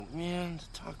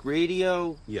Talk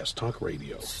radio? Yes, talk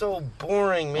radio. So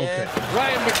boring, man. Okay.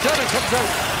 Ryan McDonough comes out.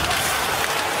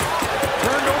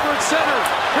 Turned over at center.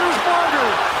 Here's Marner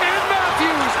and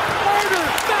Matthews.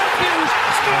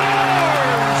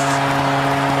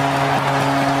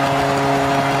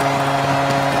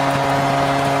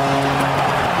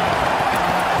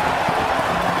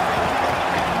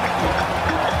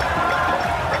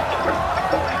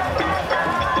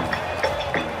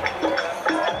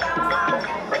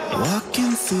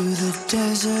 Walking through the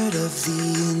desert of the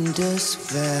Indus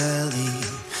Valley,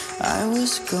 I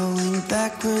was going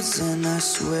backwards and I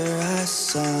swear I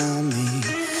saw me.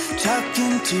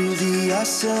 Talking to the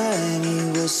Asa and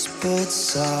he whispered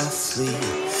softly,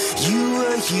 you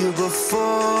were here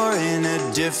before in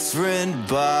a different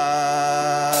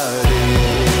body.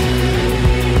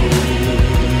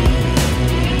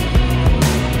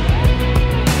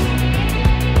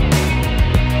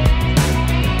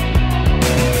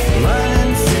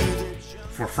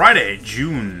 For Friday,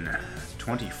 June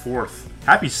 24th.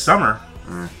 Happy summer.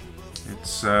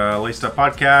 It's Laced Up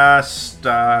Podcast.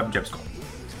 Jeb Skull.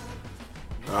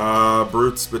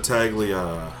 Brutes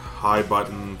Battaglia, High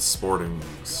Button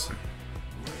Sportings.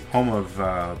 Home of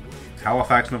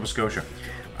Halifax, Nova Scotia.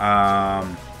 Yeah.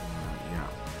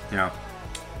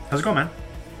 How's it going, man?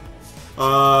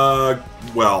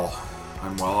 Well.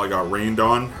 I'm well. I got rained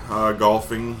on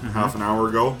golfing half an hour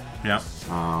ago. Yeah.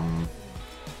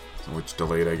 Which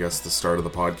delayed, I guess, the start of the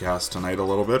podcast tonight a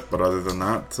little bit. But other than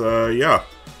that, yeah.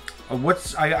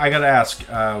 I gotta ask,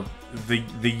 the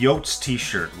Yotes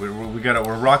t-shirt. We're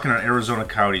rocking an Arizona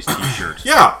Coyotes t-shirt.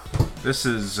 Yeah. This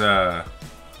is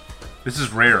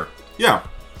rare. Yeah.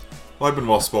 Well, I've been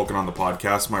well spoken on the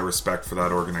podcast. My respect for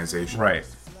that organization. Right.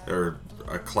 They're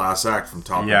a class act from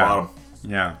top to Yeah. bottom.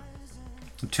 Yeah.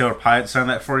 Taylor Pyatt signed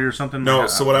that for you or something? No,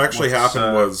 so what actually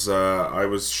happened was I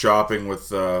was shopping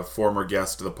with former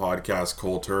guest of the podcast,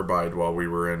 Cole Turbide, while we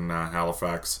were in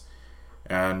Halifax,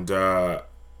 and we're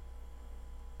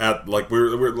at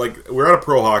a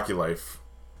Pro Hockey Life,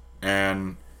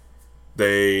 and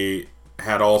they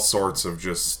had all sorts of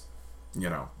just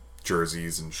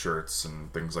jerseys and shirts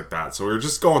and things like that. So we were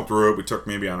just going through it. We took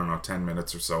maybe 10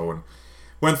 minutes or so and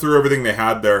went through everything they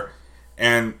had there.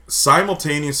 And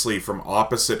simultaneously, from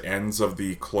opposite ends of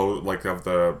the of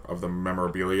the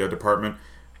memorabilia department,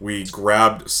 we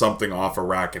grabbed something off a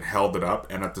rack and held it up.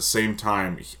 And at the same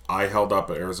time, I held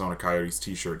up an Arizona Coyotes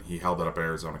t-shirt. He held it up an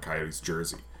Arizona Coyotes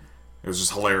jersey. It was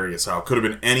just hilarious how it could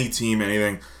have been any team,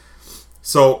 anything.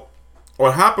 So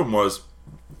what happened was,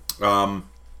 when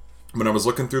I was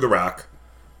looking through the rack,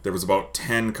 there was about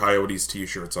 10 Coyotes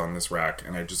t-shirts on this rack,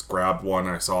 and I just grabbed one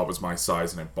and I saw it was my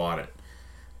size and I bought it.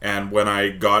 And when I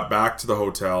got back to the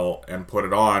hotel and put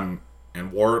it on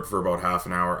and wore it for about half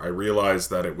an hour, I realized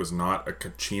that it was not a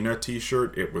Kachina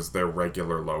t-shirt, it was their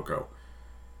regular logo.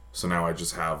 So now I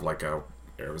just have like a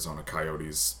Arizona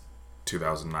Coyotes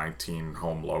 2019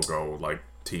 home logo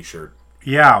t-shirt.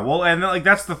 Yeah, well, and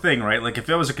that's the thing, right? Like if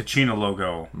it was a Kachina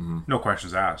logo, no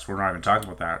questions asked. We're not even talking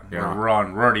about that. Yeah. We're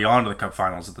already on to the Cup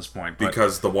Finals at this point. But...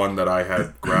 Because the one that I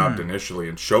had grabbed initially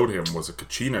and showed him was a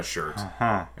Kachina shirt.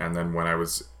 Uh-huh. And then when I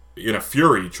was in a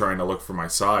fury trying to look for my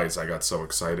size, I got so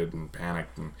excited and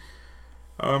panicked, and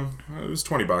it was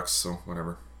 $20, so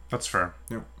whatever. That's fair.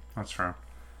 Yep. That's fair.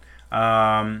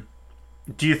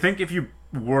 Do you think if you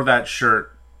wore that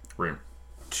shirt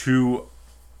to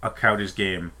a Coyotes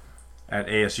game at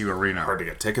ASU Arena, Hard to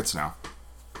get tickets now.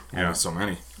 Yeah. Only so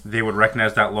many. They would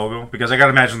recognize that logo? Because I gotta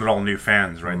imagine they're all new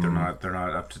fans, right? They're not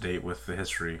up to date with the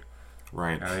history.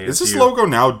 Right. Is this logo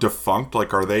now defunct?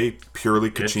 Like, are they purely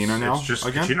Kachina now? It's just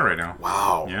again? Kachina right now.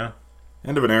 Wow. Yeah.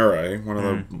 End of an era, eh? One of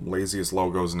the laziest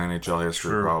logos in NHL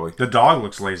history, probably. The dog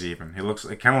looks lazy, even. He looks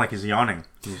kind of like he's yawning.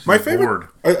 My favorite...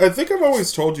 I think I've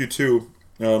always told you, too,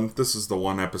 this is the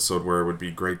one episode where it would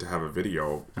be great to have a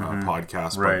video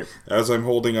podcast. Right. But as I'm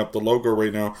holding up the logo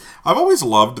right now, I've always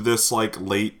loved this,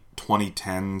 late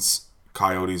 2010s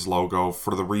Coyotes logo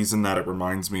for the reason that it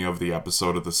reminds me of the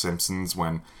episode of The Simpsons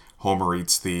when Homer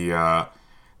eats the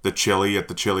chili at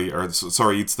the chili,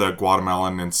 eats the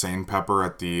Guatemalan insane pepper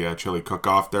at the chili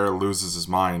cook-off there, loses his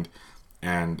mind,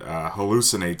 and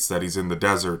hallucinates that he's in the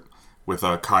desert with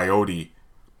a coyote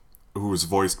who is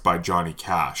voiced by Johnny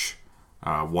Cash.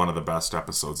 One of the best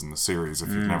episodes in the series. If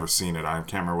you've never seen it, I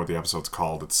can't remember what the episode's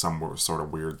called. It's some sort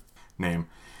of weird name.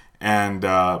 And,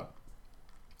 so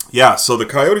the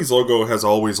Coyotes logo has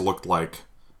always looked like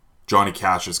Johnny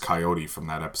Cash's coyote from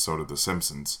that episode of The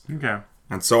Simpsons. Okay.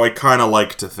 And so I kind of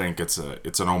like to think it's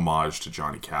an homage to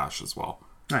Johnny Cash as well.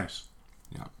 Nice.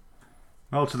 Yeah.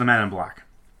 Well, to the Man in Black.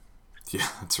 Yeah,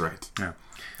 that's right. Yeah.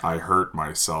 I hurt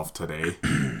myself today.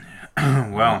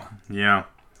 Well, yeah.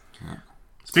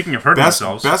 Speaking of hurting Best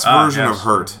themselves, version yes. of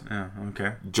Hurt. Yeah,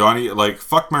 okay. Johnny, like,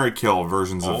 fuck, marry, kill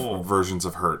versions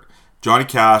of Hurt. Johnny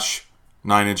Cash,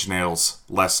 9 Inch Nails,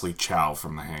 Leslie Chow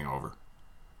from The Hangover.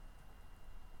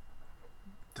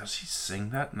 Does he sing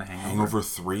that in The Hangover? Hangover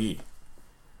 3.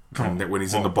 When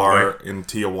he's in Oh, the bar boy. in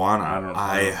Tijuana.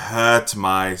 I hurt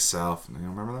myself. You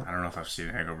remember that? I don't know if I've seen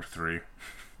Hangover 3.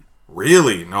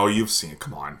 Really? No, you've seen it.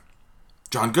 Come on.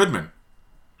 John Goodman.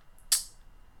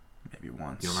 Maybe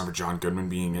once. You remember John Goodman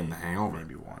being in The Hangover?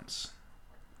 Maybe once.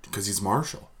 Because he's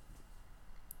Marshall.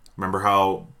 Remember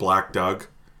how Black Doug...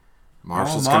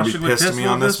 Marshall's going to be pissed at me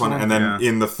on this one. And then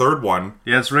in the third one...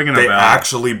 Yeah, it's ringing a they bell.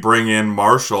 actually bring in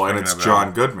Marshall, and it's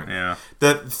John Goodman. Yeah.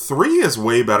 That 3 is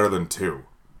way better than 2.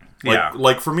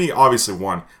 Like for me, obviously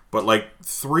 1. But, like,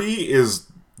 3 is,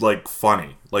 like,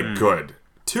 funny. Like, good.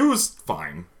 2 is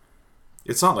fine.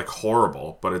 It's not, like,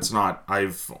 horrible, but it's not...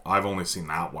 I've only seen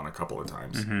that one a couple of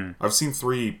times. I've seen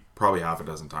 3 probably half a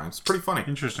dozen times. It's pretty funny.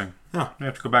 Interesting. Yeah. You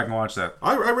have to go back and watch that.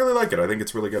 I really like it. I think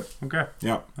it's really good. Okay.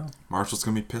 Yeah. Marshall's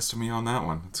going to be pissed at me on that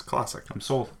one. It's a classic. I'm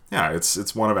sold. Yeah,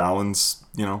 it's one of Alan's,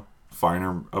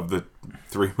 finer of the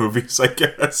 3 movies, I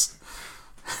guess.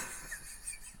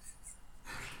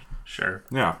 Sure.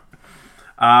 Yeah.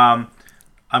 I'm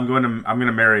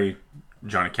gonna marry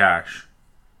Johnny Cash.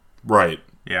 Right.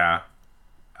 Yeah.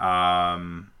 I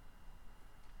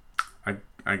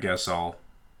guess I'll...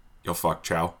 You'll fuck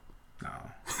Chow. No.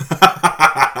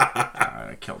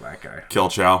 Kill that guy. Kill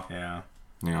Chow. Yeah.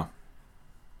 Yeah.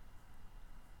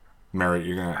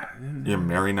 You're gonna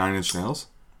marry 9 Inch Nails?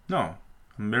 No.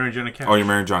 I'm marrying Johnny Cash. Oh, you're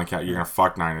marrying Johnny Cash. You're gonna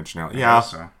fuck 9 Inch Nails. I Yeah.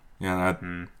 guess so. Yeah, that...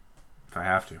 If I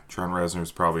have to. Trent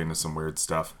Reznor's probably into some weird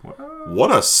stuff. What?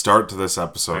 What a start to this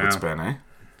episode it's Yeah. been, eh?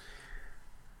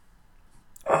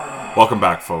 Welcome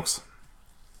back, folks.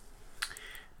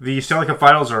 The Stanley Cup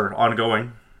Finals are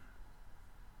ongoing.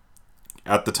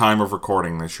 At the time of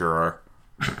recording, they sure are.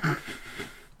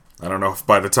 I don't know if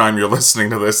by the time you're listening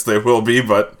to this they will be,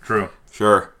 but... True.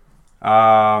 Sure.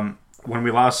 When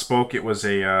we last spoke, it was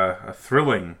a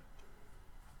thrilling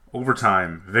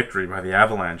overtime victory by the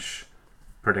Avalanche,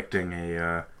 predicting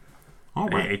a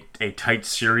tight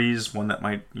series, one that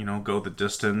might go the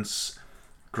distance,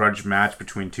 grudge match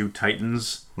between two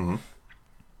Titans. Mm-hmm.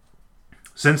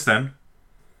 Since then,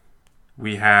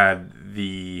 we had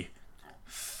the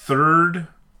third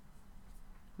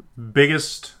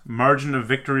biggest margin of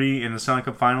victory in the Stanley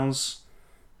Cup Finals,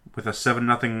 with a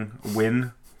 7-0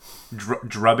 win.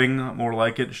 Drubbing, more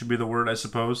like it should be the word, I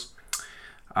suppose,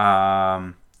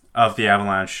 of the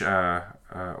Avalanche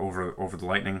over the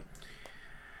Lightning.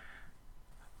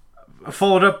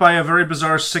 Followed up by a very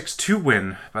bizarre 6-2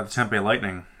 win by the Tampa Bay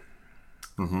Lightning.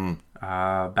 Mm-hmm.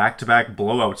 Back-to-back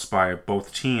blowouts by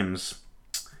both teams,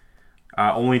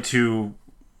 only to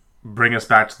bring us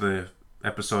back to the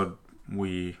episode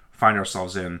we find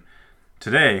ourselves in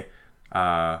today,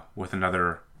 with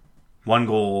another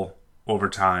 1-goal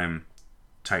overtime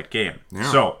tight game. Yeah.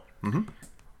 So,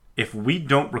 if we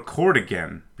don't record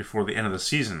again before the end of the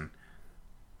season,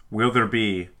 will there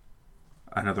be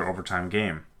another overtime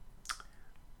game?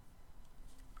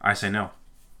 I say no.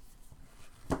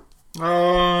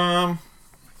 I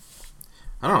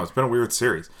don't know. It's been a weird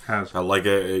series. Has.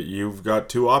 You've got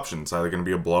two options. Either going to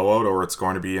be a blowout or it's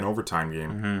going to be an overtime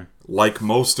game. Like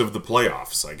most of the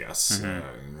playoffs, I guess. There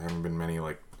haven't been many,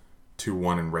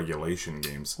 2-1 in regulation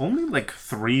games. Only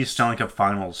 3 Stanley Cup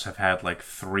Finals have had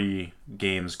 3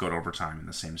 games go to overtime in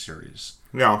the same series.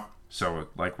 Yeah. So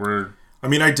we're... I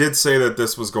mean, I did say that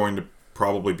this was going to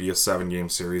probably be a 7-game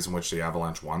series in which the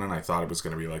Avalanche won, and I thought it was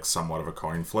going to be somewhat of a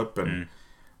coin flip. And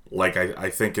I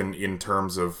think in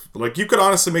terms of you could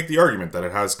honestly make the argument that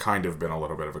it has kind of been a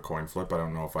little bit of a coin flip. I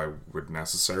don't know if I would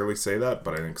necessarily say that,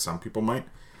 but I think some people might.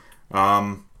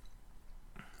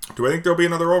 Do I think there'll be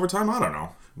another overtime? I don't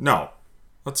know. No.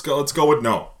 Let's go with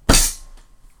no.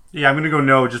 Yeah, I'm going to go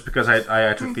no just because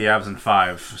I took the Avs in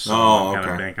 5. So I'm kind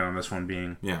of banking on this one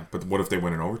being... Yeah, but what if they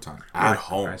win in overtime? At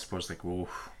home. I suppose they will.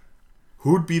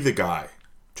 Who'd be the guy?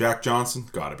 Jack Johnson?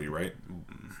 Gotta be, right?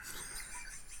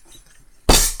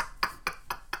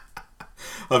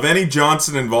 Of any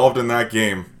Johnson involved in that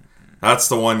game, that's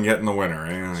the one getting the winner,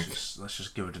 eh? Let's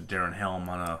just give it to Darren Helm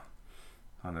on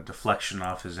a deflection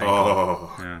off his ankle.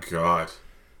 Oh, yeah. God.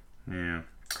 Yeah.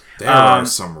 There are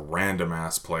some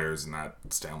random-ass players in that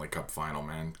Stanley Cup final,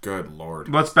 man. Good Lord.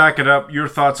 Let's back it up. Your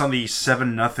thoughts on the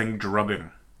 7-0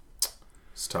 drubbing?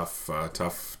 It's tough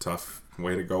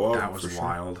way to go out. That was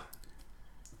wild. Sure.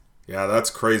 Yeah, that's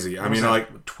crazy. I mean,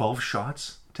 12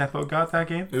 shots Tempo got that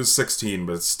game? It was 16,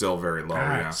 but it's still very low.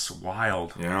 That's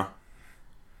wild. Yeah.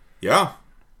 Yeah.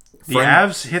 The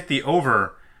Avs hit the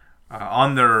over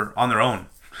on their own.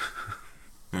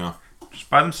 Yeah. Just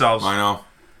by themselves. I know.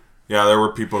 Yeah, there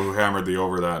were people who hammered the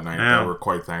over that night that were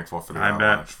quite thankful for the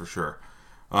Avalanche, for sure.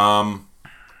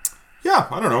 Yeah,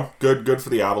 I don't know. Good for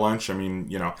the Avalanche. I mean,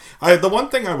 the one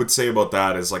thing I would say about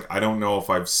that is, like, I don't know if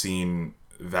I've seen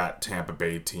that Tampa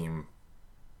Bay team,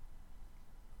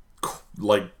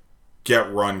 like,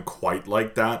 get run quite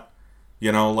like that.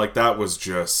 Like, that was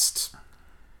just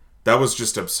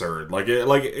absurd.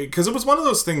 Because it was one of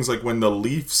those things, like, when the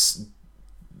Leafs,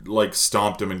 like,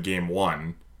 stomped them in Game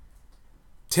 1,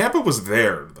 Tampa was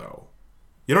there, though.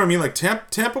 You know what I mean? Like,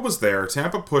 Tampa was there.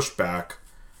 Tampa pushed back.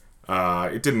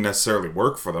 It didn't necessarily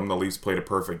work for them. The Leafs played a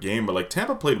perfect game, but, like,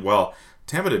 Tampa played well.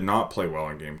 Tampa did not play well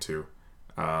in Game 2.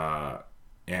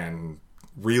 And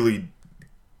really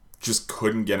just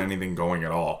couldn't get anything going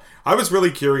at all. I was really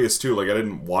curious, too. Like, I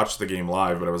didn't watch the game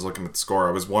live, but I was looking at the score.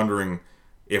 I was wondering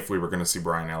if we were going to see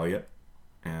Brian Elliott.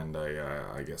 And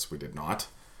I guess we did not.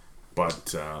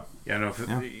 But,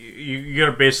 you got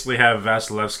to basically have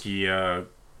Vasilevsky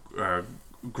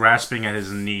grasping at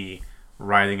his knee,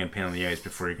 writhing in pain on the ice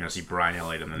before you're going to see Brian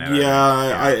Elliott in the net.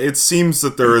 Yeah, it seems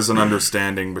that there is an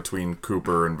understanding between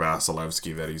Cooper and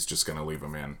Vasilevsky that he's just going to leave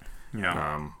him in.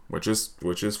 Yeah. Which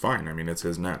is fine. I mean, it's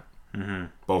his net. Mm-hmm.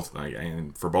 Both,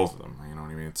 and for both of them, you know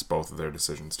what I mean? It's both of their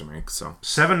decisions to make, so.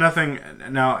 7-0.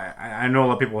 Now, I know a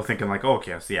lot of people are thinking, like, oh,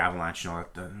 okay, it's the Avalanche,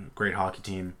 the great hockey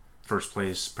team, first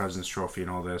place, President's Trophy and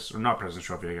all this. Or not President's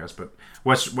Trophy, I guess, but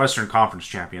Western Conference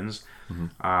champions.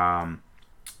 Mm-hmm.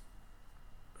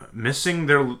 Missing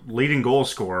their leading goal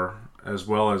scorer as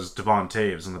well as Devon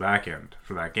Toews on the back end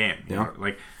for that game. You know,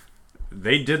 like,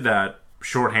 they did that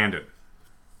shorthanded.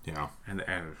 Yeah. And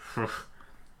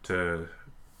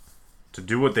to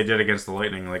do what they did against the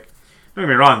Lightning, like, don't get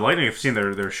me wrong, the Lightning have seen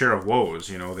their share of woes.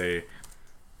 They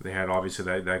had obviously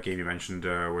that game you mentioned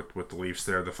with the Leafs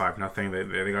there, the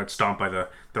 5-0. They got stomped by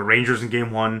the Rangers in Game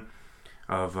 1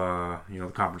 of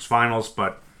the conference finals,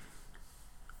 but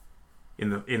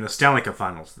in the Stanley Cup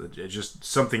Finals, it's just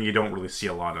something you don't really see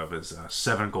a lot of is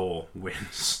 7-goal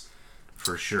wins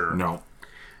for sure. No.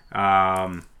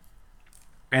 And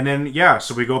then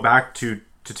so we go back to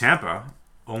Tampa,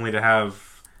 only to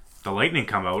have the Lightning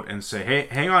come out and say, "Hey,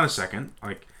 hang on a second.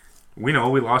 Like, we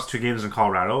know we lost 2 games in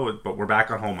Colorado, but we're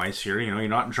back on home ice here. You're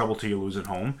not in trouble till you lose at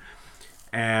home."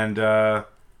 And they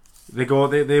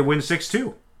win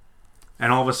 6-2.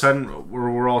 And all of a sudden,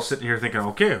 we're all sitting here thinking,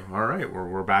 okay, all right,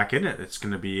 we're back in it. It's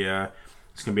gonna be a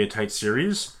tight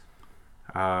series.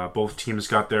 Both teams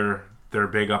got their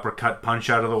big uppercut punch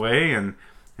out of the way, and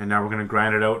now we're gonna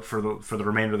grind it out for the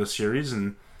remainder of the series,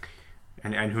 and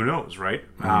who knows, right?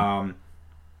 Mm-hmm.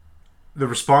 The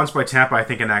response by Tampa, I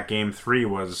think, in that Game 3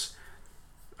 was,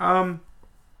 given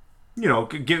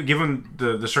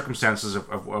the circumstances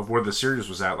of where the series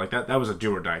was at, like that was a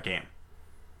do or die game.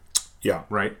 Yeah.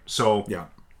 Right? So, yeah.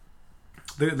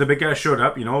 The big guys showed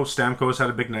up. Stamkos had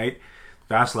a big night.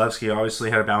 Vasilevsky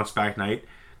obviously had a bounce back night.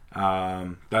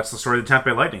 That's the story of the Tampa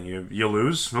Bay Lightning. You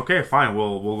lose, okay, fine.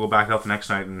 We'll go back out the next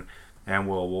night and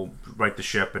we'll right the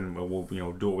ship and we'll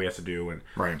do what we have to do. And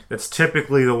right. That's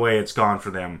typically the way it's gone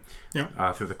for them.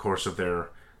 Yeah. Through the course of their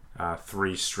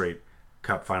 3 straight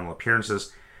Cup final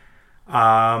appearances.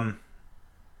 At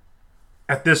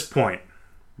this point,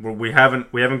 we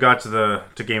haven't got to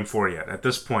Game 4 yet. At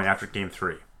this point, after Game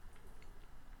 3,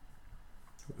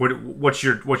 what's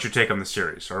your take on the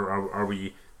series? Are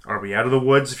we out of the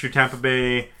woods if you're Tampa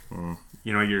Bay?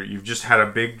 You've just had a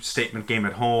big statement game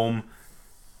at home.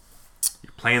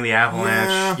 You're playing the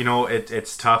Avalanche. Yeah.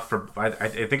 It's tough I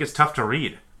think it's tough to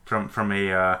read from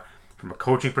a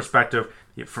coaching perspective,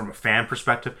 from a fan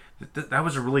perspective. That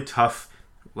was a really tough.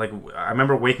 Like, I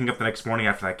remember waking up the next morning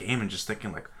after that game and just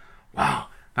thinking, like, wow,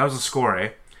 that was the score, eh?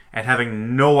 And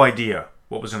having no idea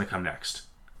what was going to come next.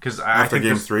 Because after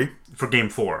Game 3? For Game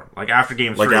 4. Like, after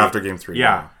Game 3. Like, after Game 3.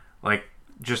 Yeah. Like,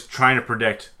 just trying to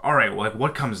predict, all right, well, like,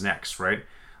 what comes next, right?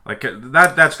 Like,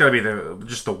 that's got to be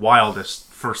the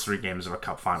wildest first 3 games of a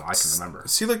Cup final I can remember.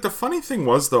 See, like, the funny thing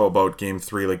was, though, about Game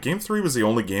 3, like, Game 3 was the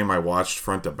only game I watched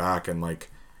front to back, and, like,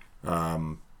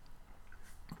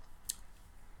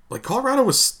 Colorado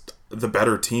was the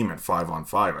better team at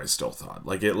 5-on-5, I still thought.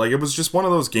 It was just one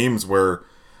of those games where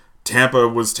Tampa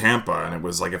was Tampa, and it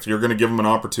was like, if you're going to give them an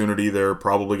opportunity, they're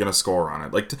probably going to score on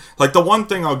it. Like the one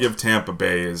thing I'll give Tampa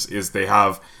Bay is they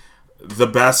have the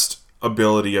best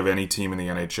ability of any team in the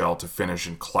NHL to finish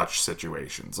in clutch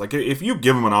situations. Like, if you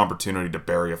give them an opportunity to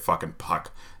bury a fucking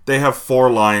puck, they have 4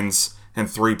 lines and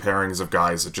 3 pairings of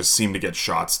guys that just seem to get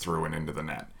shots through and into the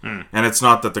net. And it's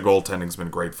not that the goaltending's been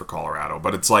great for Colorado,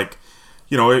 but it's like,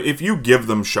 if you give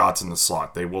them shots in the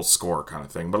slot, they will score kind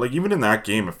of thing. But like even in that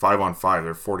game at 5-on-5,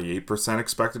 they're 48%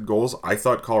 expected goals. I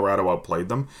thought Colorado outplayed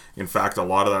them. In fact, a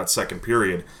lot of that second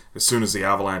period, as soon as the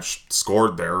Avalanche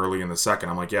scored there early in the second,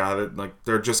 I'm like, yeah,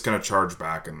 they're just going to charge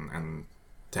back and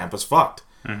Tampa's fucked.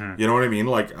 You know what I mean?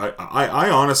 Like I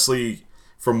honestly,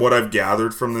 from what I've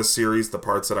gathered from this series, the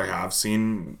parts that I have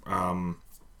seen,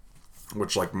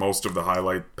 which like most of the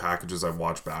highlight packages I've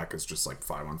watched back is just like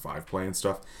 5-on-5 play and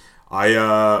stuff. I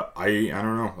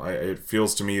don't know. It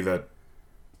feels to me that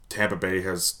Tampa Bay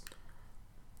has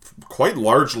quite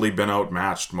largely been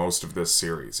outmatched most of this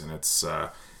series, and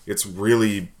it's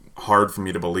really hard for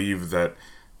me to believe that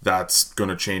that's going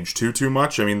to change too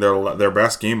much. I mean, their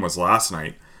best game was last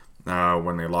night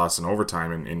when they lost in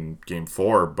overtime in Game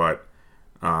 4, but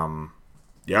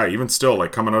yeah, even still,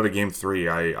 like coming out of Game 3,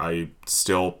 I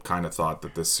still kind of thought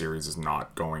that this series is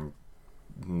not going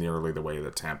nearly the way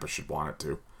that Tampa should want it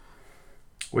to.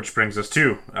 Which brings us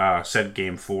to said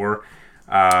Game 4.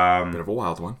 Bit of a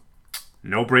wild one.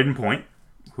 No Braden Point,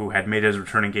 who had made his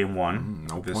return in Game 1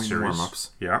 no of this point series. in warm-ups.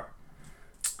 Yeah.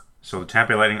 So the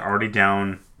Tampa Bay Lightning already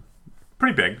down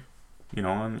pretty big,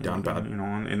 Down bad. in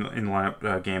the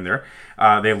lineup game there.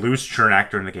 They lose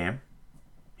Chernak during the game.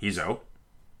 He's out.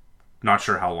 Not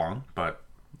sure how long, but,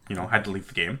 had to leave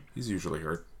the game. He's usually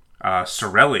hurt.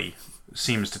 Sorelli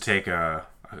seems to take a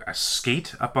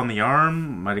skate up on the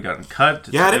arm. Might have gotten cut.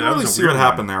 Yeah, I didn't really see what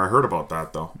happened there. I heard about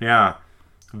that, though. Yeah.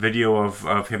 Video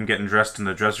of him getting dressed in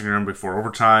the dressing room before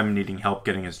overtime, needing help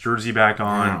getting his jersey back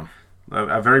on.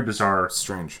 Yeah. A very bizarre...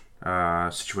 Strange.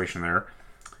 Situation there.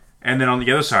 And then on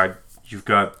the other side, you've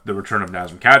got the return of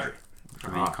Nazem Kadri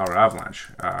for the Colorado Avalanche,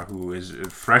 who is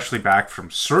freshly back from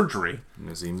surgery.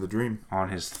 Nazem the Dream. On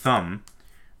his thumb,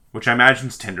 which I imagine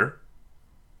is tender.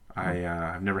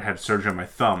 I've never had surgery on my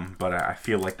thumb, but I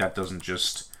feel like that doesn't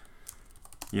just,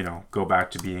 go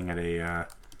back to being at a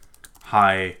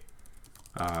high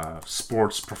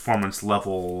sports performance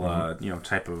level,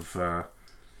 type of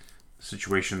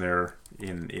situation there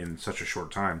in such a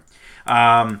short time.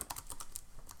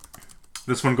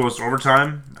 This one goes to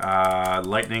overtime.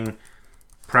 Lightning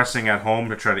pressing at home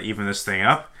to try to even this thing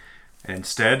up. And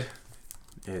instead,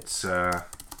 it's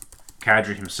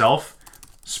Kadri himself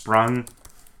sprung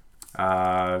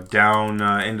down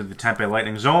into the Tampa Bay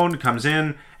Lightning zone, comes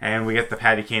in, and we get the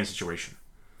Patty Kane situation.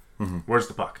 Where's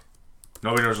the puck?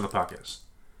 Nobody knows where the puck is.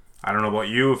 I don't know about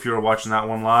you, if you were watching that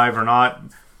one live or not.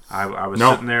 I was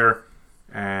sitting there,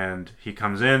 and he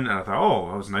comes in, and I thought,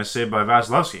 oh, that was a nice save by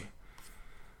Vasilevsky.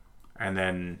 And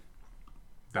then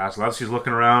Vasilevsky's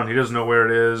looking around. He doesn't know where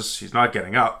it is. He's not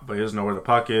getting up, but he doesn't know where the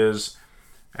puck is.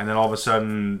 And then all of a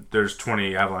sudden, there's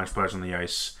 20 Avalanche players on the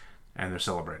ice, and they're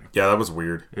celebrating. Yeah, that was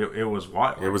weird. It was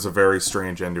wild. It was a very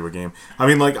strange end to a game. I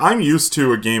mean, like, I'm used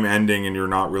to a game ending and you're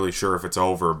not really sure if it's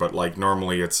over, but, like,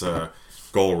 normally it's a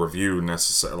goal review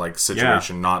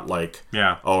situation, not like,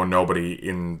 oh, nobody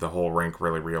in the whole rink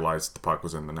really realized the puck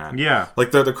was in the net. Yeah.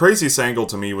 Like, the craziest angle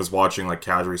to me was watching, like,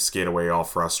 Kadri skate away all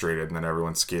frustrated and then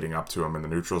everyone skating up to him in the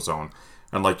neutral zone.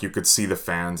 And, like, you could see the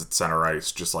fans at center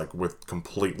ice just, like, with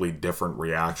completely different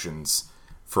reactions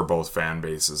for both fan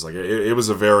bases. Like, it was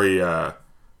a very,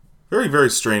 very, very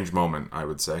strange moment, I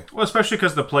would say. Well, especially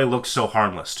because the play looks so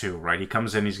harmless, too, right? He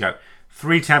comes in, he's got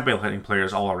 3 Tampa Bay Lightning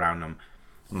players all around him.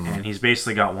 And he's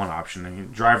basically got one option, and he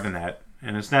drive the net,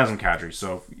 and it's Nazem Kadri,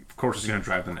 so of course he's going to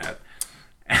drive the net.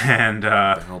 And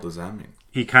what the hell does that mean?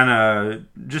 He kind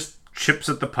of just chips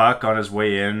at the puck on his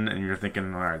way in, and you're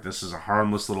thinking, all right, this is a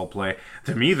harmless little play.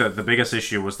 To me, the biggest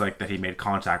issue was like that he made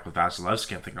contact with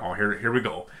Vasilevsky. I'm thinking, oh, here we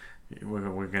go. We're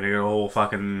going to get a whole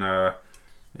fucking,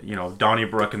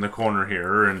 Donnybrook in the corner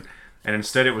here, and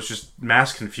instead it was just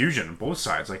mass confusion on both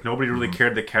sides. Like, nobody really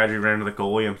cared that Kadri ran into the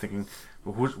goalie. I'm thinking,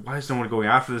 why is no one going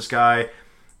after this guy?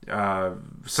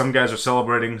 Some guys are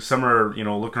celebrating. Some are,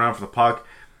 looking around for the puck.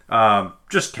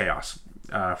 Just chaos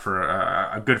for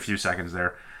a good few seconds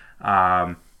there.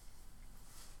 We're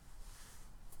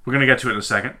going to get to it in a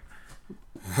second.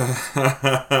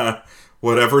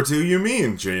 Whatever do you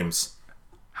mean, James?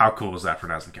 How cool is that for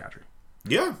Nazem Kadri?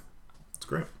 Yeah, it's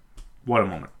great. What a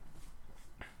moment.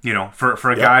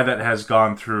 For a guy that has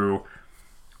gone through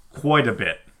quite a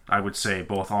bit, I would say,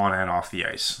 both on and off the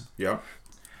ice. Yeah.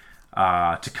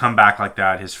 To come back like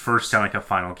that, his first Stanley Cup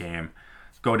final game,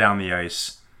 go down the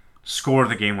ice, score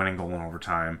the game-winning goal in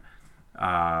overtime.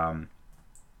 I'm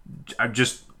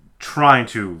just trying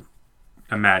to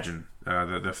imagine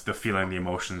the feeling, the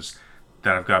emotions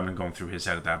that have been going through his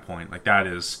head at that point. Like, that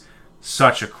is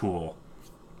such a cool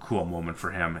moment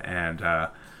for him, and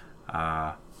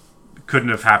couldn't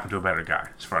have happened to a better guy,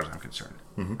 as far as I'm concerned.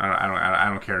 I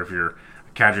don't care if you're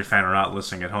Kadri fan or not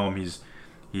listening at home.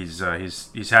 He's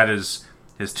had his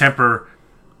temper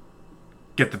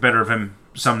get the better of him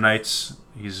some nights.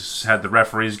 He's had the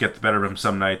referees get the better of him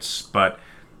some nights. But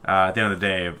at the end of the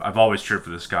day, I've always cheered for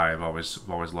this guy. I've always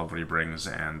loved what he brings,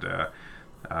 and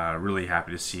really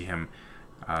happy to see him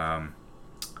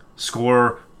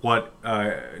score what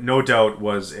no doubt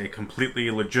was a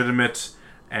completely legitimate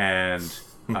and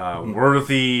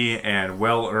worthy and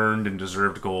well-earned and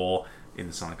deserved goal in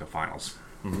the Stanley Cup Finals.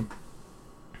 Mm-hmm.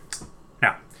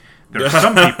 Now, there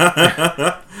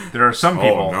are some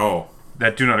people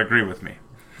that do not agree with me.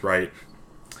 Right.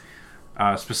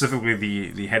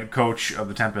 Specifically, the head coach of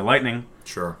the Tampa Bay Lightning,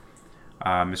 sure,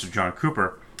 Mr. John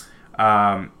Cooper,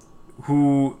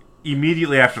 who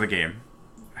immediately after the game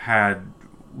had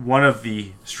one of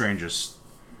the strangest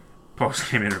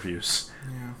post-game interviews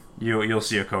you'll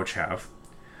see a coach have.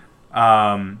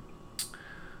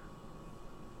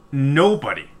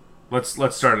 Nobody.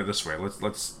 Let's start it this way.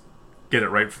 Let's get it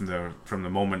right from the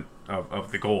moment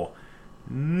of the goal.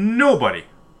 Nobody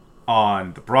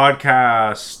on the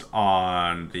broadcast,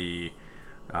 on the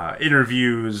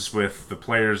interviews with the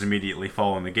players immediately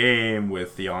following the game,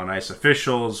 with the on-ice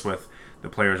officials, with the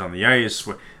players on the ice,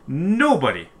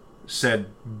 nobody said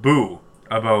boo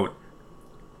about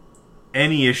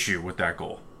any issue with that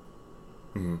goal.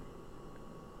 Mm-hmm.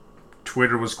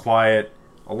 Twitter was quiet.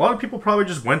 A lot of people probably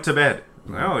just went to bed.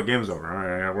 Mm-hmm. Oh, the game's over. All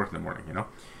right, I gotta work in the morning, you know?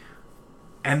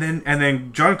 And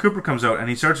then John Cooper comes out and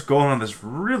he starts going on this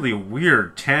really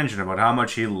weird tangent about how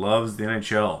much he loves the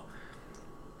NHL.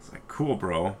 It's like, cool,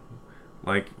 bro.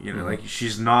 Like, you know, like,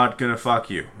 she's not gonna fuck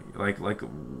you. Like,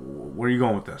 where are you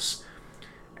going with this?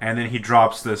 And then he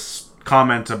drops this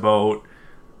comment about,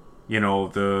 you know,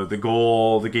 the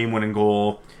goal, the game-winning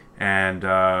goal, and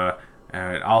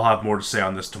I'll have more to say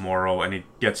on this tomorrow. And he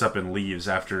gets up and leaves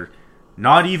after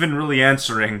not even really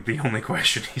answering the only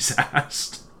question he's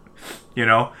asked. You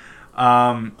know?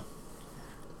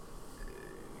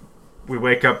 We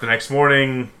wake up the next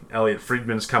morning, Elliot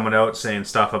Friedman's coming out saying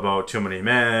stuff about too many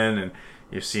men, and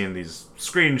you're seeing these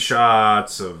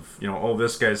screenshots of, you know, oh,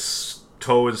 this guy's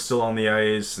toe is still on the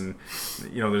ice, and,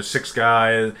 you know, there's 6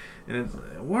 guys, and it's,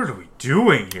 what are we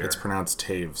doing here? It's pronounced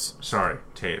Taves. Sorry,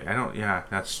 Taves. I don't, yeah,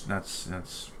 that's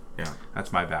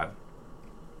my bad.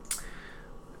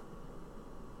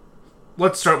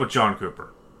 Let's start with John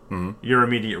Cooper. Mm-hmm. Your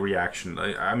immediate reaction.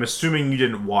 I'm assuming you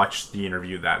didn't watch the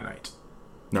interview that night.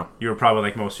 No. You were probably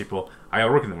like most people, I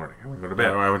gotta work in the morning. I want to go to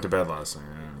bed. I went to bed last night.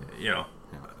 You know.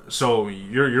 Yeah. So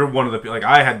you're one of the, like,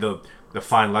 I had the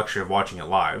fine luxury of watching it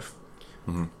live.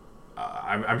 Mm-hmm.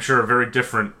 I'm sure a very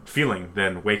different feeling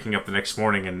than waking up the next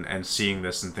morning and seeing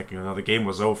this and thinking, oh, the game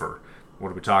was over. What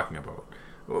are we talking about?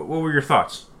 What were your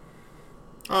thoughts?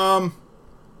 Well,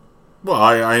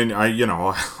 I you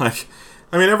know, like,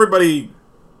 I mean, everybody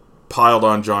piled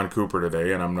on John Cooper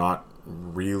today, and I'm not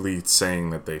really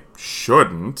saying that they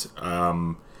shouldn't.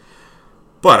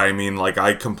 But I mean, like,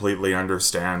 I completely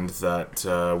understand that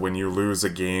when you lose a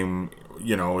game,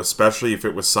 you know, especially if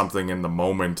it was something in the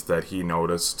moment that he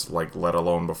noticed, like, let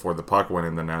alone before the puck went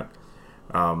in the net,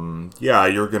 yeah,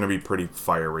 you're going to be pretty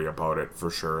fiery about it,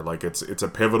 for sure. Like, it's a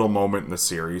pivotal moment in the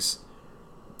series.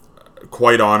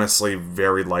 Quite honestly,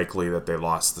 very likely that they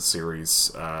lost the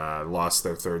series, lost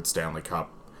their 3rd Stanley Cup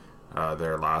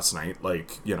there last night.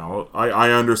 Like, you know,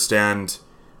 I understand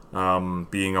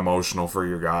being emotional for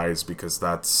your guys, because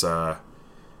that's,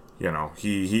 you know,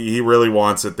 he really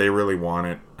wants it, they really want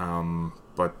it,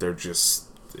 but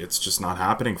it's just not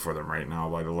happening for them right now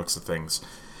by the looks of things.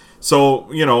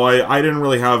 So, you know, I didn't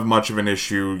really have much of an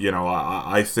issue. You know,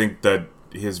 I think that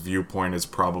his viewpoint is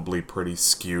probably pretty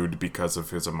skewed because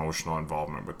of his emotional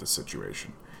involvement with the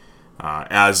situation,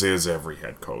 as is every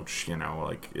head coach. You know,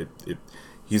 like,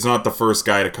 he's not the first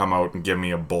guy to come out and give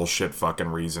me a bullshit fucking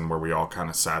reason where we all kind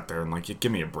of sat there and, like, you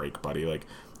give me a break, buddy. Like,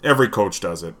 every coach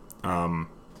does it.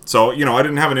 So, you know, I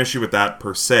didn't have an issue with that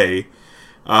per se.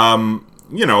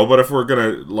 You know, but if we're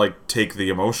gonna, like, take the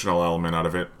emotional element out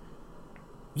of it,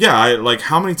 yeah, like,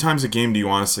 how many times a game do you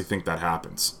honestly think that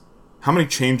happens? How many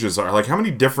changes how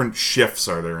many different shifts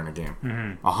are there in a game?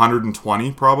 Mm-hmm.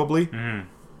 120, probably? Mm-hmm.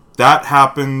 That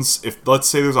happens, if, let's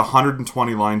say there's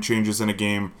 120 line changes in a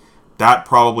game, that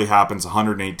probably happens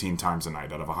 118 times a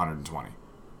night out of 120.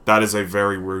 That is a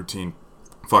very routine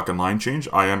fucking line change.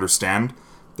 I understand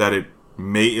that it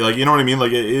may, like, you know what I mean?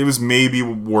 Like, it was maybe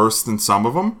worse than some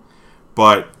of them,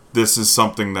 but this is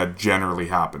something that generally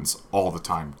happens all the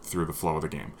time through the flow of the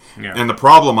game. Yeah. And the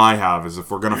problem I have is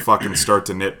if we're going to fucking start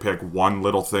to nitpick one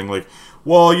little thing, like,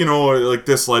 well, you know, like,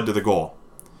 this led to the goal.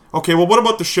 Okay, well, what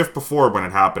about the shift before when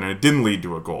it happened and it didn't lead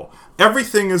to a goal?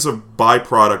 Everything is a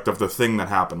byproduct of the thing that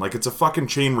happened. Like, it's a fucking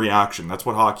chain reaction. That's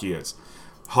what hockey is.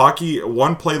 Hockey,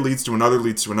 one play leads to another,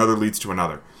 leads to another, leads to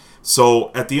another.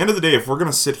 So, at the end of the day, if we're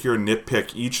going to sit here and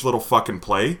nitpick each little fucking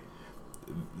play,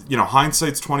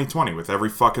 hindsight's 20/20 with every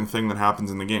fucking thing that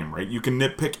happens in the game, right? You can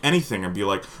nitpick anything and be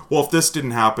like, well, if this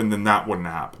didn't happen, then that wouldn't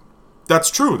happen. That's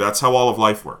true. That's how all of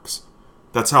life works.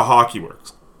 That's how hockey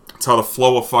works. That's how the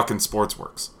flow of fucking sports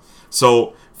works.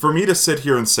 So, for me to sit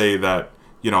here and say that,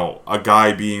 a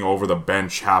guy being over the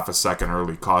bench half a second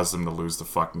early caused them to lose the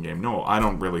fucking game, no, I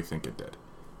don't really think it did.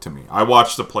 To me, I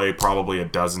watched the play probably a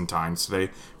dozen times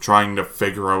today, trying to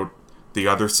figure out the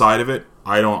other side of it.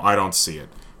 I don't see it.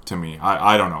 To me,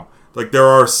 I don't know. Like there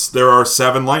are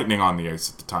 7 Lightning on the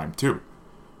ice at the time too,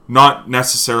 not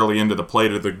necessarily into the play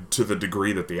to the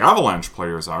degree that the Avalanche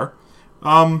players are,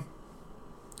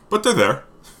 but they're there.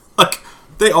 Like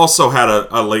they also had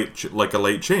a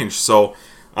late change. So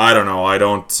I don't know. I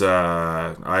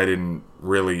don't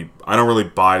really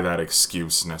buy that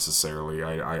excuse necessarily.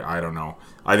 I don't know.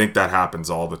 I think that happens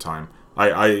all the time.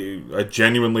 I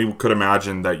genuinely could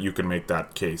imagine that you can make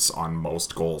that case on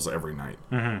most goals every night.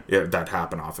 That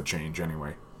happen off a change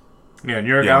anyway. Yeah, New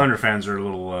York Islander fans are a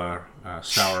little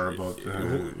sour about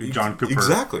John Cooper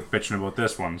bitching about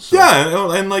this one. So.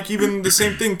 Yeah, and like even the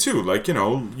same thing too. Like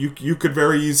you could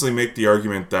very easily make the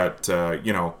argument that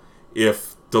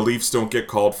if the Leafs don't get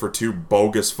called for 2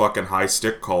 bogus fucking high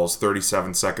stick calls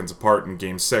 37 seconds apart in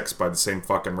Game 6 by the same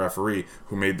fucking referee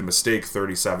who made the mistake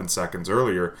 37 seconds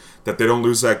earlier, that they don't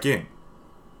lose that game.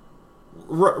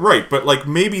 Right, but like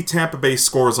maybe Tampa Bay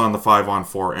scores on the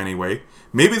 5-on-4 anyway.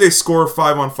 Maybe they score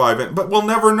 5-on-5, but we'll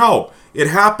never know. It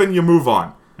happened, you move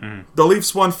on. The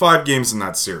Leafs won 5 games in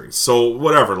that series, so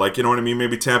whatever. Like, you know what I mean?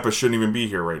 Maybe Tampa shouldn't even be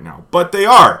here right now. But they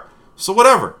are, so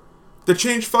whatever. The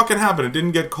change fucking happened. It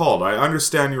didn't get called. I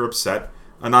understand you're upset.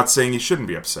 I'm not saying you shouldn't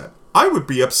be upset. I would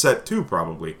be upset too,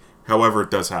 probably. However, it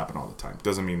does happen all the time.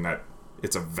 Doesn't mean that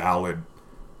it's a valid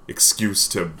excuse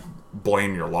to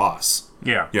blame your loss.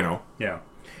 Yeah. Yeah.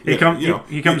 He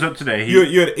comes up today.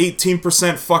 You had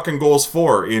 18% fucking goals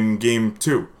for in Game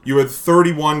 2. You had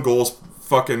 31 goals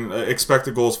fucking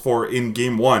expected goals for in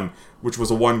Game 1, which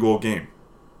was a 1-goal game.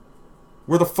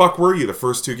 Where the fuck were you the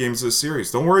first 2 games of the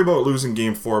series? Don't worry about losing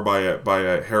Game 4 by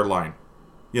a hairline.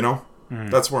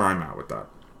 That's where I'm at with that.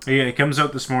 Yeah, he comes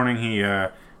out this morning. He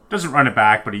doesn't run it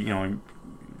back, but he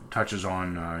touches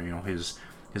on his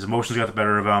emotions got the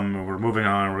better of him. We're moving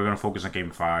on. We're going to focus on Game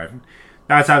 5.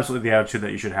 That's absolutely the attitude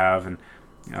that you should have. And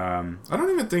I don't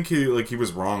even think he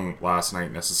was wrong last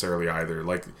night necessarily either.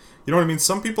 Like, you know what I mean?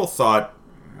 Some people thought.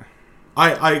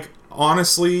 I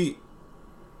honestly.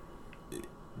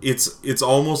 It's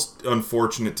almost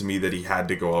unfortunate to me that he had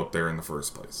to go out there in the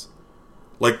first place.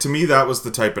 Like, to me, that was the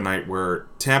type of night where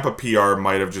Tampa PR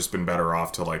might have just been better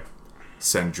off to, like,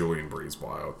 send Julian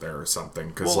Brisebois out there or something.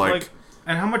 Because,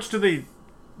 and how much do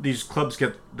these clubs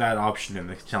get that option in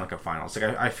the Stanley Cup Finals?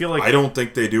 Like, I feel like... I don't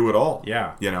think they do at all.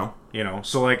 Yeah.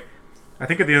 So, like, I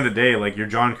think at the end of the day, like, you're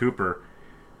John Cooper.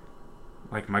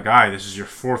 Like, my guy, this is your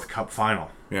 4th Cup Final.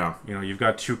 Yeah. You've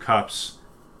got 2 cups...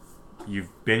 You've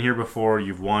been here before,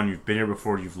 you've won, you've been here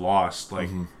before, you've lost. Like,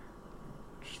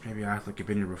 just maybe act like you've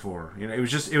been here before. It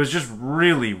was just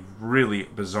really, really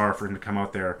bizarre for him to come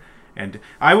out there. And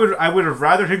I would have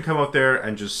rather him come out there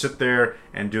and just sit there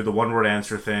and do the one-word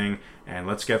answer thing and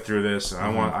let's get through this. And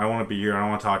I want to be here. I don't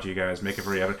want to talk to you guys. Make it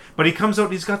very evident. But he comes out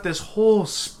and he's got this whole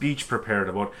speech prepared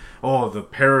about the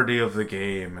parity of the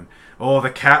game and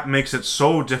the cap makes it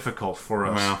so difficult for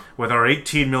us with our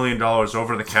 $18 million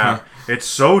over the cap. It's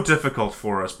so difficult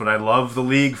for us, but I love the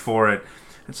league for it.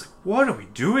 It's like, what are we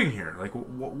doing here? Like,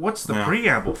 what's the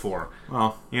preamble for?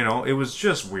 Well, it was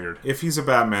just weird. If he's a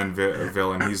Batman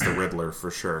villain, he's the Riddler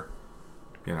for sure.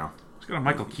 He's got a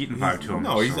Michael Keaton vibe to him.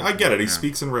 No, I get it. He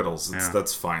speaks in riddles.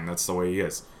 That's fine. That's the way he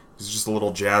is. He's just a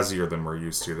little jazzier than we're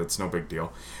used to. That's no big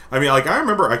deal. I mean, like, I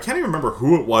can't even remember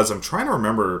who it was. I'm trying to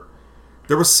remember.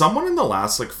 There was someone in the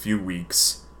last, few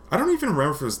weeks. I don't even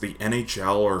remember if it was the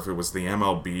NHL or if it was the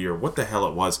MLB or what the hell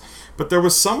it was. But there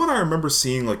was someone I remember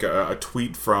seeing, a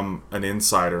tweet from an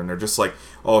insider, and they're just like,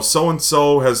 oh,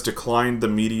 so-and-so has declined the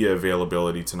media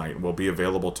availability tonight and will be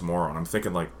available tomorrow. And I'm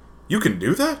thinking, you can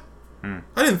do that? I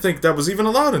didn't think that was even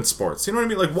allowed in sports. You know what I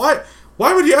mean? Like,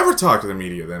 why would you ever talk to the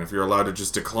media then if you're allowed to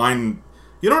just decline?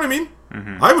 You know what I mean?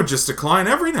 Mm-hmm. I would just decline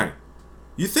every night.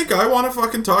 You think I want to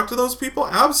fucking talk to those people?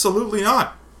 Absolutely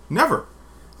not. Never.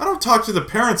 I don't talk to the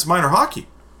parents of minor hockey.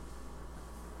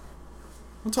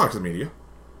 I don't talk to the media.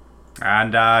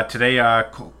 And today,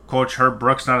 Coach Herb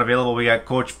Brooks not available. We got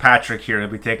Coach Patrick here. He'll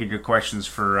be taking your questions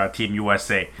for Team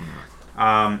USA.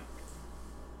 All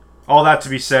that to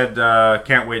be said,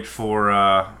 can't wait for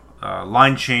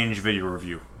line change video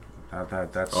review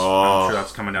That's I'm sure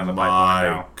that's coming down the pipeline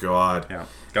now. My God. Yeah.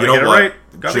 Gotta get it right.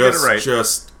 Gotta get it right.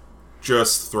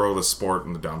 Just throw the sport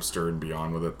in the dumpster and be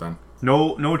on with it then.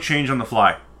 No change on the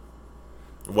fly.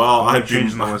 Well,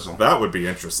 whistle. That would be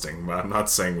interesting, but I'm not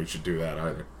saying we should do that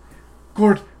either.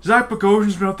 Gord, Zach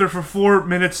Bogosian's been out there for 4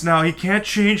 minutes now. He can't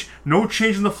change. No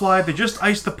change on the fly. They just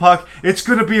iced the puck. It's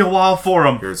going to be a while for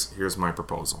him. Here's my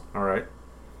proposal. All right.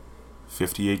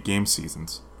 58 game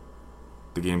seasons.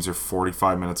 The games are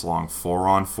 45 minutes long.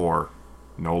 4-on-4.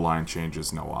 No line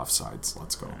changes. No offsides.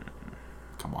 Let's go.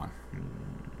 Come on.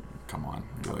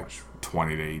 Like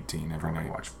 20 to 18 every night.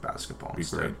 Watch basketball Be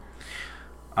instead.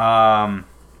 Great.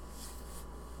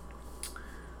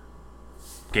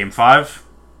 Game 5.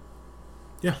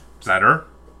 Yeah. Is that her?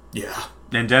 Yeah.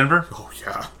 In Denver? Oh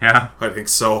yeah. Yeah. I think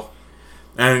so.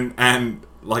 And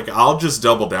like I'll just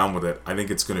double down with it. I think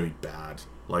it's gonna be bad.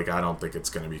 Like I don't think it's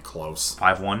gonna be close.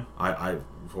 5-1. I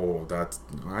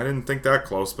didn't think that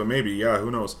close, but maybe, yeah,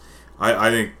 who knows. I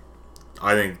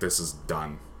think this is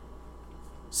done.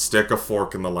 Stick a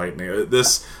fork in the lightning.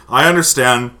 I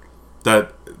understand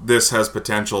that this has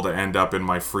potential to end up in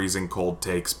my freezing cold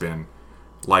takes bin.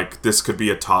 Like, this could be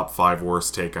a top 5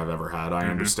 worst take I've ever had. I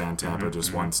understand Tampa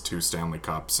just won 2 Stanley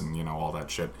Cups and, all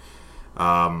that shit.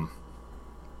 I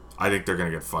think they're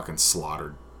going to get fucking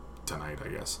slaughtered tonight, I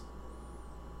guess.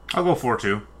 I'll go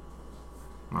 4-2.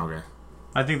 Okay.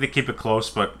 I think they keep it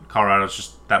close, but Colorado's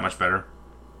just that much better.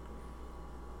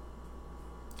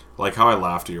 Like how I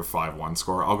laughed at your 5-1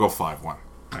 score. I'll go 5-1.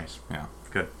 Nice. Yeah.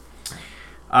 Good.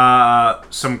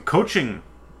 Some coaching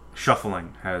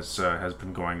shuffling has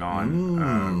been going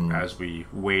on as we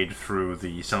wade through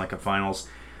the Stanley Cup Finals.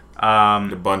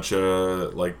 A bunch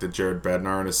of, did Jared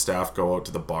Bednar and his staff go out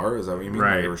to the bar? Is that what you mean?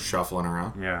 Right. They were shuffling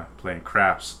around? Yeah, playing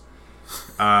craps.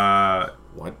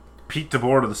 What? Pete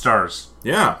DeBoer to the Stars.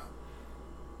 Yeah.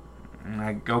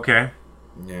 Okay.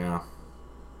 Yeah.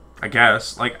 I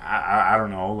guess. I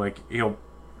don't know. He'll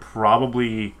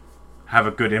probably have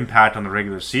a good impact on the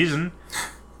regular season.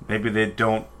 Maybe they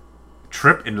don't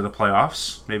trip into the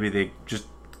playoffs. Maybe they just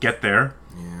get there.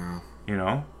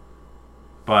 Yeah.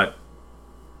 But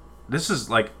this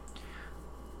is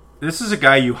a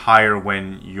guy you hire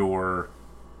when you're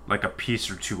a piece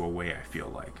or two away, I feel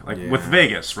like. With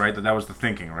Vegas, right? That was the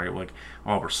thinking, right?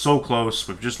 We're so close.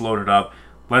 We've just loaded up.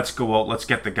 Let's go out. Let's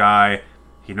get the guy.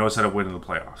 He knows how to win in the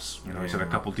playoffs. He's had a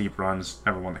couple deep runs,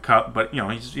 never won the cup, but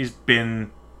he's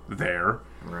been there.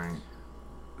 Right.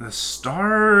 The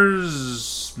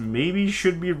Stars maybe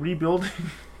should be rebuilding.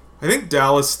 I think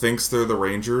Dallas thinks they're the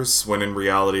Rangers, when in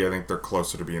reality I think they're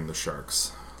closer to being the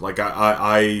Sharks.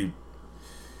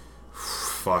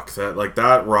 Fuck that.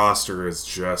 That roster is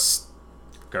just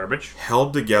garbage.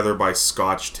 Held together by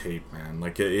Scotch tape, man.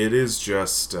 It is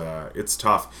just it's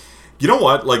tough. You know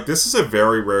what? This is a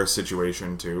very rare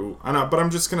situation too. But I'm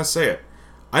just gonna say it.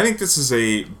 I think this is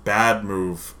a bad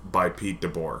move by Pete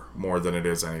DeBoer more than it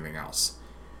is anything else.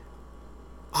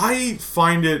 I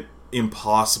find it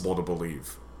impossible to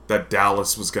believe that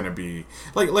Dallas was going to be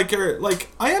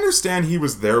I understand he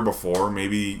was there before,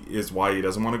 maybe is why he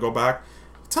doesn't want to go back.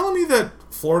 You're telling me that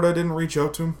Florida didn't reach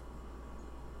out to him?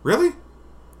 Really?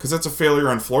 Because that's a failure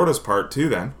on Florida's part too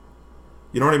then.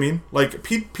 You know what I mean?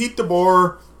 Pete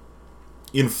DeBoer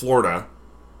in Florida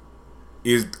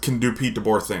can do Pete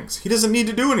DeBoer things. He doesn't need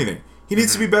to do anything. He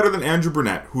needs to be better than Andrew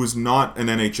Brunette, who is not an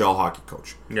NHL hockey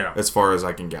coach. Yeah. As far as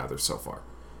I can gather so far.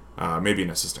 Maybe an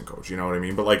assistant coach, you know what I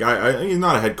mean? But he's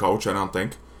not a head coach, I don't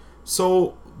think.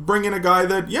 So bring in a guy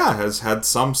that, has had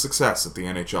some success at the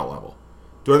NHL level.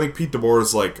 Do I think Pete DeBoer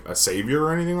is a savior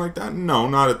or anything like that? No,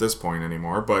 not at this point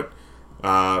anymore. But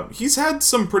he's had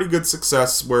some pretty good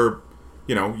success where,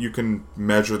 you can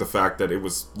measure the fact that it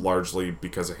was largely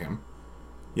because of him.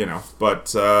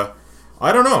 But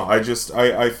I don't know.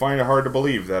 I find it hard to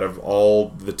believe that of all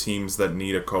the teams that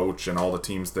need a coach and all the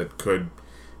teams that could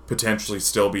potentially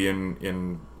still be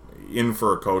in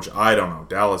for a coach, I don't know.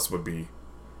 Dallas would be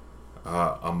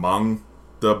among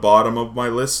the bottom of my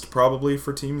list probably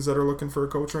for teams that are looking for a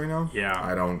coach right now. Yeah.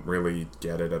 I don't really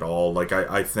get it at all.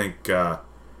 I think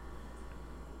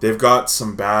they've got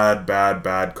some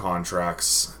bad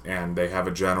contracts, and they have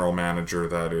a general manager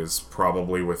that is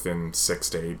probably within 6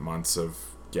 to 8 months of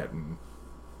getting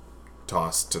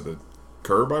tossed to the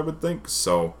curb, I would think.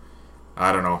 So,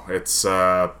 I don't know. It's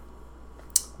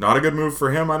not a good move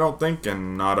for him, I don't think,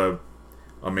 and not a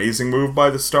amazing move by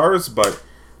the Stars, but,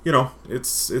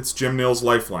 it's Jim Neal's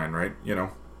lifeline, right?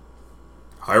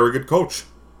 Hire a good coach.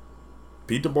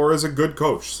 Pete DeBoer is a good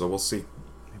coach, so we'll see.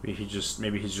 Maybe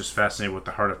he's just fascinated with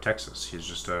the heart of Texas. He's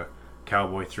just a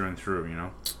cowboy through and through,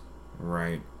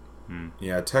 Right.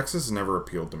 Yeah, Texas never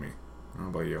appealed to me. I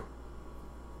don't know about you.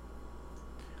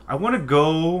 I want to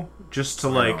go just to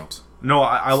like. don't. No,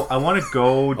 I want to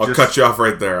go. I'll cut you off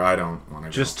right there. I don't want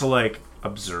to. Just to like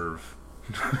observe.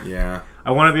 Yeah.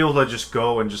 I want to be able to just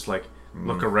go and just like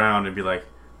look around and be like,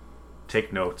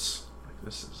 take notes. Like,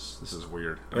 this is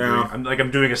weird.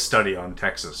 I'm doing a study on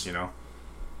Texas. You know.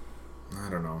 I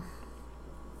don't know.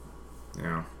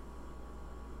 Yeah.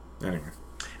 Anyway.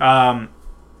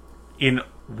 In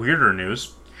weirder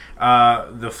news,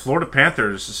 the Florida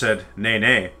Panthers said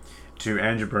nay to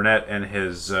Andrew Burnett and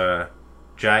his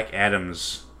Jack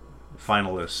Adams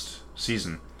finalist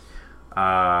season.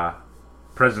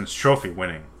 President's Trophy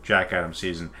winning Jack Adams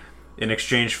season in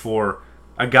exchange for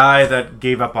a guy that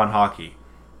gave up on hockey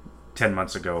 10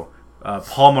 months ago,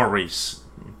 Paul Maurice,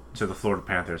 to the Florida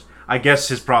Panthers. I guess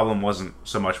his problem wasn't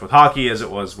so much with hockey as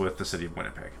it was with the city of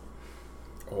Winnipeg.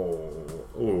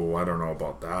 Oh, I don't know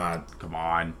about that. Come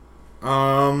on.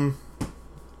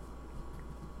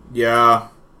 Yeah.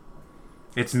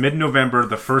 It's mid-November.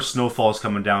 The first snowfall's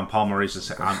coming down. Paul Maurice is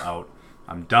saying, I'm out.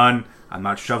 I'm done. I'm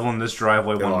not shoveling this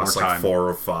driveway one more time. Like 4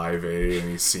 or 5, and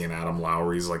he's seeing Adam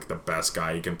Lowry's like the best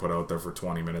guy he can put out there for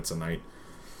 20 minutes a night.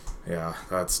 Yeah,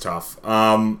 that's tough.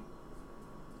 I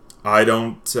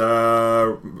don't...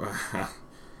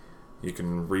 You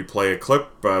can replay a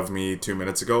clip of me 2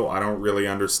 minutes ago. I don't really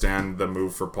understand the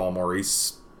move for Paul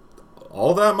Maurice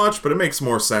all that much, but it makes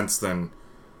more sense than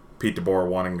Pete DeBoer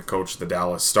wanting to coach the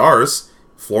Dallas Stars.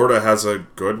 Florida has a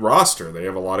good roster. They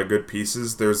have a lot of good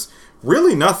pieces. There's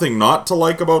really nothing not to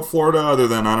like about Florida other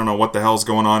than I don't know what the hell's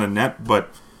going on in net, but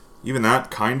even that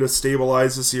kind of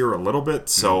stabilizes here a little bit.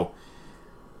 So,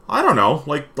 I don't know.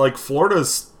 Like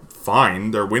Florida's fine.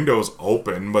 Their window's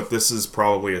open, but this is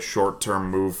probably a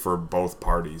short-term move for both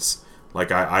parties.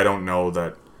 Like, I don't know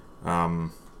that...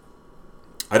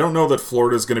 I don't know that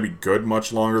Florida's going to be good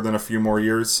much longer than a few more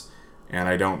years, and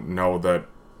I don't know that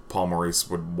Paul Maurice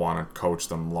would want to coach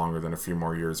them longer than a few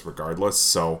more years regardless.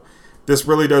 So this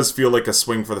really does feel like a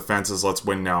swing for the fences, let's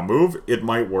win now move. It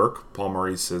might work. Paul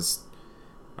Maurice has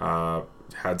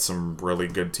had some really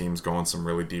good teams go on some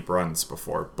really deep runs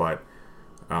before, but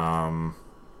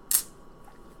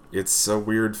it's a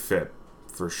weird fit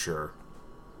for sure.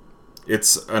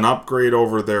 It's an upgrade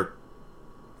over their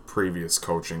previous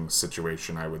coaching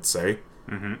situation, I would say.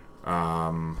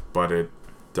 But it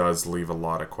does leave a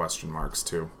lot of question marks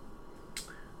too.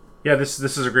 Yeah, this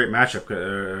is a great matchup,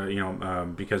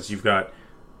 because you've got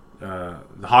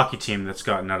the hockey team that's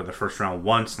gotten out of the first round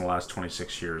once in the last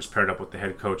 26 years, paired up with the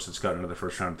head coach that's gotten out of the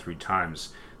first round 3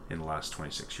 times in the last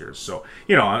 26 years. So,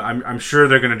 I'm sure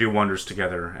they're going to do wonders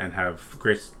together and have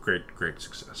great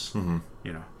success.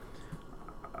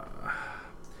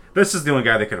 This is the only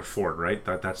guy they could afford, right?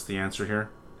 That's the answer here.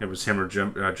 It was him or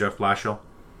Jeff Blashill.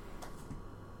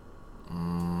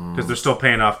 Because they're still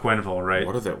paying off Quenneville, right?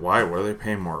 Why? What are they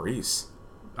paying Maurice?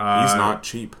 He's not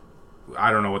cheap.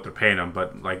 I don't know what they're paying him,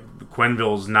 but like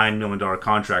Quenneville's $9 million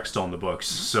contract still in the books.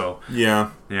 So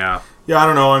yeah. I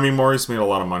don't know. I mean, Maurice made a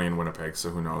lot of money in Winnipeg,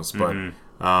 so who knows? But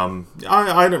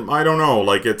I don't know.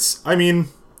 Like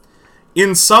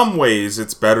in some ways,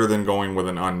 it's better than going with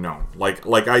an unknown. Like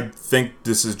I think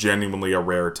this is genuinely a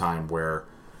rare time where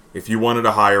if you wanted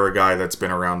to hire a guy that's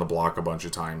been around the block a bunch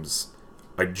of times,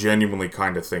 I genuinely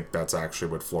kind of think that's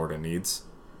actually what Florida needs.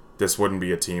 This wouldn't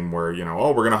be a team where,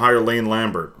 we're going to hire Lane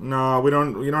Lambert. No, we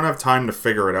don't have time to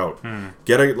figure it out.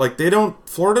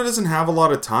 Florida doesn't have a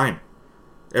lot of time.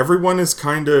 Everyone is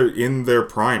kind of in their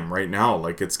prime right now.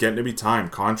 Like, it's getting to be time.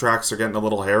 Contracts are getting a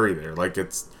little hairy there. Like,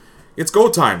 it's go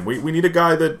time. We need a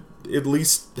guy that at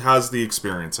least has the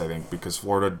experience, I think, because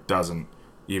Florida doesn't,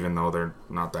 even though they're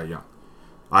not that young.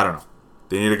 I don't know.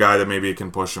 They need a guy that maybe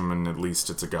can push them, and at least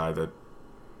it's a guy that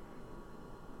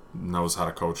knows how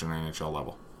to coach an NHL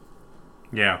level.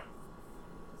 Yeah.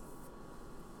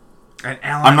 And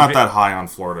I'm not that high on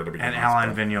Florida to begin with. And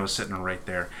Alain Vigneault's sitting right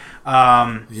there.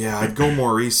 Yeah, I'd go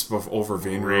Maurice over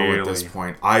Vigneault at this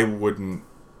point. I wouldn't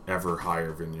ever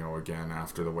hire Vigneault again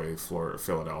after the way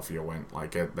Philadelphia went.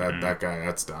 Like that guy,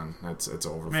 that's done. It's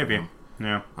over. Maybe. For him.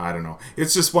 Yeah. I don't know.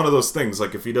 It's just one of those things.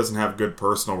 Like if he doesn't have good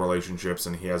personal relationships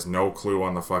and he has no clue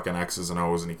on the fucking X's and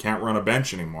O's and he can't run a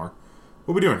bench anymore,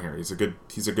 what are we doing here? He's a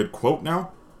good quote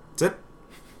now. That's it.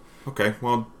 Okay.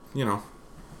 Well,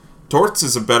 Torts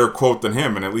is a better quote than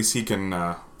him, and at least he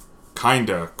can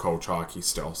kinda coach hockey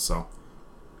still. So.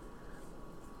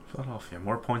 Philadelphia,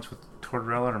 more points with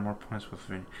Tortorella or more points with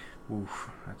Vigneault? Oof,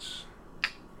 that's.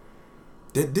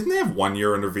 Didn't they have 1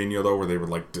 year under Vigneault though, where they were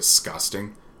like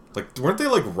disgusting? Like, weren't they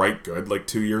like right good like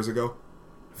 2 years ago?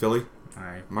 Philly?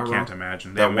 I Am I can't wrong?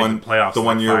 imagine. They That haven't made one the playoffs the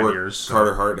one in year 5 where years, so.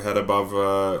 Carter Hart had above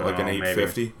an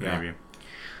 850. Maybe.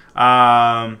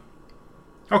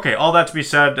 Okay, all that to be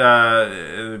said,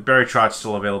 Barry Trott's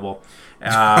still available.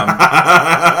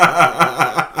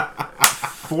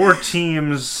 4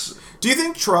 teams. Do you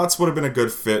think Trotz would have been a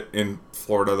good fit in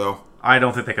Florida, though? I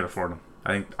don't think they could afford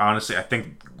him. Honestly,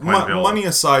 Quenneville... Money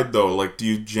aside, though, like, do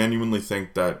you genuinely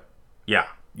think that... Yeah.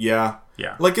 Yeah?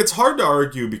 Yeah. Like, it's hard to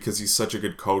argue because he's such a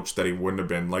good coach that he wouldn't have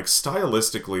been. Like,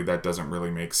 stylistically, that doesn't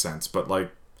really make sense, but,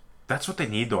 like... That's what they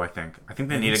need, though, I think. I think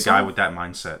they need a guy with that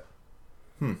mindset.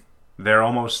 They're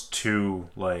almost too,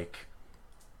 like,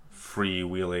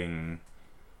 freewheeling...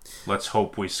 Let's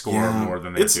hope we score more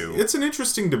than they do. It's an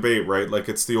interesting debate, right? Like,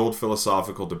 it's the old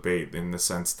philosophical debate in the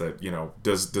sense that, you know,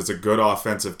 does a good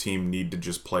offensive team need to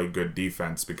just play good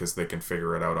defense because they can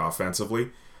figure it out offensively?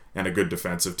 And a good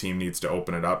defensive team needs to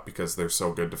open it up because they're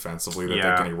so good defensively that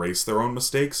they can erase their own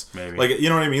mistakes? Maybe. Like, you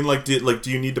know what I mean? Like,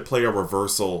 do you need to play a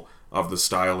reversal of the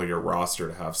style of your roster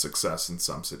to have success in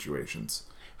some situations?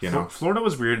 You know? Florida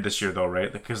was weird this year, though,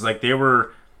 right? Because, like, they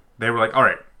were like, all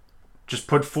right, just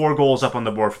put 4 goals up on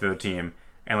the board for the other team,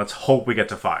 and let's hope we get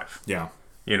to 5. Yeah.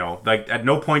 You know, like, at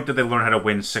no point did they learn how to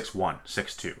win 6-1,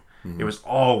 6-2. It was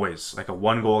always, like, a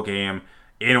 1-goal game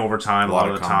in overtime a lot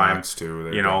of the time. Too.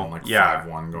 You know, like 5-1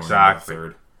 going into the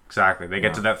third. Exactly. They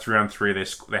get to that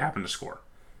 3-on-3, they happen to score.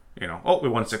 You know, we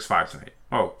won 6-5 tonight.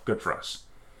 Oh, good for us.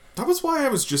 That was why I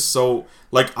was just so...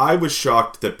 Like, I was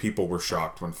shocked that people were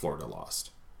shocked when Florida lost.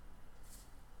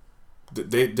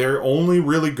 They're only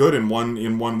really good in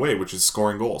one way, which is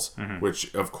scoring goals,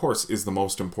 which of course is the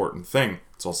most important thing.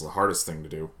 It's also the hardest thing to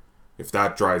do. If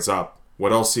that dries up,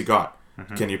 what else you got?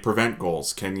 Can you prevent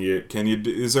goals? Can you?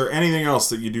 Is there anything else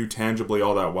that you do tangibly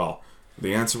all that well?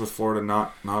 The answer with Florida,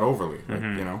 not overly, like,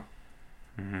 you know.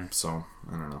 So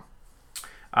I don't know.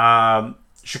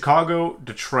 Chicago,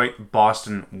 Detroit,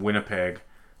 Boston, Winnipeg,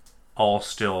 all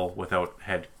still without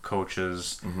head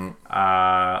coaches. Who do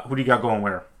you got going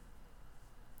where?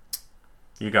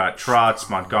 You got Trotz,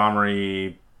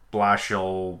 Montgomery,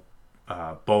 Blashill,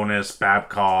 Bonus,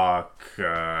 Babcock.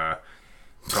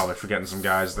 Probably forgetting some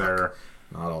guys there.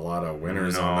 Not a lot of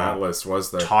winners on that list, was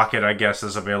there? Tocchet, I guess,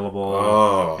 is available.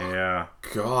 Oh, yeah.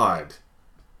 God.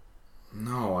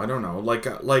 No, I don't know. Like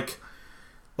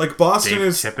Boston Dave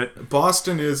is. Tippett.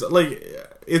 Boston is like.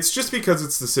 It's just because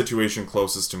it's the situation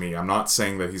closest to me. I'm not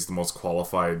saying that he's the most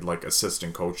qualified, like,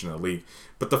 assistant coach in the league.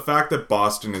 But the fact that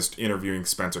Boston is interviewing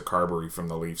Spencer Carberry from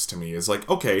the Leafs to me is like,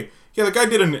 okay, yeah, the guy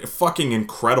did a fucking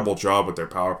incredible job with their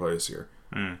power play this year.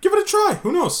 Give it a try.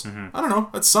 Who knows? I don't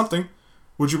know. That's something.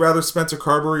 Would you rather Spencer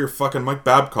Carberry or fucking Mike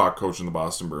Babcock coaching the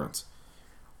Boston Bruins?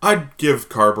 I'd give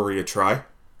Carberry a try.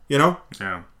 You know?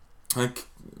 Yeah. Like,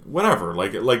 whatever.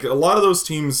 Like a lot of those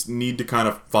teams need to kind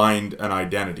of find an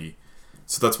identity.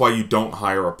 So that's why you don't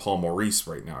hire a Paul Maurice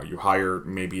right now. You hire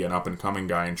maybe an up-and-coming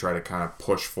guy and try to kind of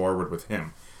push forward with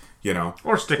him, you know?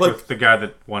 Or stick with the guy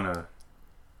that won a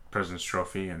President's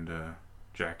Trophy and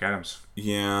Jack Adams.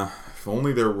 Yeah, if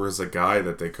only there was a guy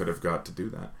that they could have got to do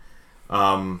that.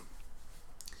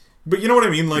 But you know what I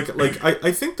mean? Like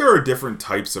I think there are different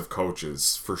types of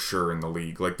coaches, for sure, in the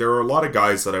league. Like, there are a lot of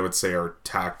guys that I would say are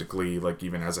tactically, like,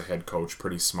 even as a head coach,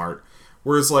 pretty smart.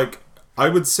 Whereas, like, I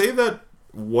would say that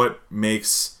what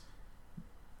makes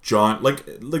John like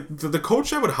the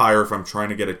coach I would hire if I'm trying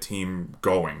to get a team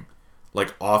going,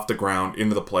 like, off the ground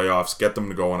into the playoffs, get them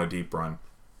to go on a deep run,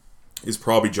 is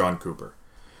probably John Cooper.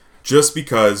 Just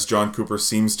because John Cooper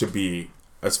seems to be,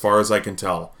 as far as I can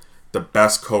tell, the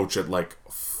best coach at, like,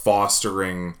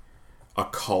 fostering a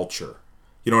culture.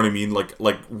 You know what I mean?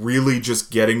 Like really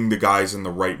just getting the guys in the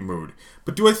right mood.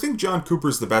 But do I think John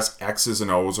Cooper's the best X's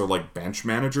and O's or, like, bench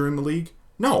manager in the league?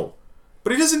 No.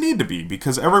 But he doesn't need to be,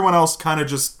 because everyone else kind of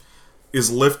just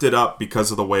is lifted up because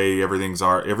of the way everything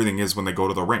is when they go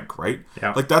to the rink, right?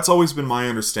 Yeah. Like, that's always been my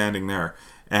understanding there.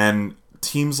 And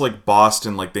teams like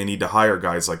Boston, like, they need to hire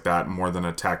guys like that more than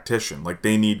a tactician. Like,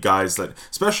 they need guys that,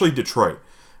 especially Detroit,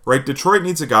 right? Detroit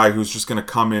needs a guy who's just going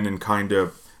to come in and kind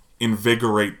of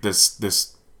invigorate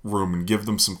this room and give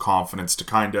them some confidence to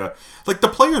kind of, like, the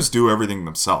players do everything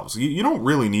themselves. You don't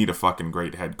really need a fucking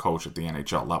great head coach at the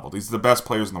NHL level. These are the best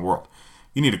players in the world.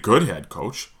 You need a good head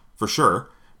coach, for sure.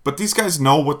 But these guys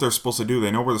know what they're supposed to do.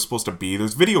 They know where they're supposed to be.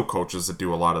 There's video coaches that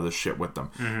do a lot of this shit with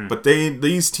them. But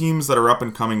these teams that are up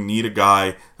and coming need a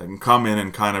guy that can come in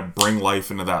and kind of bring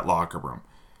life into that locker room.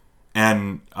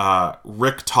 And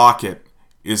Rick Tocchet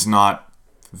is not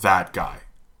that guy,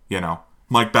 you know?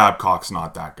 Mike Babcock's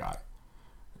not that guy.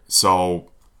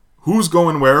 So, who's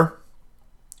going where?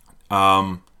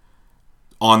 On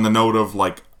the note of,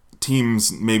 like,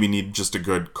 teams maybe need just a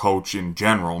good coach in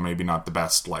general, maybe not the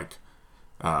best, like,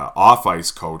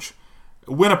 off-ice coach.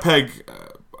 Winnipeg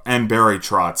and Barry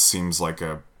Trotz seems like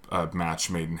a a match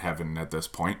made in heaven at this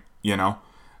point, you know?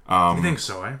 You think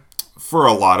so, eh? For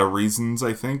a lot of reasons,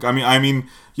 I think. I mean,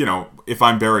 you know, if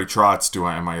I'm Barry Trotz,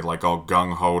 am I like all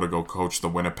gung-ho to go coach the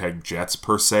Winnipeg Jets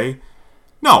per se?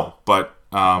 No, but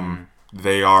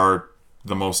they are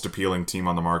the most appealing team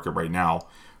on the market right now.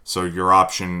 So your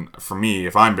option for me,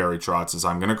 if I'm Barry Trotz, is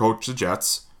I'm going to coach the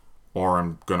Jets, or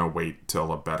I'm going to wait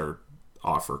till a better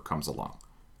offer comes along.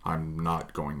 I'm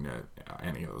not going to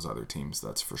any of those other teams,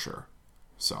 that's for sure.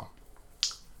 So...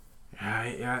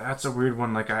 Yeah, that's a weird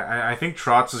one. Like, I think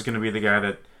Trotz is going to be the guy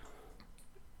that,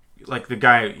 like, the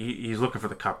guy, he's looking for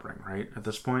the cup ring, right, at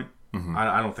this point? Mm-hmm.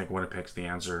 I don't think Winnipeg's the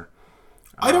answer.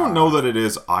 I don't know that it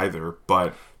is either,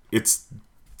 but it's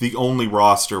the only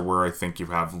roster where I think you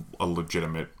have a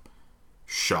legitimate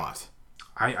shot.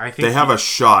 I think they have a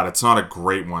shot. It's not a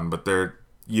great one, but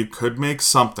you could make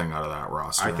something out of that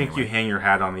roster. I think you hang your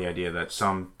hat on the idea that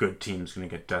some good team's going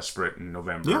to get desperate in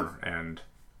November and...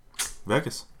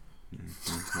 Vegas.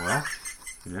 Well,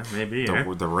 yeah, maybe.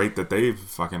 The rate that they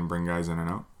fucking bring guys in and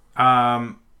out.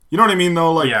 You know what I mean,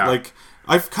 though? Like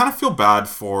I kind of feel bad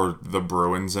for the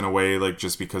Bruins in a way, like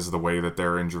just because of the way that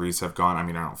their injuries have gone. I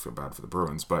mean, I don't feel bad for the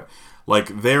Bruins, but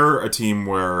like they're a team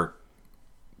where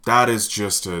that is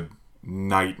just a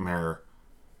nightmare.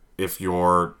 If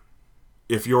you're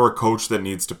a coach that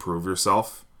needs to prove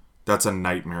yourself, that's a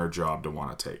nightmare job to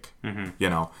want to take. Mm-hmm. You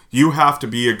know, you have to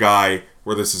be a guy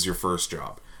where this is your first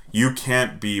job. You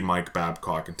can't be Mike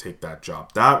Babcock and take that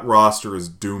job. That roster is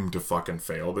doomed to fucking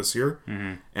fail this year.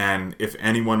 Mm-hmm. And if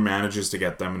anyone manages to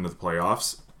get them into the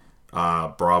playoffs,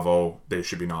 bravo, they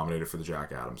should be nominated for the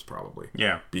Jack Adams probably.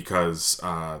 Yeah. Because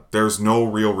there's no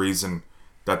real reason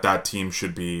that team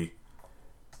should be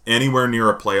anywhere near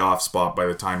a playoff spot by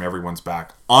the time everyone's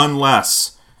back.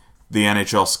 Unless the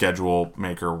NHL schedule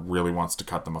maker really wants to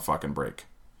cut them a fucking break.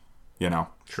 You know?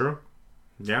 True.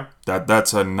 Yeah.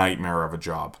 That's a nightmare of a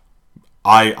job.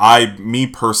 Me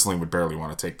personally would barely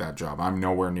want to take that job. I'm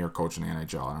nowhere near coaching the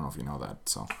NHL. I don't know if you know that.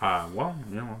 So. Well,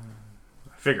 you know,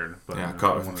 I figured, but yeah,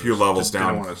 a few levels down. I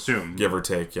don't want to assume, give or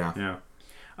take. Yeah.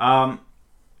 Yeah.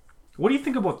 What do you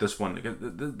think about this one?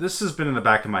 This has been in the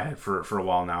back of my head for a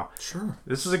while now. Sure.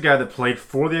 This is a guy that played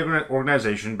for the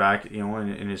organization back, you know,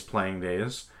 in his playing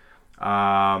days,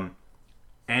 and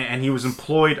he was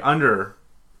employed under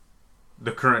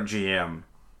the current GM.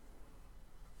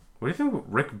 What do you think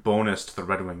about Rick Bowness to the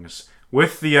Red Wings?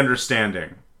 With the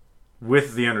understanding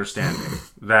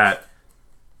that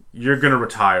you're going to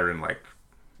retire in like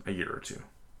a year or two.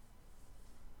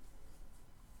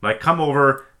 Like, come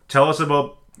over, tell us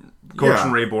about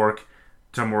coaching Ray Bourque,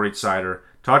 to Moritz Seider.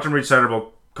 Talk to Moritz Seider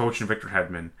about coaching Victor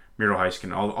Hedman, Miro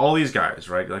Heiskanen, all these guys,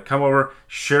 right? Like, come over,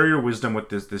 share your wisdom with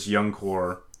this young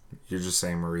core. You're just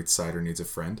saying Moritz Seider needs a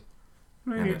friend?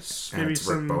 Maybe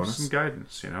some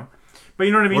guidance, you know? But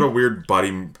you know what I mean? What a weird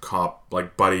buddy cop,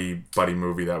 like buddy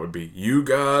movie that would be. You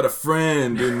got a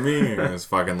friend in me. And it's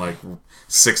fucking like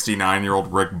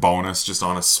 69-year-old Rick Bowness just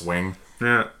on a swing.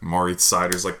 Yeah. Moritz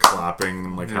Seider's like clapping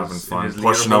and like having fun,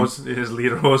 pushing him. His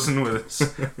lederhosen with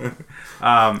his...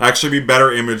 Actually, be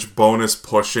better image Bowness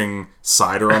pushing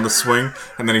Seider on the swing,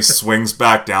 and then he swings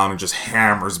back down and just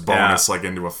hammers Bowness like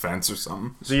into a fence or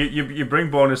something. So you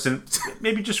bring Bowness in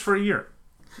maybe just for a year,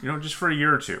 you know, just for a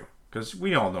year or two. Because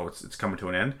we all know it's coming to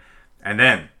an end.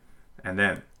 And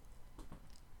then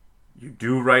you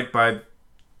do right by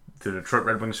the Detroit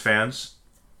Red Wings fans.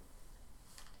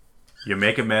 You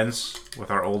make amends with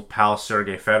our old pal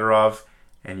Sergei Fedorov,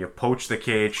 and you poach the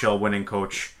KHL winning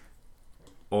coach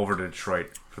over to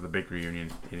Detroit for the big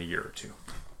reunion in a year or two.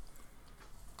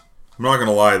 I'm not going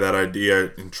to lie, that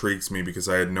idea intrigues me because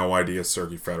I had no idea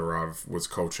Sergei Fedorov was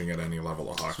coaching at any level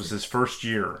of hockey. This was his first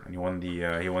year, and he won the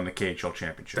KHL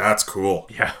championship. That's cool.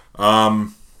 Yeah.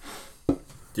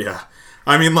 Yeah.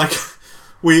 I mean, like,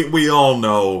 we all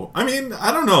know. I mean,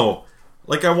 I don't know.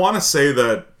 Like, I want to say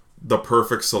that the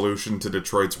perfect solution to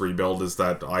Detroit's rebuild is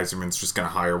that Yzerman's just going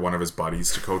to hire one of his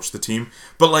buddies to coach the team.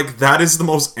 But, like, that is the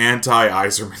most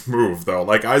anti-Yzerman move, though.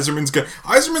 Like, Yzerman's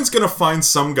going to find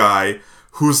some guy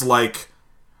who's like,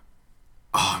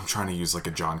 I'm trying to use like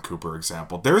a John Cooper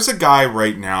example. There's a guy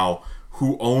right now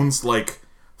who owns like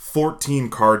 14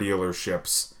 car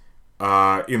dealerships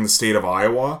in the state of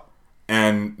Iowa,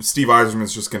 and Steve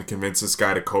Yzerman's just going to convince this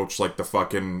guy to coach like the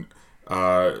fucking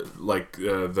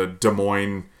the Des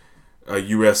Moines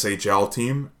USHL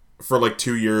team for like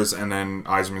 2 years, and then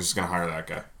Yzerman's just going to hire that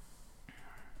guy.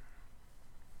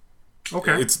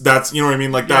 Okay, that's you know what I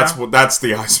mean. Like that's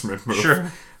the Yzerman move. Sure.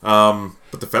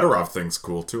 But the Fedorov thing's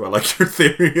cool too. I like your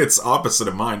theory. It's opposite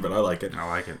of mine, but I like it. I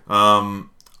like it.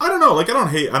 I don't know. Like, I don't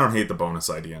hate the bonus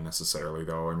idea necessarily,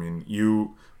 though. I mean,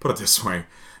 you put it this way: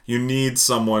 you need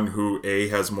someone who A,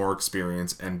 has more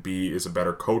experience, and B, is a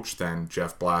better coach than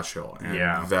Jeff Blashill.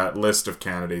 And that list of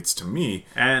candidates to me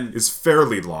is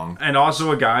fairly long. And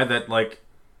also a guy that, like,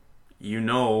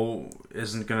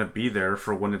 isn't going to be there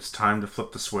for when it's time to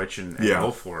flip the switch and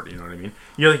go for it. You know what I mean?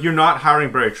 You're not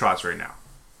hiring Barry Trotz right now,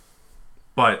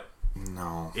 but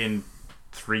in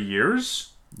 3 years.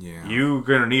 Yeah, you're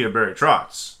going to need a Barry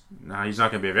Trotz. Now, he's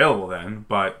not going to be available then,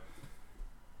 but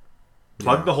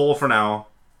plug the hole for now,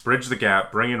 bridge the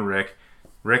gap, bring in Rick.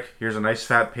 Rick, here's a nice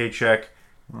fat paycheck.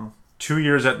 2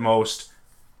 years at most.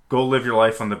 Go live your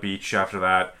life on the beach after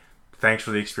that. Thanks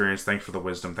for the experience. Thanks for the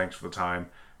wisdom. Thanks for the time.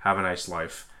 Have a nice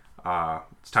life.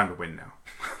 It's time to win now.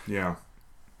 Yeah.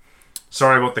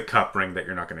 Sorry about the cup ring that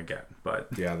you're not going to get, but...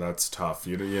 Yeah, that's tough.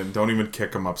 You don't even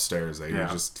kick him upstairs. You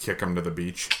just kick him to the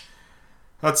beach.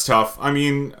 That's tough. I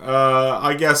mean,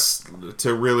 I guess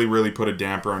to really, really put a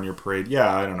damper on your parade,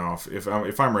 I don't know.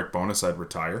 If I'm Rick Bowness, I'd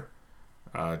retire.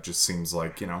 Just seems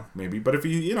like, maybe. But if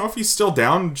he's still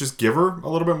down, just give her a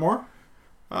little bit more.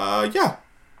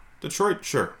 Detroit,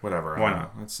 sure, whatever. Why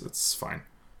not? It's fine.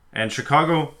 And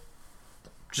Chicago,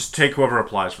 just take whoever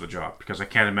applies for the job, because I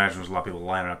can't imagine there's a lot of people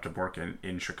lining up to work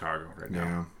in Chicago right now.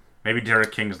 Yeah. Maybe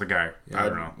Derek King's the guy. I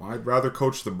don't know. I'd rather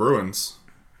coach the Bruins.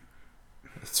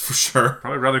 That's for sure.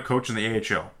 Probably rather coach in the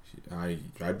AHL.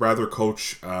 I'd rather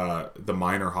coach the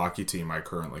minor hockey team I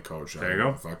currently coach. There you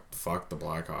go. Fuck the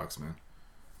Blackhawks, man.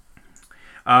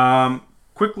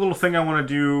 Quick little thing I want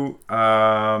to do.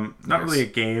 Not really a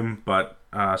game, but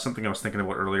something I was thinking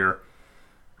about earlier.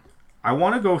 I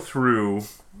want to go through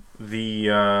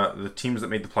the teams that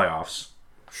made the playoffs.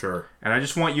 Sure. And I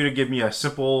just want you to give me a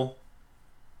simple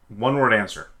one-word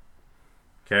answer.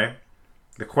 Okay?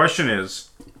 The question is,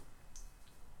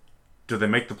 do they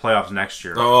make the playoffs next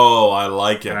year? Oh, I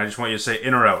like it. And I just want you to say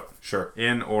in or out. Sure.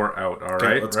 In or out. All okay,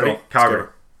 right? Let's Ready? go. Calgary.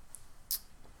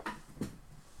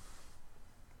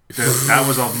 That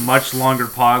was a much longer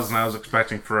pause than I was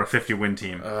expecting for a 50-win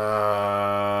team.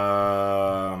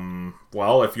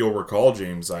 Well, if you'll recall,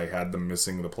 James, I had them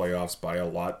missing the playoffs by a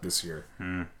lot this year.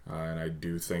 And I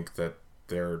do think that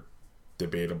their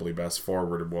debatably best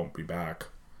forward won't be back.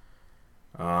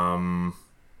 I'll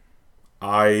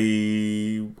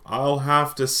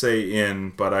have to say in,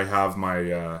 but I have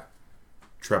my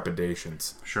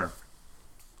trepidations. Sure.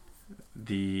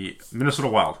 The Minnesota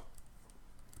Wild.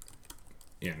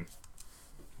 In.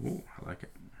 Ooh, I like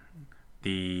it.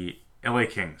 The LA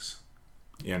Kings.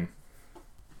 In.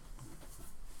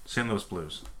 St. Louis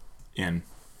Blues. In.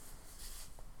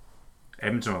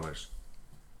 Edmonton Oilers.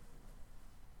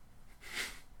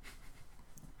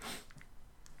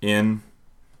 In.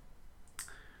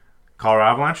 Colorado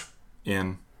Avalanche.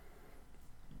 In.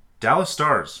 Dallas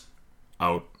Stars.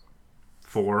 Out.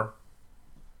 For.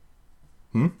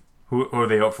 Who are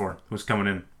they out for? Who's coming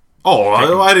in?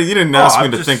 Oh, you didn't ask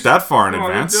me to think that far in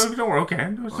advance. Don't worry, okay.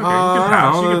 It's okay.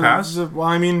 You can pass. Well,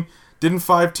 I mean, didn't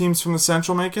 5 teams from the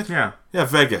Central make it? Yeah. Yeah,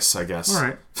 Vegas, I guess. All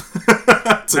right.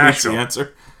 That's an easy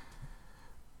answer.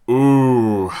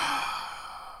 Ooh.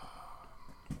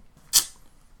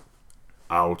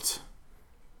 Out.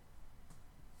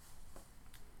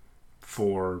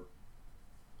 For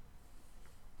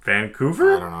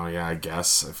Vancouver? I don't know. Yeah, I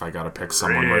guess if I got to pick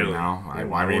someone right now, I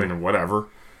mean, whatever.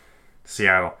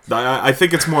 Seattle. I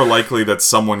think it's more likely that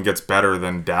someone gets better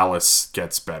than Dallas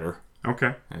gets better.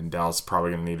 Okay. And Dallas is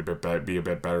probably going to need be a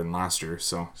bit better than last year.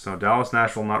 So Dallas,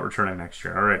 Nashville not returning next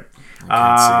year. All right.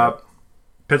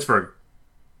 Pittsburgh.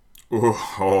 Ooh,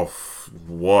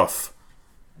 woof.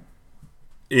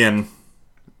 In.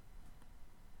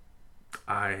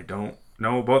 I don't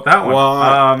know about that one.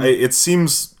 Well, it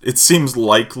seems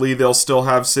likely they'll still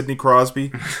have Sidney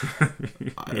Crosby.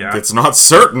 Yeah. It's not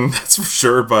certain, that's for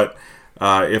sure, but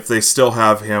if they still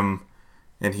have him,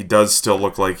 and he does still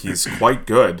look like he's quite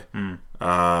good,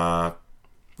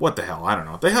 what the hell? I don't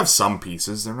know. They have some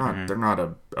pieces. They're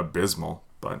not abysmal,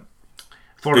 but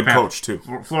Florida good coach too.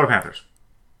 Florida Panthers.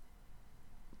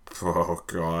 Oh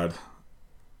God.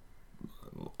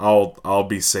 I'll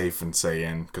be safe and say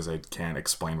in because I can't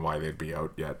explain why they'd be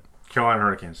out yet. Carolina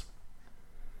Hurricanes.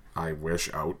 I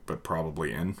wish out, but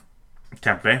probably in.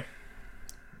 Tampa Bay.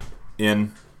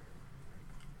 In.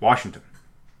 Washington.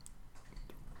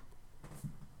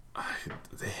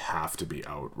 They have to be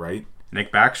out, right?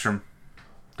 Nick Backstrom.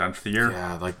 Done for the year.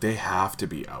 Yeah, they have to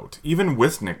be out. Even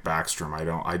with Nick Backstrom,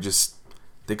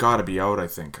 they gotta be out, I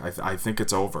think. I think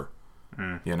it's over.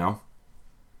 You know?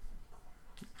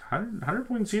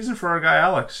 100-point season for our guy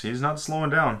Alex. He's not slowing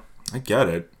down. I get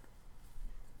it.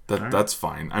 That's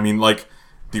fine. I mean,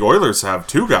 the Oilers have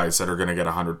 2 guys that are going to get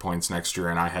 100 points next year,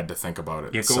 and I had to think about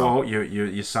it. You go out,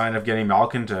 you sign up getting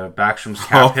Malkin to Backstrom's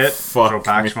cap hit, throw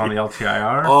Backstrom on the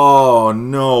LTIR. Oh,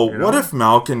 no. What if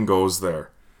Malkin goes there?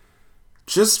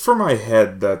 Just for my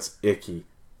head, that's icky.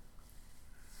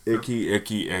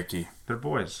 Icky. They're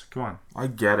boys. Come on. I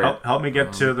get it. Help me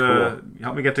get to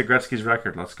help me get to Gretzky's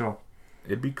record. Let's go.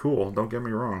 It'd be cool. Don't get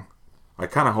me wrong. I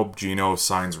kind of hope Gino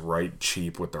signs right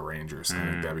cheap with the Rangers. I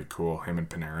think that'd be cool. Him and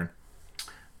Panarin.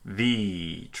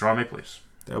 The Toronto Maple Leafs.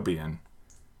 They'll be in.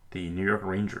 The New York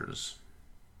Rangers.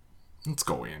 Let's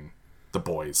go in. The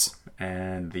boys.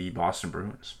 And the Boston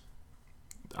Bruins.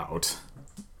 Out.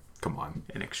 Come on.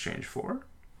 In exchange for?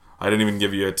 I didn't even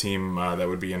give you a team that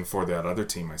would be in for that other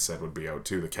team I said would be out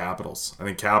too. The Capitals. I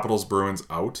think Capitals, Bruins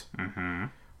out. Mm-hmm.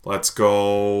 Let's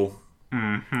go.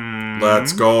 Mm-hmm.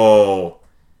 Let's go.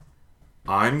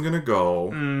 I'm going to go.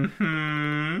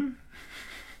 Mm-hmm.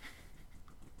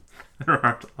 There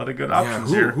aren't a lot of good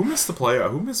options here. Who missed the playoff?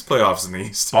 Who missed playoffs in the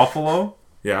East? Buffalo.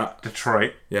 Yeah.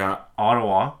 Detroit. Yeah.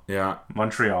 Ottawa. Yeah.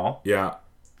 Montreal. Yeah.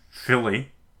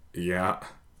 Philly. Yeah.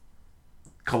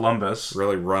 Columbus.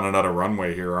 Really running out of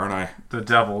runway here, aren't I? The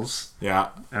Devils. Yeah.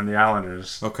 And the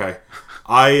Islanders. Okay.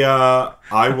 I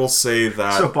will say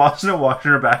that. So Boston and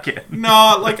Washington are back in.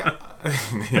 No, like,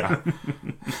 yeah.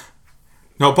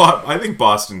 No, but I think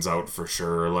Boston's out for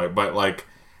sure. Like, but like,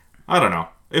 I don't know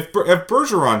if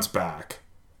Bergeron's back.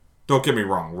 Don't get me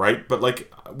wrong, right? But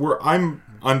like, I'm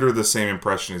under the same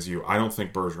impression as you. I don't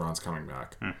think Bergeron's coming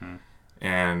back. Mm-hmm.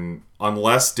 And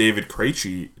unless David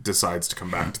Krejci decides to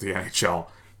come back to the NHL,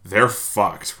 they're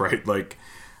fucked, right? Like,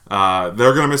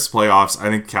 they're going to miss playoffs. I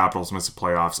think Capitals miss the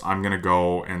playoffs. I'm going to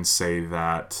go and say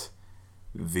that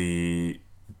the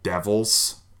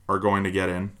Devils are going to get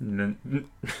in.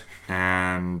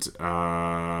 And,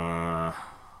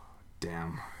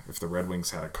 damn, if the Red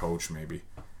Wings had a coach, maybe.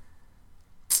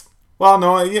 Well,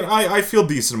 no, I feel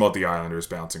decent about the Islanders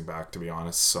bouncing back, to be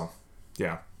honest. So,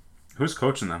 yeah. Who's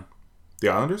coaching them? The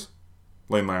Islanders?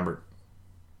 Lane Lambert.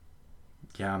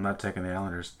 Yeah, I'm not taking the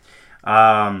Islanders.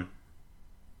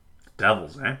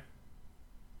 Devils, eh?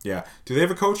 Yeah. Do they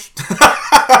have a coach?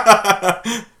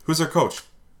 Who's their coach?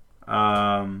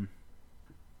 I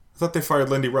thought they fired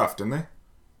Lindy Ruff, didn't they?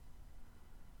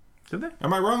 Did they?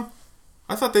 Am I wrong?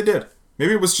 I thought they did.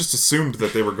 Maybe it was just assumed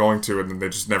that they were going to, and then they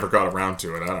just never got around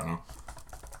to it. I don't know.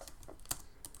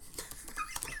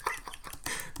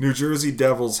 New Jersey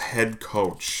Devils head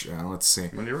coach. Let's see.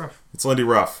 Lindy Ruff. It's Lindy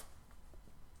Ruff.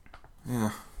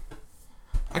 Yeah.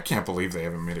 I can't believe they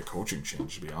haven't made a coaching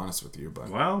change, to be honest with you. But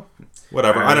well,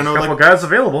 whatever. I don't know. A couple guys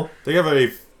available. They have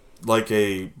a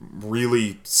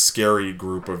really scary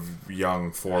group of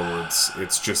young forwards.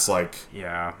 It's just like,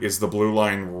 yeah, is the blue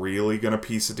line really going to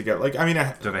piece it together? Like, I mean,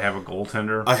 do they have a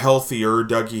goaltender? A healthier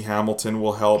Dougie Hamilton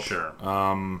will help. Sure.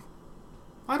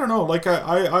 I don't know. Like,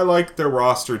 I like their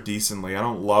roster decently. I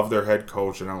don't love their head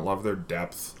coach. I don't love their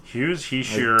depth. Hughes,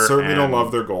 Heischer, I certainly don't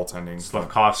love their goaltending.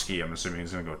 Slavkovsky, I'm assuming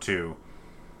he's going to go too.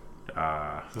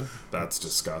 That's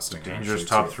disgusting. Dangerous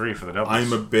top three for the Devils.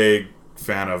 I'm a big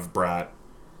fan of Bratt.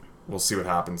 We'll see what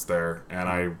happens there. And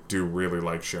I do really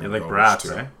like Sharon. You like brats,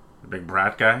 eh? The big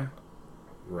brat guy?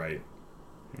 Right.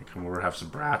 You come over, have some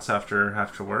brats after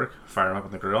work, fire them up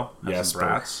on the grill. Have some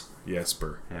brats.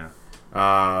 Jesper. Yeah.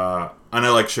 And I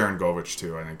like Sharon Govich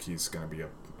too. I think he's going to be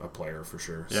a player for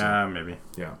sure. So, yeah, maybe.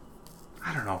 Yeah.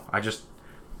 I don't know.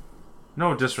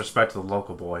 No disrespect to the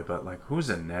local boy, but like, who's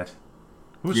in net?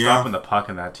 Who's stopping the puck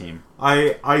in that team?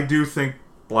 I do think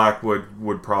Blackwood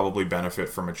would probably benefit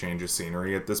from a change of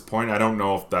scenery at this point. I don't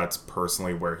know if that's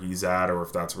personally where he's at or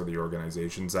if that's where the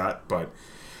organization's at, but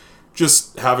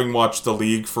just having watched the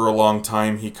league for a long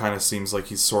time, he kind of seems like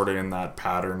he's sort of in that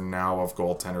pattern now of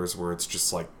goaltenders where it's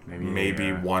just like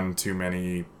maybe one too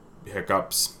many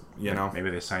hiccups, you know?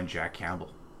 Maybe they signed Jack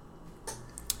Campbell.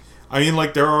 I mean,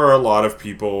 like, there are a lot of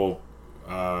people,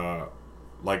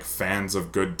 like, fans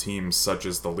of good teams such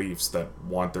as the Leafs that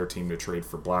want their team to trade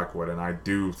for Blackwood, and I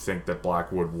do think that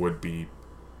Blackwood would be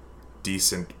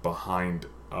decent behind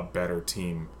a better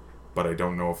team, but I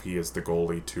don't know if he is the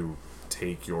goalie to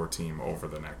take your team over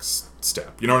the next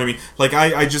step. You know what I mean? Like,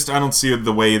 I don't see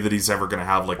the way that he's ever going to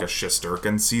have, like, a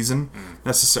Shesterkin season,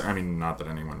 necessarily. I mean, not that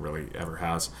anyone really ever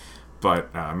has,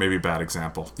 but maybe a bad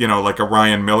example. You know, like a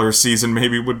Ryan Miller season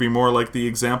maybe would be more like the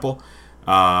example.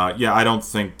 Yeah, I don't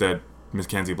think that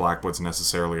Mackenzie Blackwood's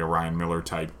necessarily a Ryan Miller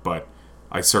type, but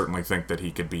I certainly think that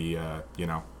he could be, you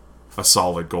know, a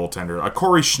solid goaltender. A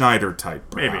Corey Schneider type,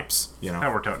 perhaps. Maybe. You know?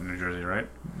 That worked out in New Jersey, right?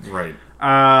 Right.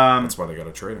 That's why they got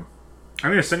to trade him. I'm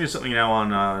going to send you something now on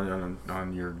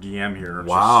your DM here.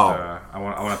 Wow. I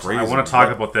want to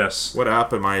talk about this. What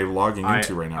app am I logging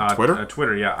into right now? Twitter?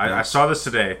 Twitter, yeah. I saw this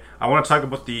today. I want to talk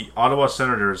about the Ottawa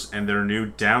Senators and their new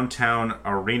downtown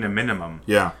arena minimum.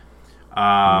 Yeah.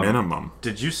 Minimum.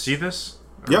 Did you see this?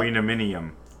 Yep. Arena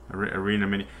minimum.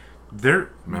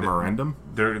 Memorandum?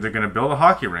 They're going to build a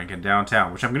hockey rink in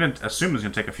downtown, which I'm going to assume is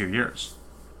going to take a few years.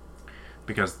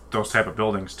 Because those type of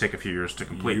buildings take a few years to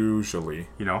complete. Usually.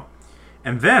 You know?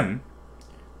 And then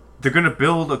they're going to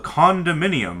build a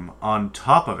condominium on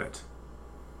top of it.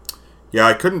 Yeah,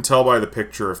 I couldn't tell by the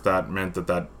picture if that meant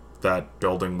that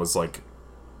building was like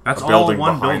that's a building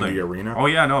all one behind building. the arena. Oh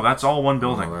yeah, no, that's all one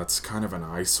building. Oh, that's kind of an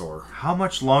eyesore. How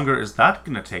much longer is that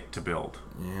going to take to build?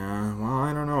 Yeah, well,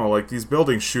 I don't know. Like, these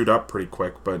buildings shoot up pretty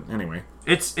quick, but anyway.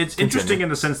 It's interesting in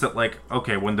the sense that, like,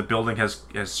 okay, when the building has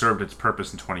served its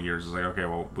purpose in 20 years, it's like, okay,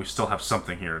 well, we still have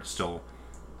something here. It's still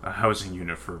a housing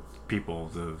unit for people,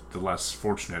 the less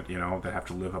fortunate, you know, that have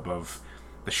to live above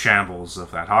the shambles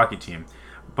of that hockey team.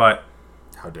 But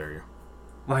how dare you?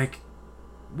 Like,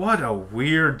 what a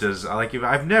weird design. Like,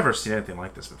 I've never seen anything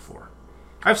like this before.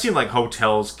 I've seen, like,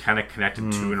 hotels kind of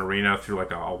connected to an arena through,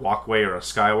 like, a walkway or a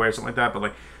skyway or something like that. But,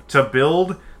 like, to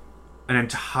build an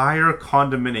entire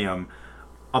condominium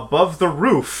above the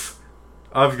roof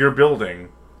of your building.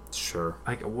 Sure.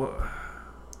 Like, what?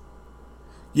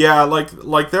 Yeah,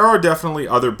 like there are definitely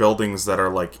other buildings that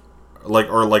are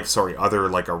other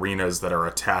like arenas that are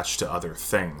attached to other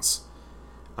things.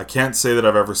 I can't say that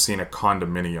I've ever seen a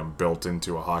condominium built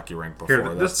into a hockey rink before.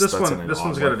 Here, this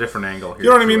one's got a different angle here. You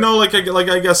know what I mean? No, like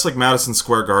I guess like Madison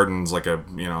Square Garden's like a,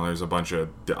 you know, there's a bunch of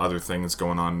other things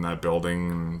going on in that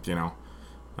building, and you know,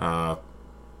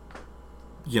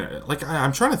 like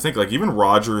I'm trying to think, like even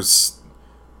Rogers.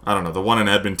 I don't know, the one in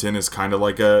Edmonton is kind of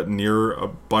like near a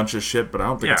bunch of shit, but I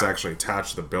don't think it's actually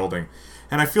attached to the building.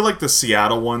 And I feel like the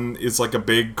Seattle one is like a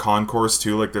big concourse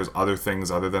too, like there's other things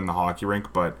other than the hockey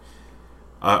rink, but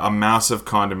a massive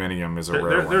condominium is a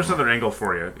rare one. There's another angle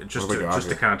for you, just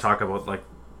to kind of talk about like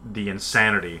the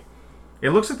insanity.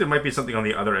 It looks like there might be something on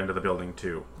the other end of the building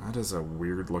too. That is a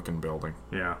weird looking building.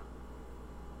 Yeah.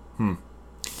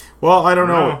 Well, I don't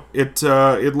know.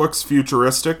 It looks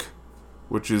futuristic.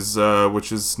 Which is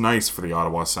nice for the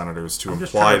Ottawa Senators to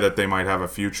imply that they might have a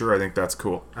future. I think that's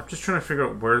cool. I'm just trying to figure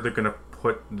out where they're going to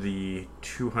put the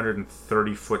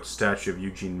 230-foot statue of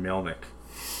Eugene Melnyk.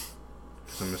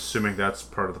 So I'm assuming that's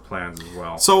part of the plans as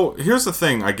well. So here's the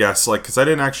thing, I guess, like, because I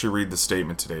didn't actually read the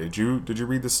statement today. Did you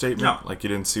read the statement? No. Like, you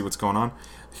didn't see what's going on?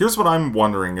 Here's what I'm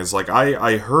wondering is, like,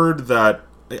 I heard that,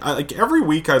 like, every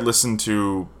week I listen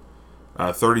to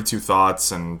 32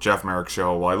 Thoughts and Jeff Merrick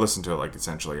Show. Well, I listen to it like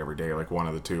essentially every day, like one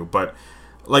of the two. But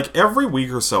like every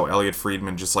week or so, Elliot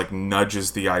Friedman just like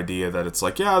nudges the idea that it's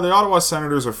like, yeah, the Ottawa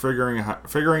Senators are figuring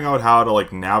out how to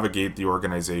like navigate the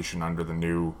organization under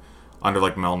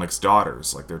like Melnyk's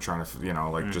daughters. Like they're trying to, you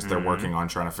know, like just they're working on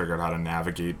trying to figure out how to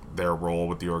navigate their role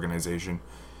with the organization.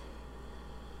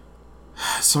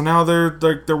 So now they're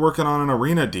working on an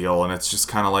arena deal, and it's just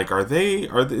kind of like,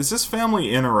 is this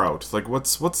family in or out? Like,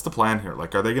 what's the plan here?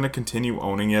 Like, are they going to continue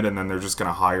owning it, and then they're just going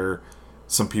to hire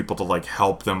some people to like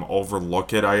help them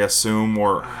overlook it? I assume,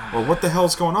 or what the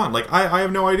hell's going on? Like, I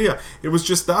have no idea. It was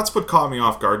just that's what caught me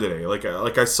off guard today. Like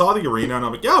I saw the arena, and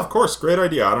I'm like, yeah, of course, great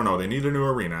idea. I don't know, they need a new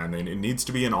arena, and it needs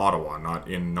to be in Ottawa, not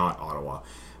Ottawa.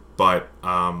 But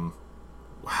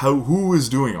who is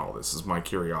doing all this is my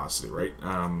curiosity, right?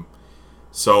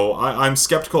 So I'm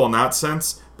skeptical in that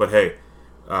sense, but hey,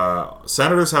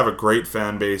 Senators have a great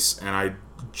fan base, and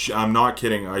I'm not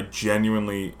kidding. I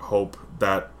genuinely hope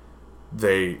that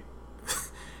they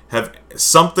have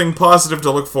something positive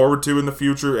to look forward to in the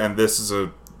future, and this is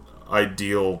a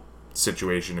ideal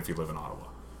situation if you live in Ottawa,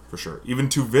 for sure. Even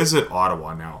to visit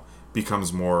Ottawa now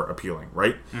becomes more appealing,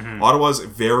 right? Mm-hmm. Ottawa's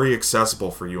very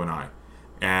accessible for you and I,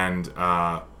 and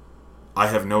I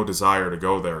have no desire to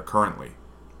go there currently.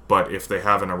 But if they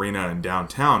have an arena in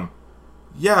downtown,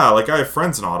 yeah, like I have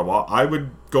friends in Ottawa, I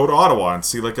would go to Ottawa and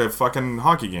see like a fucking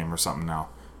hockey game or something now,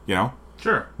 you know?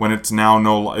 Sure. When it's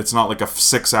now it's not like a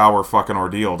 6-hour fucking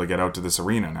ordeal to get out to this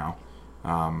arena now.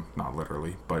 Not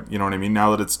literally, but you know what I mean?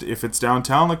 Now that if it's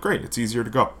downtown, like great, it's easier to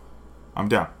go. I'm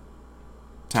down.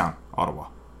 Town, Ottawa.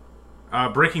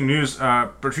 Breaking news,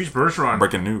 Patrice Bergeron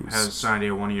Breaking news. Has signed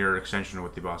a 1-year extension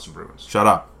with the Boston Bruins. Shut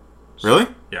up. Really?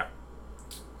 Yeah.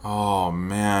 Oh,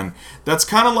 man. That's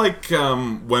kind of like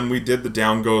when we did the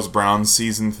Down Goes Browns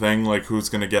season thing, like who's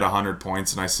going to get 100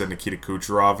 points, and I said Nikita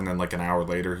Kucherov, and then like an hour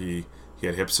later he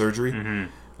had hip surgery.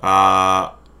 Mm-hmm.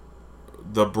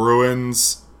 The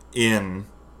Bruins in,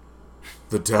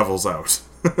 the Devils out.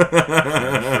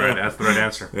 That's the right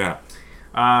answer. Yeah.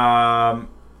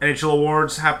 NHL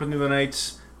awards happened the other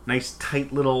night. Nice,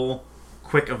 tight little,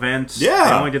 quick event. Yeah.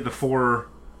 They only did the four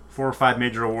or five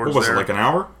major awards. What was there. it, like an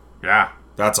hour? Yeah.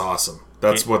 That's awesome.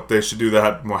 That's what they should do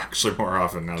that more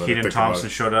often now that I Keaton think Thompson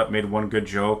about it. showed up, made one good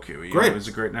joke. Great. It was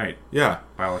a great night. Yeah.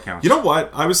 By all accounts. You know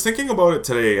what? I was thinking about it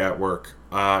today at work.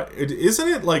 Isn't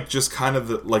it like just kind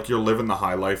of like you're living the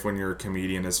high life when you're a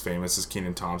comedian as famous as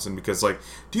Keaton Thompson? Because like,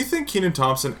 do you think Keaton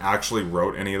Thompson actually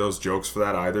wrote any of those jokes for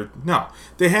that either? No.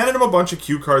 They handed him a bunch of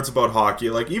cue cards about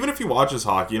hockey. Like, even if he watches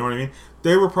hockey, you know what I mean?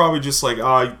 They were probably just like,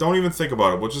 don't even think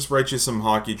about it. We'll just write you some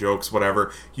hockey jokes,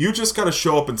 whatever. You just got to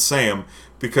show up and say them,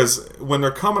 because when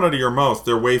they're coming out of your mouth,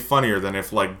 they're way funnier than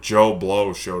if like Joe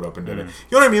Blow showed up and did it. You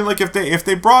know what I mean? Like if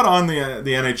they brought on the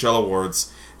NHL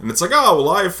awards. And it's like,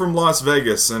 live from Las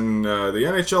Vegas and the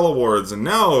NHL Awards, and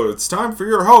now it's time for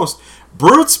your host,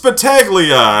 Brute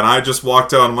Spataglia. And I just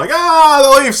walked out and I'm like,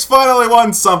 the Leafs finally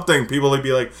won something. People would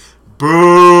be like,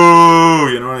 boo!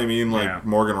 You know what I mean? Like,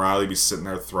 Morgan Riley be sitting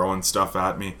there throwing stuff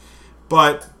at me.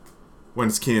 But when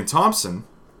it's Keaton Thompson,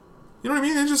 you know what I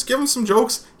mean? And just give him some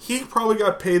jokes. He probably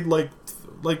got paid like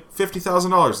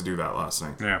 $50,000 to do that last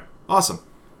night. Yeah. Awesome.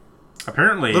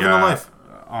 Apparently, living the life.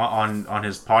 On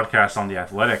his podcast on The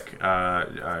Athletic,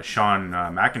 Sean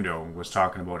McIndoe was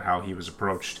talking about how he was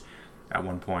approached at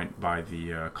one point by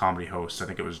the comedy host. I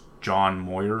think it was John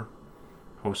Moyer,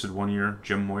 hosted one year.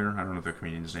 Jim Moyer, I don't know what the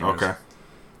comedian's name is.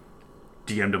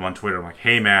 DM'd him on Twitter. I'm like,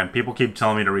 hey man, people keep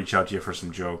telling me to reach out to you for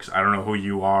some jokes. I don't know who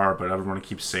you are, but everyone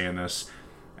keeps saying this.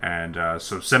 And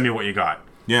so send me what you got.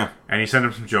 Yeah. And he sent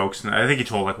him some jokes, and I think he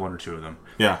told like one or two of them.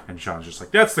 Yeah. And Sean's just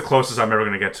like, that's the closest I'm ever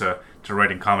going to get to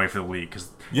writing comedy for the league, because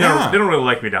they don't really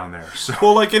like me down there. So.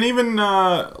 Well, like, and even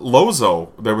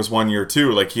Lozo, there was one year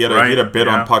too. Like, he had a bit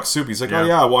on Puck Soup. He's like,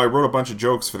 I wrote a bunch of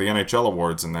jokes for the NHL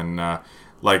awards, and then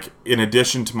like, in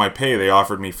addition to my pay, they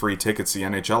offered me free tickets to the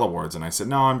NHL awards, and I said,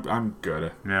 no, I'm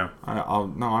good. Yeah.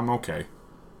 I'm okay.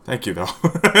 Thank you though.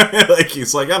 Like,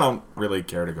 he's like, I don't really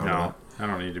care to go to that. I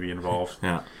don't need to be involved.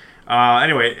 Yeah.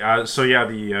 Anyway, so yeah,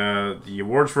 the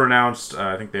awards were announced.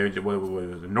 I think they did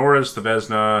the Norris, the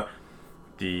Vezina,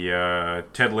 the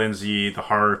Ted Lindsay, the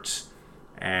Hart,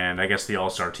 and I guess the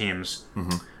All-Star teams.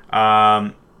 Mm-hmm.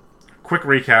 Quick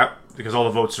recap, because all the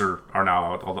votes are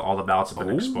now out. All the ballots have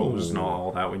been exposed and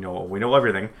all that. We know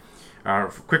everything.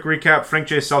 Quick recap: Frank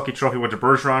J. Selke Trophy went to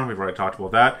Bergeron. We've already talked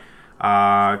about that.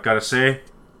 Gotta say,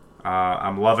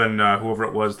 I'm loving whoever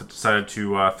it was that decided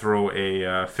to throw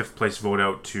a fifth place vote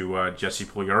out to Jesse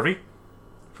Puljujarvi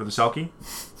for the Selke.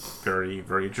 Very,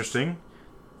 very interesting.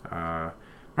 Mark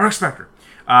Spector.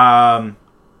 All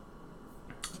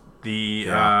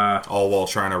while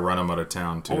trying to run him out of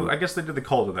town too. I guess they did the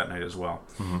Calder that night as well.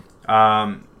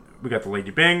 Mm-hmm. We got the Lady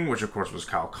Bing, which of course was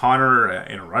Kyle Connor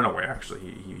in a runaway.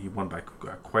 Actually, he won by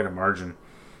quite a margin.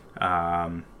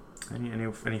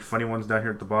 Any funny ones down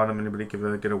here at the bottom? Anybody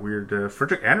get a weird...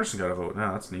 Frederick Anderson got a vote.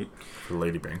 No, that's neat. For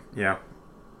Lady Bing. Yeah.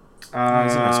 He's a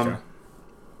nice guy.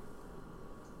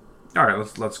 All right,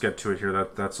 let's get to it here.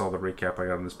 That's all the recap I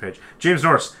got on this page. James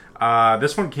Norris.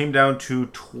 This one came down to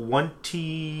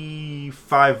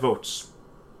 25 votes.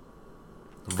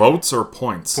 Votes or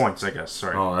points? Points, I guess.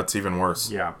 Sorry. Oh, that's even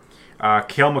worse. Yeah.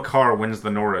 Cale Makar wins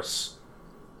the Norris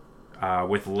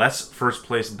with less first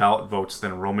place ballot votes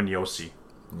than Roman Josi.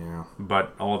 Yeah.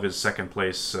 But all of his second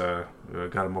place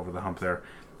got him over the hump there.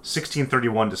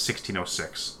 1631 to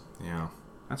 1606. Yeah.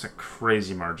 That's a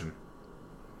crazy margin.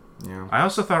 Yeah. I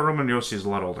also thought Roman Josi is a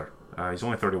lot older. He's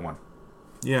only 31.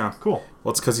 Yeah. Cool.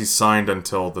 Well, it's because he's signed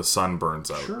until the sun burns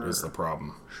out is the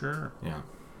problem. Sure. Yeah.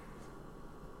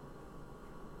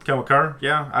 Cale Makar?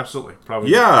 Yeah, absolutely. Probably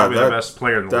the best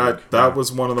player in the league. That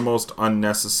was one of the most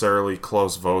unnecessarily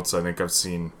close votes I think I've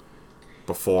seen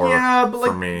before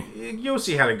for me.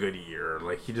 Josi had a good year.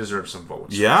 Like, he deserved some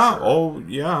votes. Yeah. Sure. Oh,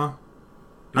 yeah.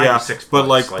 96 but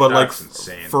points. That's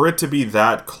insane. For it to be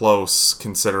that close,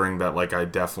 considering that, like, I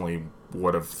definitely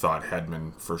would have thought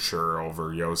Hedman for sure over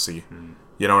Josi.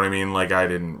 You know what I mean? Like, I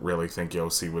didn't really think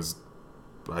Josi was...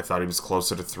 I thought he was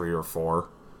closer to 3 or 4.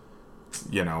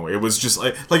 You know, it was just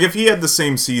like if he had the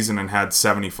same season and had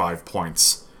 75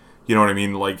 points, you know what I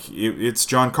mean? Like, it's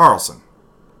John Carlson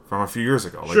from a few years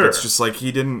ago. Like, sure. It's just like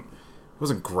he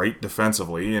wasn't great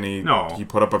defensively, and he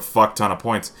put up a fuck ton of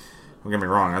points. Don't get me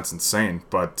wrong, that's insane,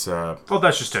 but... well,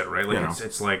 that's just it, right? Like, you know.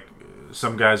 It's like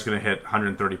some guy's going to hit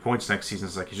 130 points next season.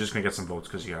 It's like he's just going to get some votes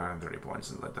because he got 130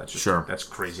 points, and that's just that's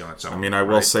crazy on its own. I mean, I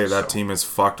will say that team is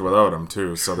fucked without him,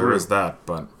 too, so there is that,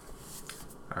 but...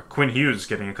 Quinn Hughes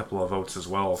getting a couple of votes as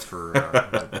well for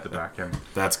the back end.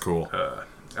 That's cool.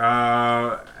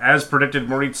 As predicted,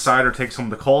 Moritz Seider takes home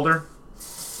the Calder.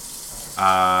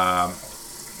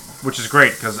 which is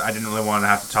great because I didn't really want to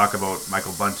have to talk about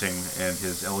Michael Bunting and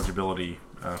his eligibility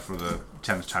for the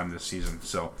 10th time this season.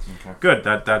 So, good.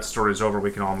 That story is over.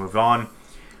 We can all move on.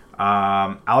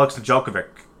 Alex Nedeljkovic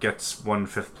gets one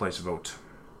 5th place vote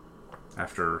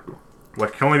after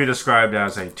what can only be described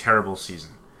as a terrible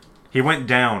season. He went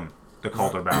down the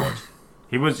Calder ballot.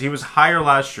 He was higher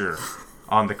last year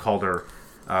on the Calder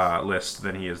list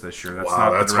than he is this year. That's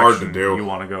not that's the direction hard to do. You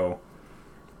want to go.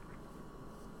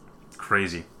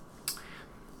 Crazy.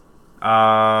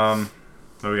 What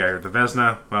do we got here? The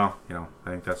Vezina. Well, I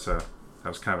think that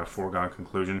was kind of a foregone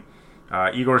conclusion.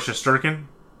 Igor Shesterkin,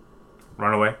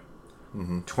 runaway.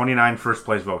 29 first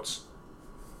place votes.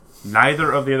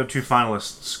 Neither of the other 2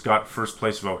 finalists got first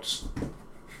place votes.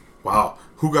 Wow.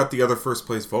 Who got the other first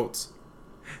place votes?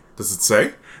 Does it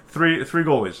say? Three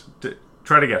goalies.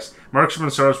 Try to guess. Markstrom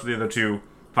and Saros were the other 2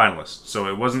 finalists, so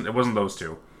it wasn't those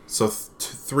 2. So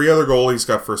 3 other goalies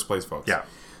got first place votes. Yeah.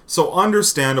 So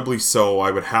understandably so,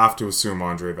 I would have to assume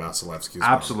Andrei Vasilevsky is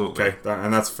Absolutely. one. Okay,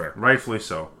 and that's fair. Rightfully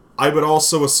so. I would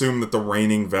also assume that the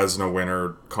reigning Vezina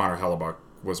winner, Connor Hellebuck,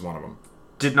 was one of them.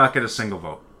 Did not get a single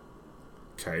vote.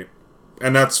 Okay.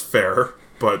 And that's fair,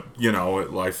 but,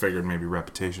 I figured maybe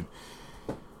reputation.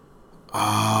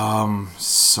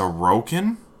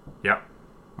 Sorokin? Yep.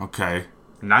 Okay.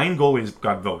 9 goalies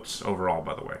got votes overall,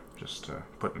 by the way. Just to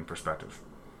put in perspective.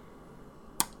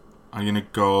 I'm going to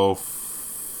go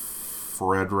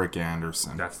Frederick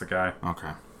Anderson. That's the guy.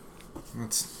 Okay.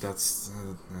 That's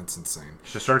insane.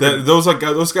 Shesterkin.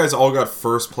 Those guys all got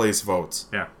first place votes.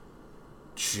 Yeah.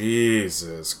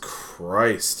 Jesus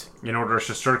Christ. In order,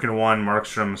 Shesterkin won,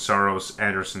 Markstrom, Saros,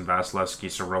 Anderson, Vasilevsky,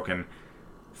 Sorokin,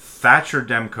 Thatcher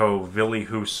Demko, Ville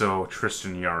Husso,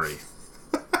 Tristan Jarry.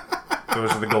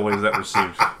 Those are the goalies that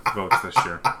received votes this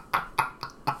year.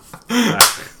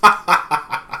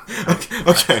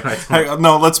 Okay.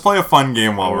 No, let's play a fun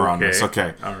game while we're on this.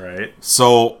 Okay. All right.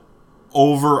 So,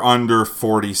 over under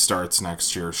 40 starts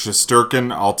next year.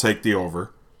 Shesterkin, I'll take the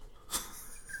over.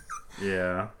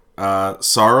 Yeah.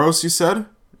 Saros, you said?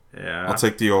 Yeah. I'll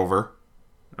take the over.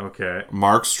 Okay.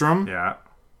 Markstrom? Yeah.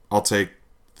 I'll take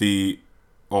the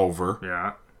over.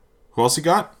 Yeah. Who else you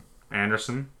got?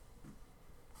 Anderson.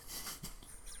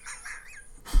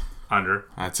 Under.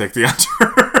 I take the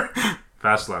under.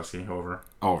 Vasilevsky, over.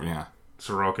 Oh, yeah.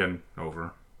 Sorokin,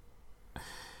 over.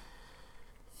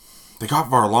 They got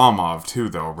Varlamov, too,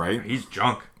 though, right? He's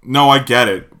junk. No, I get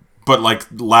it. But,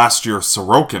 last year,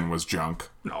 Sorokin was junk.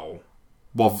 No.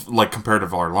 Well, compared to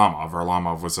Varlamov.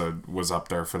 Varlamov was up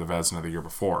there for the Vezina the year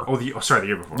before. The year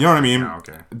before. You know what I mean? Yeah,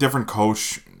 okay. Different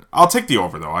coach. I'll take the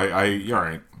over, though. You're all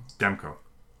right. Demko.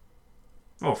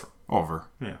 Over. Over.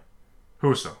 Yeah.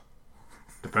 Husso.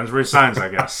 Depends where he signs, I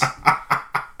guess.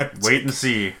 Wait and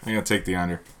see. I'm going to take the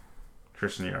under.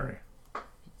 Tristan Jarry.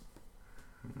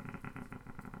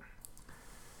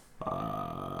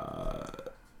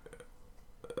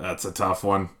 That's a tough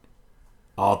one.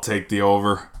 I'll take the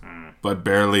over, but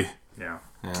barely. Yeah.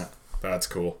 Yeah, that's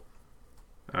cool.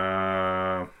 What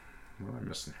am I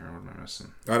missing here? What am I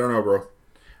missing? I don't know, bro.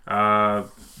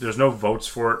 There's no votes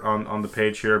for it on the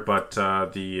page here, but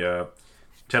the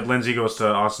Ted Lindsay goes to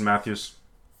Austin Matthews.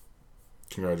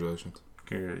 Congratulations.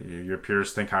 Your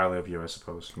peers think highly of you, I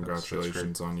suppose.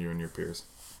 Congratulations on you and your peers.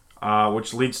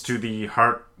 Which leads to the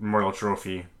Hart Memorial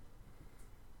Trophy.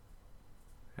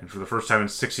 And for the first time in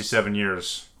 67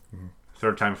 years,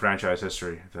 third time franchise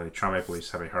history, the Toronto Maple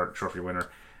Leafs have a Hart Trophy winner.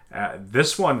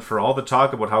 This one, for all the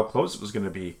talk about how close it was going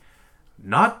to be,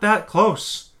 not that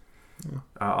close. Yeah.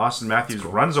 Austin Matthews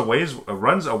runs away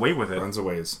with it. Runs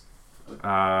aways.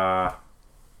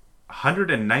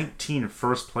 119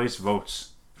 first place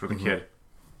votes for the kid.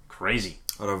 Crazy.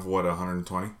 Out of what,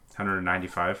 120?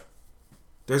 195.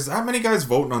 There's that many guys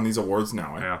voting on these awards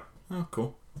now, eh? Yeah. Oh,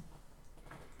 cool.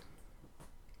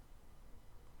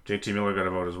 JT Miller got a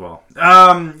vote as well.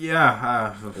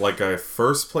 Yeah. Like a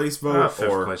first place vote?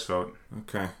 Fifth place vote.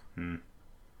 Okay.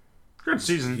 Good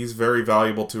season. He's very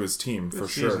valuable to his team, for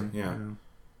season. sure.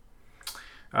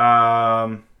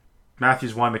 Yeah.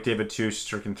 Matthews 1, McDavid 2,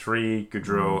 Shesterkin 3,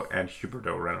 Gaudreau and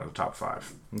Huberdeau ran out of the top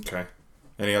 5. Okay.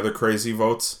 Any other crazy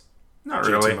votes? Not JT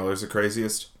really. Miller's the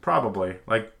craziest? Probably.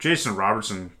 Jason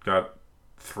Robertson got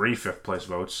 3 fifth place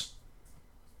votes.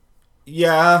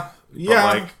 Yeah.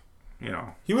 But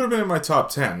he would have been in my top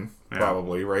 10,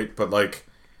 probably, right? But,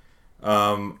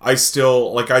 I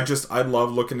still, I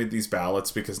love looking at these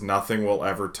ballots because nothing will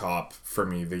ever top, for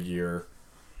me, the year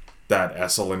that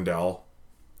Esa Lindell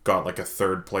got, a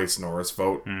third place Norris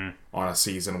vote on a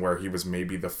season where he was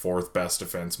maybe the 4th best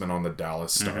defenseman on the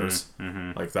Dallas Stars.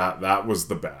 That was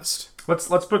the best. Let's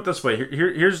put it this way.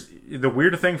 Here's the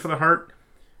weird thing for the Hart.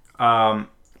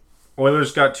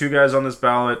 Oilers got 2 guys on this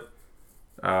ballot.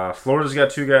 Florida's got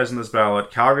 2 guys on this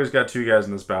ballot. Calgary's got 2 guys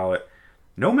on this ballot.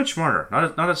 No Mitch Marner.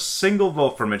 Not a single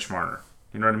vote for Mitch Marner.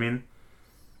 You know what I mean?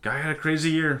 Guy had a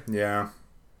crazy year. Yeah.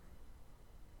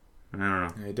 I don't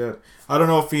know. Yeah, he did. I don't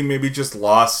know if he maybe just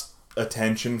lost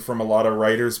attention from a lot of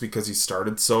writers because he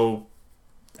started so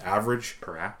average.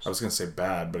 Perhaps. I was going to say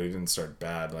bad, but he didn't start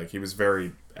bad. Like, he was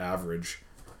very average.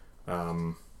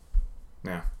 Yeah.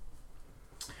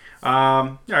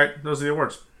 All right. Those are the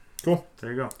awards. Cool.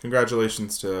 There you go.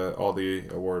 Congratulations to all the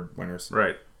award winners.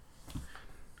 Right.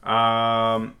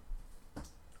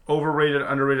 Overrated,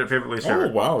 underrated, favorite, least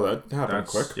favorite. Oh, wow. That happened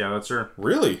quick. Yeah, that's her.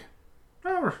 Really?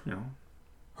 Well, you know.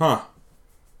 Huh.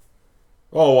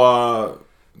 Oh,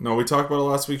 no, we talked about it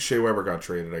last week. Shea Weber got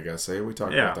traded, I guess. We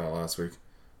talked about that last week.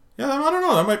 Yeah, I don't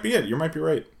know. That might be it. You might be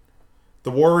right. The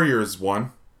Warriors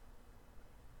won.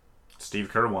 Steve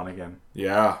Kerr won again.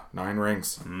 Yeah, 9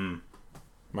 rings.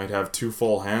 Might have 2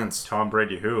 full hands. Tom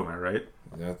Brady who, am I right?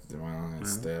 That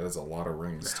is a lot of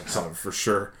rings to have, for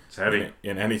sure. It's heavy.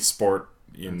 In any sport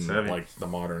in, like, the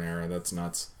modern era. That's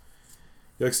nuts.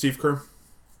 You like Steve Kerr?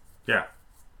 Yeah.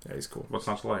 Yeah, he's cool. What's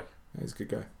not to like? Yeah, he's a good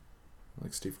guy. I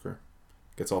like Steve Kerr.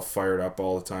 Gets all fired up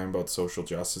all the time about social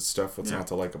justice stuff. What's not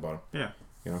to like about him? Yeah.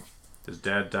 You know? His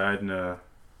dad died in a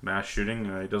mass shooting.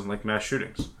 He doesn't like mass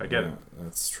shootings. I get it.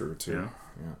 That's true, too.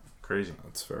 Yeah. Crazy.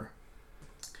 That's fair.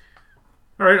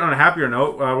 All right, on a happier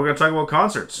note, we're going to talk about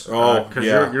concerts. Because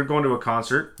you're going to a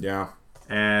concert. Yeah.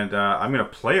 And I'm going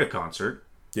to play a concert.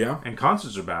 Yeah. And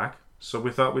concerts are back. So we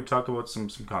thought we'd talk about some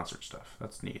concert stuff.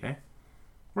 That's neat, eh?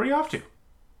 Where are you off to?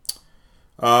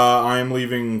 I'm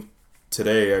leaving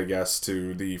today, I guess,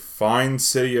 to the fine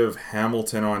city of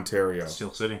Hamilton, Ontario.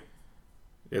 Steel City.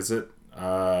 Is it?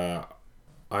 I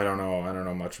don't know. I don't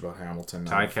know much about Hamilton.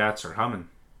 Tie Cats are humming.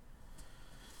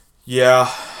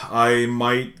 Yeah, I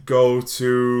might go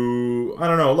to... I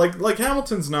don't know. Like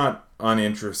Hamilton's not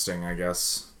uninteresting, I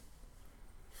guess,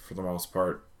 for the most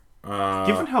part.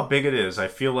 Given how big it is, I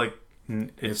feel like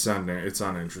it's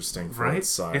uninteresting for its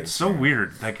size. It's so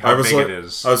weird, like how big it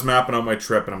is. I was mapping out my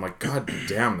trip, and I'm like, God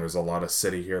damn, there's a lot of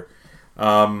city here.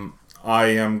 I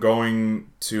am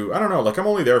going to... I don't know. Like, I'm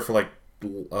only there for like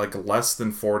less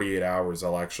than 48 hours.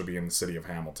 I'll actually be in the city of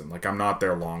Hamilton. Like, I'm not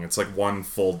there long. It's like one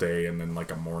full day and then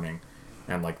like a morning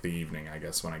and like the evening, I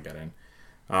guess, when I get in.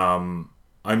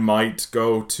 I might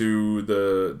go to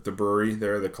the brewery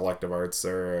there, the Collective Arts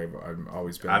there. I've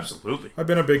always been absolutely. I've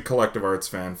been a big Collective Arts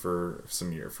fan for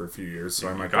a few years, so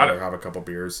I might go there, have a couple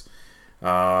beers.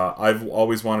 I've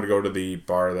always wanted to go to the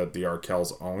bar that the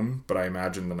Arkells own, but I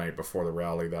imagine the night before the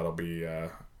rally that'll be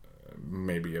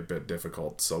maybe a bit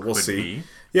difficult. So we'll see. Be.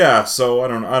 Yeah, so I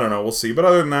don't know. We'll see. But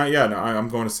other than that, yeah, no, I'm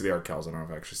going to see the Arkells. I don't know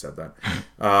if I actually said that.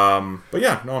 But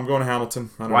yeah, no, I'm going to Hamilton.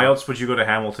 Why else would you go to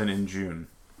Hamilton in June?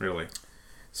 Really?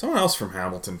 Someone else from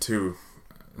Hamilton too.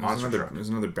 Monster Truck. There's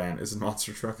another band. Is it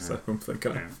Monster Truck? Is that who I'm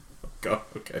thinking of? Go.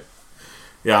 Okay.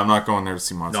 Yeah, I'm not going there to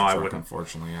see Monster Truck. I wouldn't.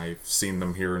 Unfortunately, I've seen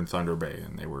them here in Thunder Bay,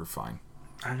 and they were fine.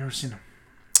 I've never seen them.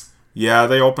 Yeah,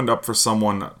 they opened up for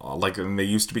someone and they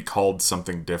used to be called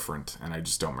something different, and I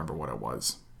just don't remember what it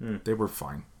was. They were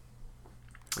fine.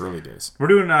 Early days. We're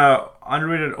doing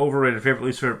underrated, overrated, favorite,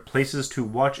 least favorite places to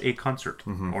watch a concert,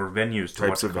 or venues to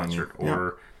watch a concert,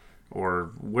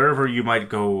 or wherever you might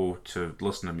go to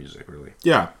listen to music. Really.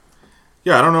 Yeah.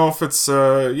 Yeah, I don't know if it's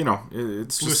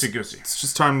it's loosey-goosey. It's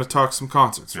just time to talk some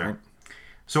concerts, right?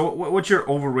 So, what's your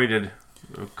overrated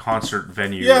concert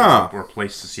venue or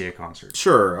place to see a concert?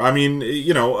 Sure. I mean,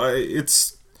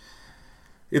 it's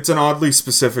an oddly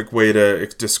specific way to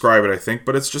describe it, I think,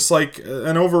 but it's just like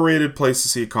an overrated place to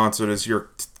see a concert is your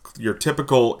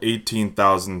typical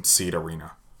 18,000 seat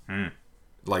arena.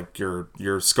 Like your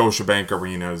Scotiabank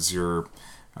arenas, your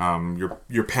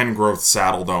Pengrowth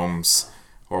Saddle Domes,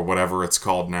 or whatever it's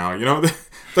called now.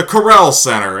 The Corel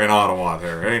Center in Ottawa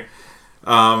there, right?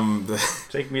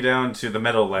 Take me down to the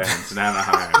Meadowlands in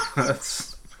Anaheim.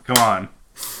 Come on.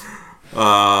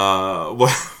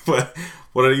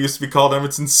 What did it used to be called?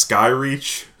 Edmonton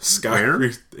Skyreach.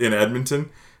 Skyreach in Edmonton.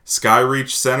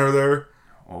 Skyreach Center there.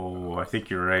 Oh, I think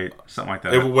you're right. Something like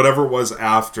that. Whatever it was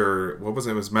after, what was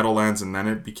it? It was Meadowlands, and then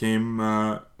it became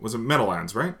was it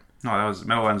Meadowlands, right? No,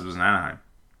 Meadowlands was in Anaheim.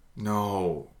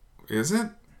 No, is it?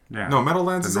 Yeah. No,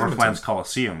 Meadowlands is Edmonton. The Northlands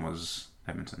Coliseum was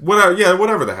Edmonton.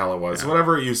 Whatever the hell it was. Yeah.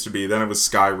 Whatever it used to be. Then it was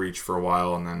Skyreach for a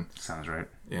while, and then... Sounds right.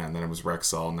 Yeah, and then it was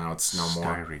Rexall. Now it's no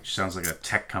more. Skyreach. Sounds like a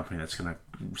tech company that's going to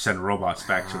send robots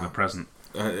back to the present.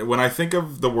 When I think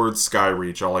of the word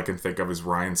Skyreach, all I can think of is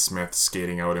Ryan Smith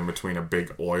skating out in between a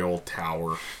big oil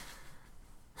tower.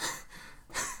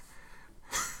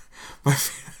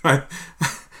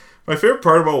 My My favorite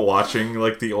part about watching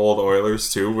like the old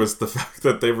Oilers too was the fact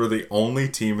that they were the only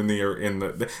team in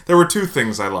the. There were two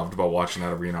things I loved about watching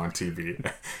that arena on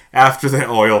TV. After the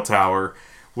oil tower,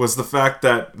 was the fact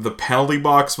that the penalty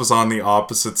box was on the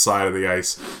opposite side of the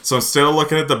ice. So instead of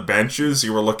looking at the benches,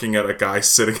 you were looking at a guy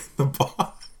sitting in the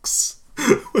box.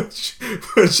 which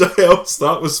I always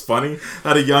thought was funny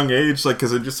at a young age, like,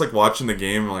 because I'm just like watching the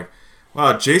game, like,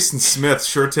 wow, Jason Smith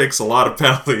sure takes a lot of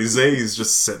penalties. He's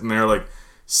just sitting there like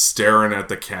staring at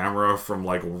the camera from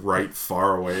like right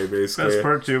far away, basically. Best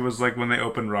part too was like when they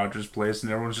opened Rogers Place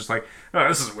and everyone's just like, "Oh,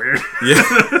 this is weird." Yeah,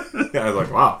 I was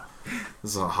like, wow,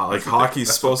 this is like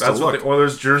hockey's supposed to look. That's what the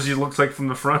Oilers jersey looks like from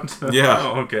the front. Yeah.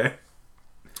 Oh, okay.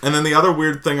 And then the other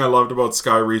weird thing I loved about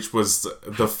Skyreach was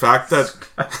the fact that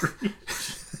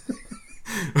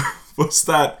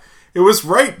it was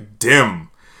right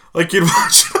dim. Like you'd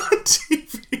watch it on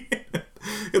TV.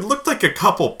 It looked like a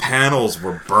couple panels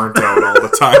were burnt out all the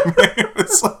time.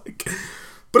 It's like,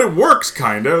 but it works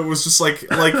kind of. It was just like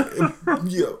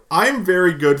I'm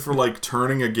very good for like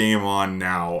turning a game on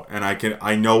now, and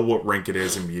I know what rink it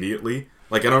is immediately.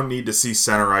 Like I don't need to see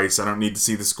center ice. I don't need to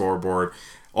see the scoreboard.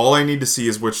 All I need to see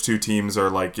is which two teams are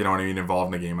like, you know what I mean,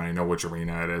 involved in the game, and I know which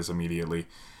arena it is immediately.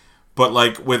 But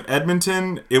like with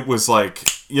Edmonton, it was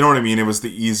like, you know what I mean? It was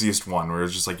the easiest one where it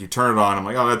was just like you turn it on, I'm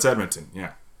like, oh, that's Edmonton.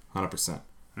 Yeah, 100%.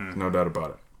 No doubt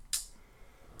about it.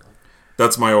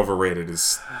 That's my overrated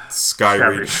is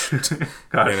Skyreach in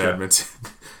Edmonton.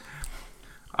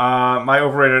 My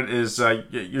overrated is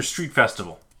your street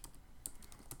festival.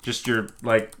 Just your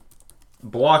like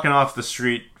blocking off the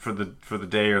street for the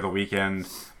day or the weekend.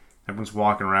 Everyone's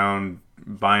walking around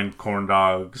buying corn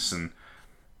dogs, and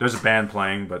there's a band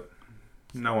playing, but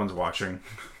no one's watching.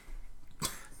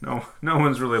 No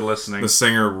one's really listening. The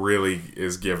singer really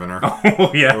is giving her.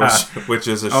 Oh yeah, which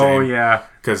is a shame. Oh yeah,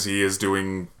 because he is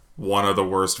doing one of the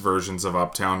worst versions of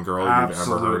Uptown Girl you've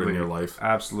ever heard in your life.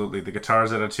 Absolutely, the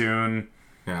guitar's out of tune.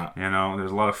 Yeah, you know, there's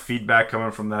a lot of feedback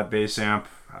coming from that bass amp.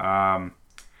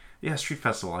 Yeah, street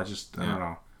festival. I don't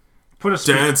know. Put a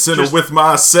dancing with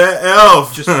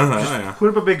myself. Just put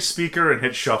up a big speaker and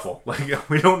hit shuffle. Like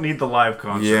we don't need the live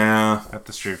concert. At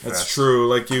the street fest. That's true.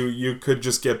 Like you could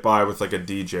just get by with like a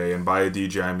DJ, and by a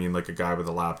DJ I mean like a guy with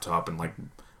a laptop and like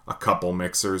a couple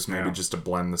mixers, maybe just to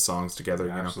blend the songs together.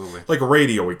 Yeah, you know? absolutely. Like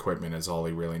radio equipment is all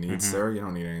he really needs there. You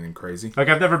don't need anything crazy. Like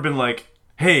I've never been like,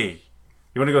 hey,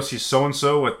 you want to go see so and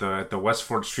so at the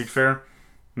Westford Street Fair?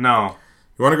 No.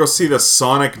 You want to go see the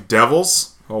Sonic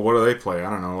Devils? Oh, what do they play? I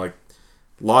don't know. Like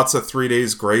lots of 3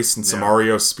 Days Grace and some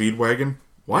REO Speedwagon.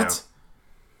 What?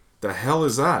 Yeah. The hell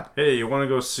is that? Hey, you want to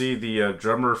go see the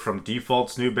drummer from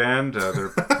Default's new band? They're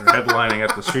headlining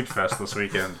at the Street Fest this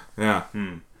weekend. Yeah.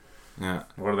 Yeah.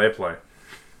 What do they play?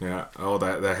 Yeah. Oh,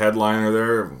 the headliner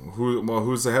there.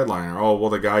 Who's the headliner? Oh,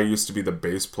 well, the guy used to be the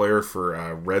bass player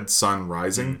for Red Sun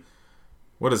Rising.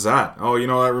 What is that? Oh, you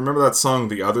know, I remember that song,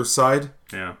 The Other Side?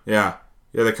 Yeah. Yeah.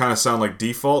 Yeah, they kind of sound like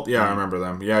Default. Yeah, I remember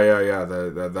them. Yeah.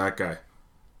 That guy.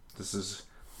 This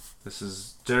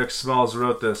is Derek Smalls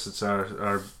wrote this. It's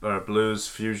our blues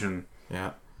fusion.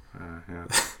 Yeah.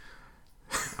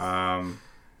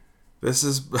 This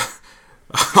is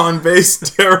on bass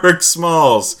Derek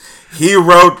Smalls. He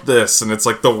wrote this, and it's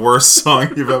like the worst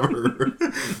song you've ever heard.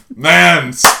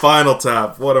 Man, Spinal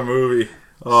Tap. What a movie.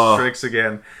 Oh. Strikes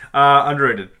again.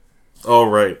 Underrated. Oh,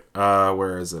 right.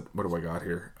 Where is it? What do I got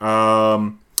here?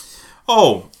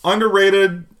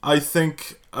 Underrated, I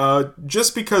think,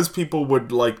 just because people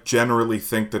would, like, generally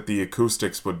think that the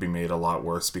acoustics would be made a lot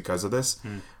worse because of this.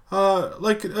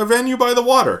 Like, a venue by the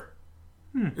water.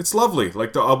 It's lovely.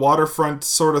 Like, a waterfront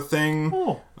sort of thing.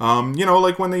 Oh. You know,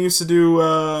 like when they used to do,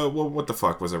 what the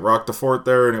fuck was it? Rock the Fort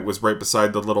there, and it was right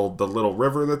beside the little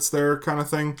river that's there kind of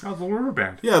thing. Oh, the River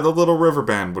Band. Yeah, the Little River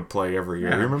Band would play every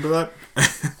year. Yeah. You remember that?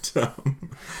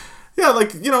 Yeah,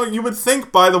 like, you know, you would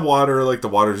think by the water, like, the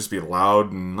water just be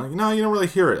loud, and, like, no, you don't really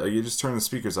hear it. Like, you just turn the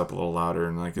speakers up a little louder,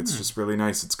 and, like, it's just really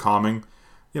nice. It's calming,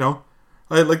 you know?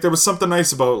 Like, there was something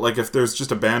nice about, like, if there's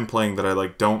just a band playing that I,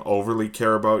 like, don't overly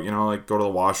care about, you know, like, go to the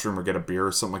washroom or get a beer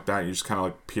or something like that, you just kind of,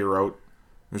 like, peer out.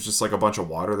 There's just, like, a bunch of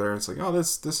water there. It's like, oh,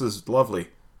 this is lovely.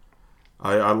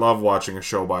 I love watching a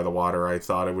show by the water. I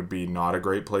thought it would be not a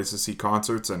great place to see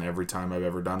concerts, and every time I've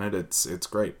ever done it, it's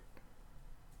great.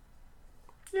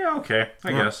 Yeah, okay,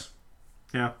 I guess.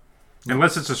 Yeah.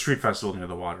 Unless it's a street festival near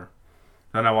the water.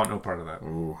 Then I want no part of that.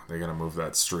 Ooh, they gotta move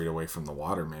that street away from the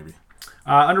water, maybe.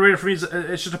 Underrated for me is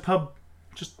it's just a pub.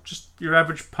 Just your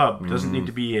average pub. It doesn't need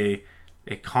to be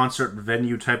a concert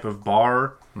venue type of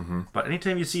bar. But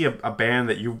anytime you see a band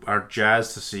that you are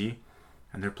jazzed to see,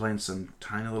 and they're playing some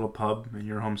tiny little pub in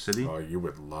your home city. Oh, you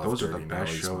would love those Dirty are the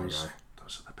best Nellies, shows. my guy.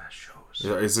 Those are the best shows.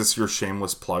 Is this your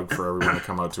shameless plug for everyone to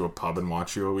come out to a pub and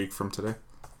watch you a week from today?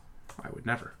 I would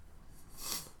never.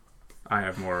 I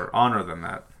have more honor than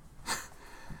that.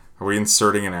 Are we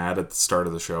inserting an ad at the start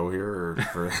of the show here?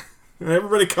 Or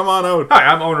everybody come on out. Hi,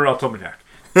 I'm owner El Tomac.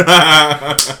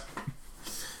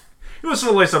 You listen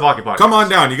to the Lace Up Hockey Podcast. Come on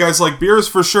down. You guys like beers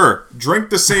for sure. Drink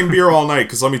the same beer all night,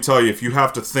 because let me tell you, if you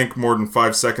have to think more than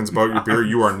 5 seconds about your beer,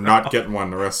 you are not getting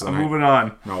one the rest of the night. Moving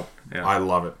on. No. Yeah. I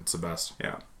love it. It's the best.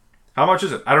 Yeah. How much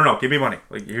is it? I don't know. Give me money.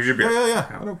 Like, here's your beer.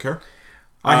 Yeah. I don't care.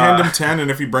 I hand him 10,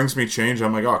 and if he brings me change,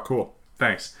 I'm like, oh, cool.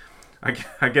 Thanks.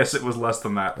 I guess it was less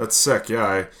than that. That's sick. Yeah,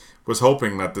 I was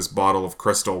hoping that this bottle of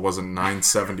Crystal wasn't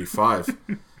 $9.75.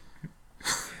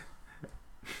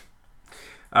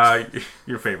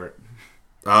 Your favorite?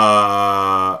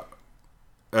 An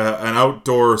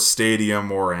outdoor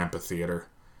stadium or amphitheater,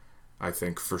 I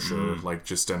think, for sure. Like,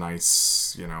 just a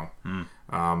nice,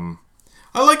 I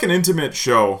like an intimate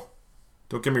show.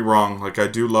 Don't get me wrong. Like, I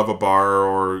do love a bar,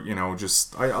 or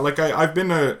just I've been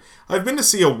to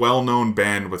see a well-known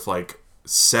band with like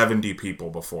 70 people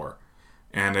before,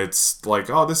 and it's like,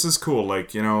 oh, this is cool.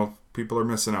 Like, people are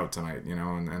missing out tonight.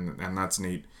 And that's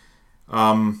neat.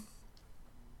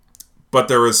 But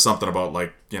there is something about,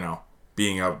 like,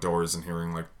 being outdoors and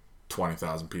hearing, like,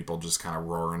 20,000 people just kind of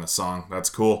roaring a song. That's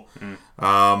cool.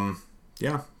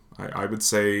 Yeah, I would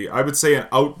say an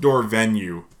outdoor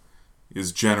venue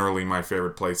is generally my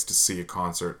favorite place to see a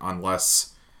concert,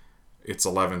 unless it's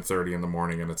 11:30 in the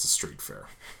morning and it's a street fair,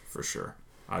 for sure.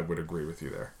 I would agree with you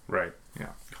there. Right. Yeah.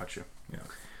 Got you. Yeah.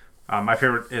 My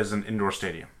favorite is an indoor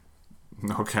stadium.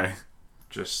 Okay.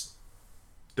 Just...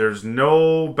 There's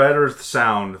no better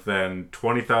sound than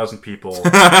 20,000 people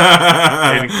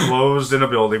enclosed in a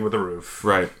building with a roof.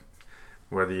 Right.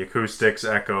 Where the acoustics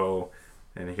echo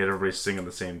and you get everybody singing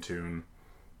the same tune.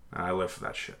 I live for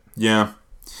that shit. Yeah.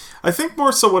 I think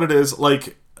more so what it is,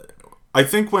 like, I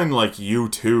think when, like,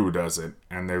 U2 does it,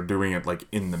 and they're doing it, like,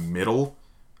 in the middle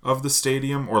of the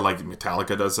stadium, or, like,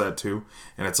 Metallica does that too,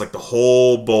 and it's, like, the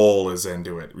whole bowl is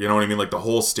into it. You know what I mean? Like, the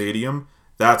whole stadium.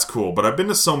 That's cool. But I've been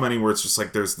to so many where it's just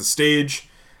like there's the stage,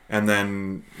 and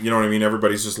then, you know what I mean,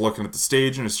 everybody's just looking at the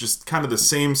stage, and it's just kind of the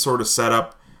same sort of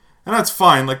setup. And that's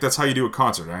fine. Like, that's how you do a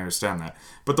concert. I understand that.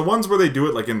 But the ones where they do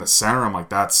it, like, in the center, I'm like,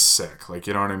 that's sick. Like,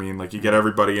 you know what I mean? Like, you get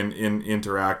everybody in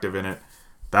interactive in it.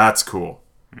 That's cool.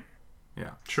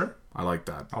 Yeah. Sure. I like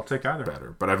that. I'll take either.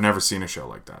 Better. But I've never seen a show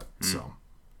like that. So,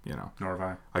 Nor have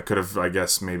I. I could have, I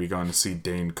guess, maybe gone to see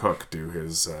Dane Cook do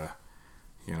his,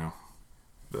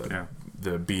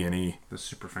 the B&E, the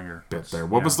super finger bit there.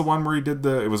 What was the one where he did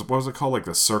what was it called? Like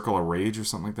the Circle of Rage or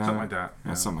something like that? Something like that.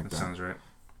 Yeah, something like that. Sounds right.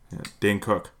 Yeah. Dane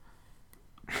Cook.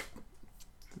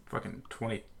 Fucking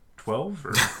 2012?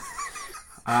 Or...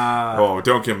 oh,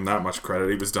 don't give him that much credit.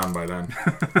 He was done by then.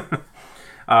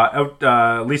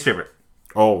 Least favorite.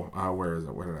 Oh, where is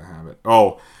it? Where did I have it?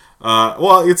 Oh,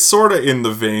 well, it's sort of in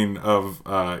the vein of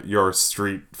your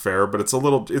street fair, but it's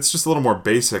just a little more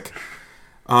basic.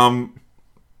 Why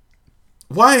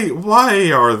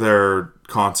are there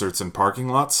concerts in parking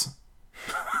lots?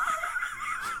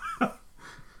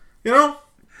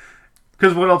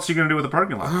 Because what else are you going to do with the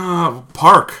parking lot?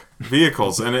 Park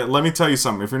vehicles. And let me tell you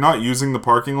something. If you're not using the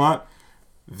parking lot,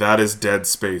 that is dead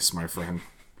space, my friend.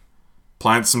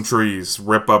 Plant some trees.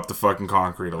 Rip up the fucking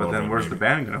concrete a little bit. But then where's the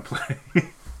band going to play?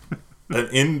 An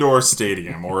indoor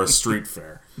stadium or a street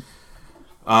fair.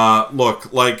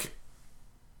 Look, like,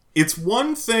 it's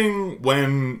one thing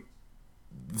when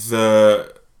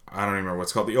I don't even remember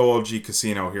what's called, the OLG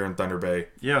Casino here in Thunder Bay.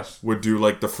 Yes. Would do,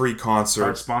 like, the free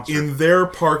concert sponsor in their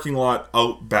parking lot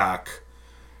out back.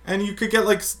 And you could get,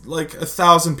 like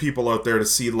 1,000 people out there to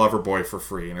see Loverboy for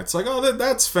free. And it's like, oh,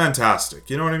 that's fantastic.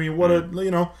 You know what I mean?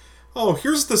 Oh,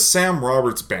 here's the Sam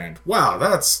Roberts Band. Wow,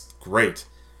 that's great.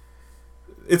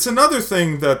 It's another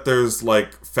thing that there's,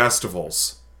 like,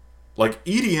 festivals. Like,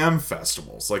 EDM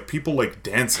festivals. Like, people, like,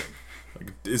 dancing.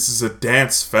 Like, this is a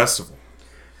dance festival.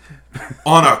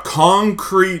 On a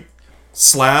concrete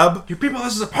slab. You people,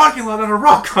 this is a parking lot at a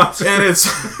rock concert. And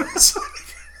it's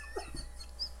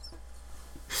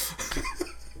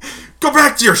go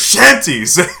back to your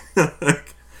shanties.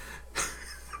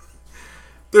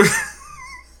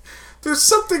 There's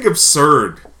something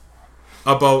absurd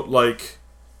about, like,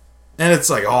 and it's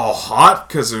like all hot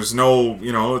because there's no,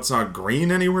 it's not green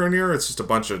anywhere near. It's just a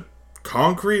bunch of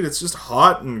concrete. It's just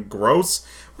hot and gross.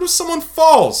 What if someone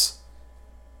falls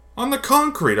on the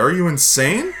concrete? Are you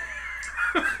insane?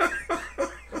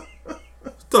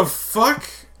 What the fuck?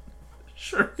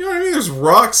 Sure. You know what I mean? There's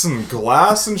rocks and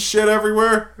glass and shit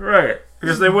everywhere. Right.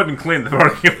 Because they wouldn't clean the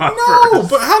parking lot No, first.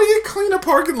 but how do you clean a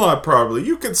parking lot properly?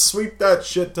 You could sweep that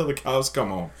shit till the cows come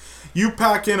home. You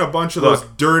pack in a bunch of those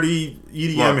dirty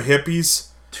EDM hippies.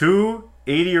 2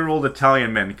 80-year-old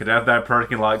Italian men could have that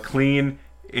parking lot clean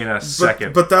in a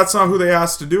second. But that's not who they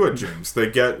asked to do it, James.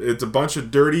 It's a bunch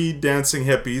of dirty dancing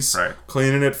hippies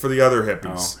cleaning it for the other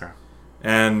hippies. Oh, okay.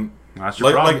 And that's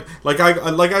your problem.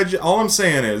 all I'm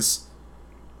saying is,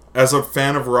 as a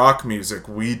fan of rock music,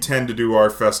 we tend to do our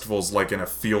festivals like in a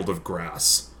field of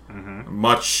grass. Mm-hmm.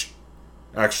 Much,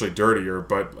 actually dirtier,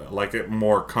 but like it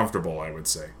more comfortable, I would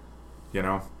say. You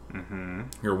know? Mm-hmm.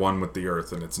 You're one with the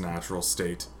earth in its natural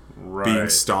state. Right. Being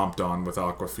stomped on with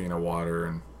Aquafina water.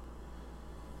 And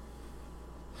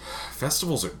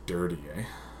festivals are dirty, eh?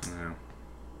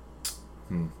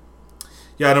 Yeah.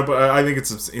 Yeah, no, but I think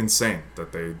it's insane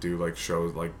that they do like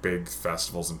shows, like big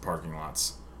festivals in parking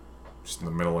lots. Just in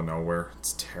the middle of nowhere.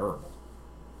 It's terrible.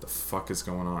 What the fuck is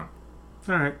going on?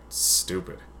 Alright. It's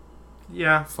stupid.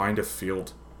 Yeah. Find a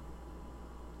field.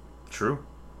 True.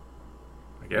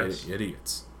 I guess.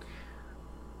 Idiots.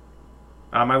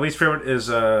 My least favorite is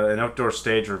an outdoor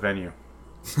stage or venue.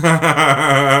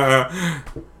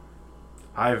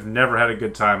 I've never had a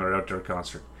good time at an outdoor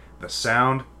concert. The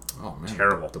sound,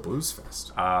 terrible. The Blues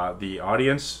Fest. The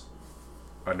audience,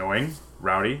 annoying,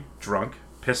 rowdy, drunk,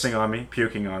 pissing on me,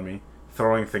 puking on me,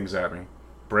 throwing things at me,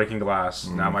 breaking glass.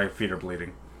 Now my feet are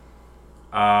bleeding.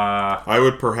 I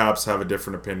would perhaps have a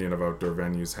different opinion of outdoor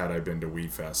venues had I been to Wee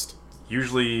Fest.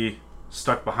 Usually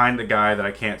stuck behind the guy that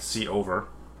I can't see over.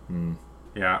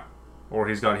 Yeah. Or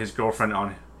he's got his girlfriend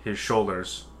on his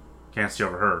shoulders. Can't see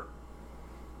over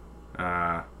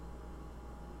her.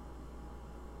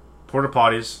 Porta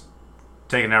potties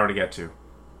take an hour to get to.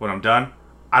 When I'm done,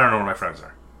 I don't know where my friends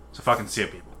are. So fucking see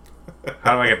it, people.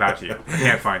 How do I get back to you? I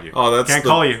can't find you. Oh, can't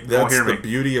call you. Won't hear me. That's the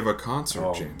beauty of a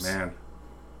concert, James. Oh, man.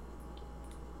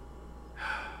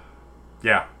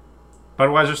 Yeah.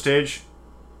 Budweiser stage.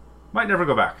 Might never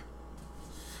go back.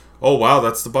 Oh, wow.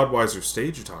 That's the Budweiser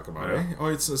stage you talk about, eh? Oh,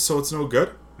 it's no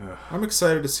good? I'm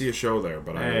excited to see a show there,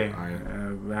 but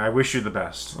I wish you the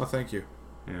best. Oh, thank you.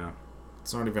 Yeah.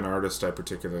 It's not even an artist I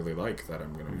particularly like that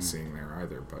I'm going to be seeing there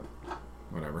either, but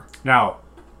whatever. Now,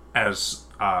 as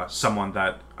someone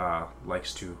that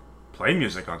likes to play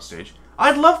music on stage,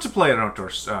 I'd love to play at an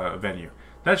outdoor venue.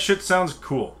 That shit sounds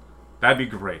cool. That'd be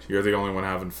great. You're the only one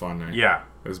having fun, eh? Yeah.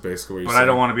 Is basically what you're saying. saying. I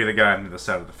don't want to be the guy on the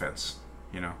side of the fence,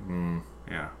 you know?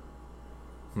 Yeah.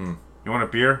 You want a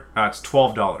beer? It's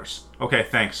 $12. Okay,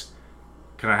 thanks.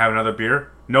 Can I have another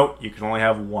beer? Nope, you can only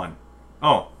have one.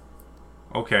 Oh.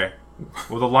 Okay.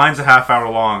 Well, the line's a half hour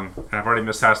long, and I've already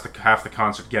missed half the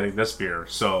concert getting this beer,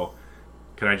 so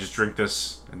can I just drink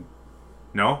this? And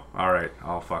no? Alright,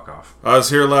 I'll fuck off. I was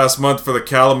here last month for the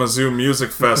Kalamazoo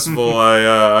Music Festival.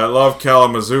 I love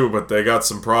Kalamazoo, but they got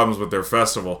some problems with their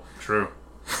festival. True.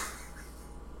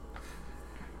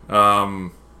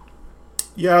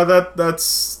 Yeah,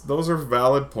 those are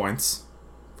valid points,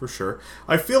 for sure.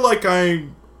 I feel like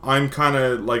I'm kind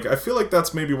of like, I feel like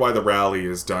that's maybe why the rally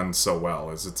is done so well,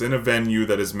 is it's in a venue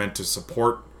that is meant to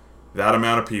support that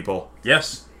amount of people.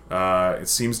 Yes. It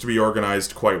seems to be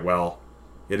organized quite well.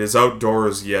 It is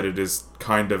outdoors, yet it is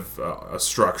kind of a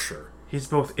structure. He's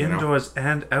both indoors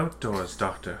and outdoors,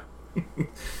 Doctor.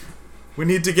 We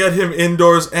need to get him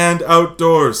indoors and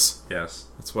outdoors. Yes.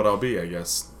 That's what I'll be, I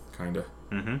guess. Kind of.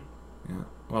 Mm-hmm. Yeah.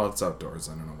 Well, it's outdoors.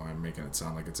 I don't know why I'm making it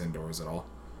sound like it's indoors at all.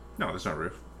 No, there's no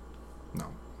roof. No,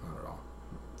 not at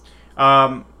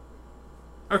all.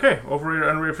 Okay, overrated,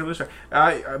 underrated for this.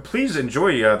 Please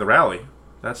enjoy the rally.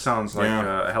 That sounds like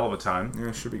a hell of a time. Yeah,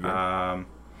 it should be good.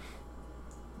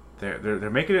 They're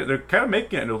making it. They're kind of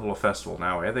making it into a little festival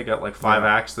now. Eh? They got like 5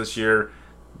 acts this year.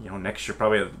 You know, next year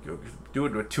probably do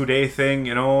it a 2-day thing.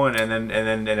 You know, and then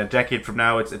in a decade from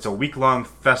now, it's a week-long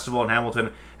festival in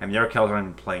Hamilton, and the Arkells aren't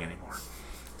even playing anymore.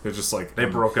 They're just like they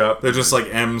broke up. They're just like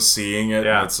emceeing it.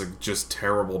 Yeah, and it's just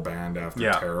terrible band after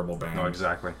terrible band. No,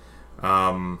 exactly.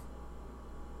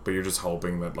 But you're just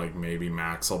hoping that like maybe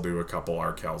Max will do a couple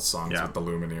Arkells songs with the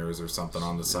Lumineers or something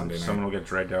on the Sunday night. Someone will get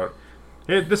dragged out.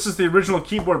 Hey, this is the original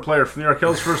keyboard player from the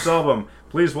Arkells' first album.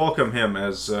 Please welcome him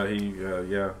as he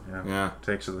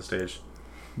takes to the stage.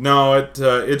 No,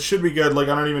 it should be good. Like,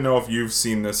 I don't even know if you've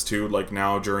seen this too. Like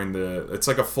now during it's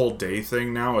like a full day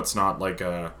thing now. It's not like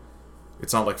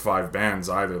 5 bands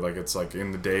either. Like it's like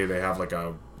in the day they have like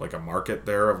a market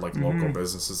there of like local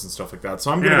businesses and stuff like that.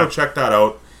 So I'm gonna go check that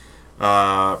out.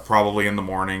 Probably in the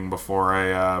morning before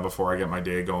I get my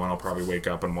day going. I'll probably wake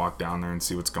up and walk down there and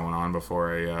see what's going on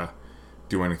before I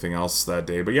do anything else that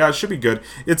day. But yeah, it should be good.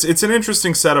 It's an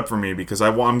interesting setup for me because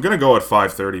I'm gonna go at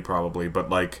 5:30 probably, but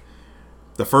like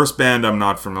The first band I'm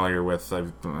not familiar with.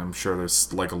 I'm sure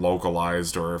there's like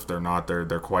localized, or if they're not, they're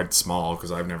quite small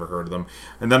because I've never heard of them.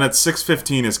 And then at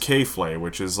 6:15 is K-Flay,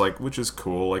 which is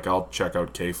cool. Like I'll check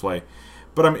out K-Flay.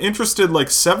 But I'm interested. Like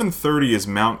 7:30 is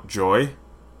Mount Joy.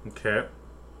 Okay.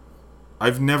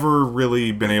 I've never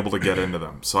really been able to get into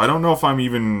them, so I don't know if I'm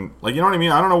even like, you know what I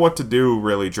mean. I don't know what to do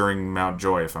really during Mount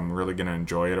Joy, if I'm really gonna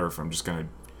enjoy it or if I'm just gonna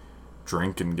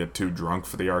drink and get too drunk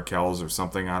for the Arkells or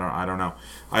something. I don't know.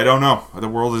 The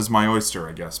world is my oyster,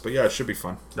 I guess. But yeah, it should be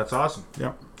fun. That's awesome.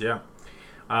 Yep. Yeah.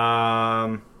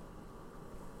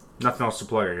 Nothing else to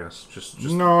plug, I guess. Just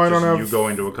no, I don't have. You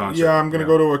going to a concert? Yeah, I'm gonna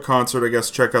go to a concert. I guess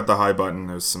check out the High Button.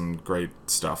 There's some great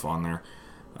stuff on there.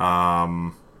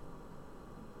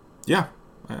 Yeah,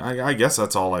 I guess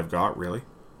that's all I've got, really.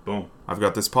 Boom. I've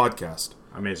got this podcast.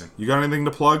 Amazing. You got anything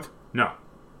to plug? No.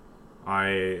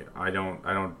 I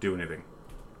don't do anything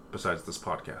besides this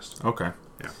podcast. Okay.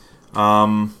 Yeah.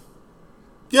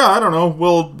 Yeah, I don't know.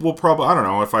 We'll probably, I don't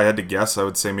know, if I had to guess, I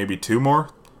would say maybe 2 more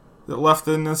that left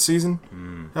in this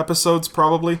season. Episodes,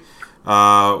 probably.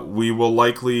 We will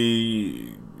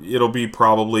likely, it'll be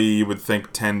probably, you would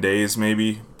think 10 days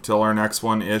maybe till our next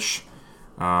one-ish.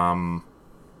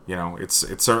 You know, it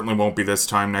certainly won't be this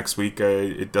time next week.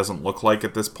 It doesn't look like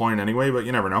at this point anyway, but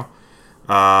you never know.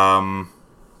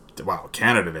 Wow,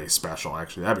 Canada Day special,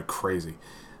 actually. That'd be crazy.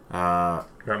 Got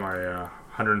my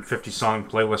 150 song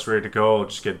playlist ready to go. I'll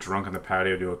just get drunk on the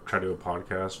patio, try to do a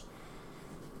podcast.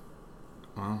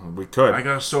 We could. I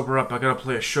gotta sober up. I gotta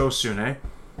play a show soon, eh?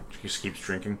 She just keeps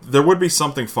drinking. There would be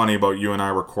something funny about you and I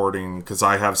recording, because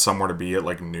I have somewhere to be at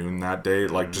like noon that day,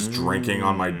 like just drinking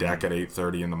on my deck at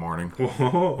 8:30 in the morning.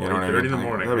 Whoa, you know what I mean? in the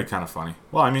morning. That'd be kind of funny.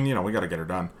 Well, I mean, you know, we got to get her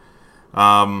done.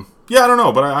 Yeah, I don't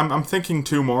know, but I'm thinking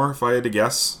 2 more if I had to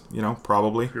guess. You know,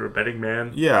 probably. If you're a betting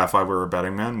man. Yeah, if I were a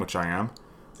betting man, which I am.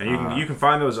 And you can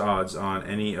find those odds on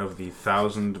any of the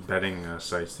 1,000 betting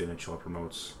sites the NHL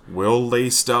promotes. Will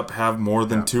Laced Up have more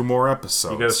than 2 more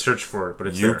episodes? You gotta search for it, but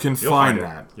it's you there. can You'll find it.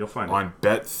 that. You'll find on it.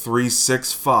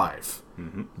 Bet365,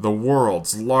 the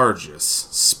world's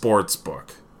largest sports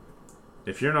book.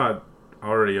 If you're not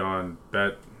already on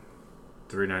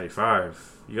Bet395,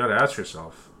 you gotta ask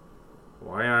yourself,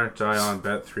 why aren't I on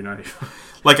Bet395?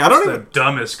 Like, I don't the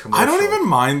dumbest commercial. I don't even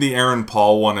mind the Aaron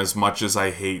Paul one as much as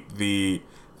I hate the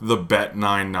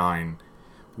Bet99,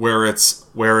 where it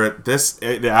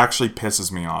actually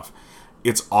pisses me off.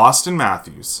 It's Austin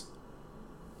Matthews,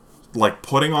 like,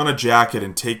 putting on a jacket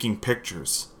and taking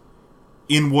pictures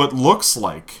in what looks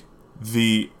like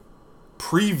the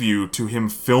preview to him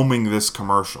filming this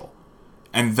commercial.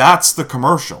 And that's the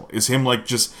commercial, is him, like,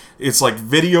 just, it's like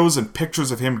videos and pictures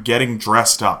of him getting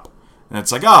dressed up. And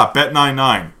it's like,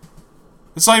 Bet99.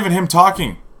 It's not even him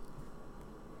talking.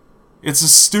 It's the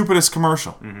stupidest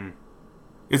commercial.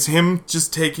 It's him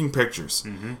just taking pictures.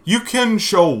 You can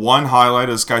show one highlight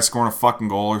of this guy scoring a fucking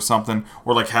goal or something,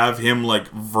 or like have him like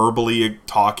verbally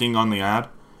talking on the ad.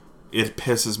 It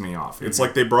pisses me off. It's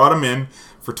like they brought him in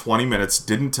for 20 minutes,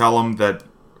 didn't tell him that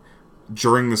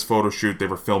during this photo shoot they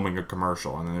were filming a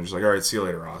commercial, and then they're just like, all right, see you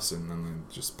later, Austin, and then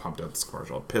just pumped out this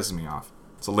commercial. It pisses me off.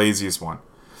 It's the laziest one.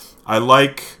 I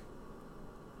like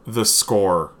the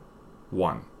Score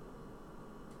one,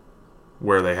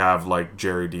 where they have, like,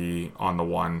 Jerry D on the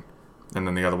one, and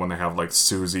then the other one they have, like,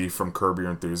 Susie from Curb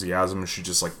Your Enthusiasm, and she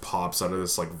just, like, pops out of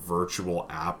this, like, virtual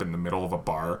app in the middle of a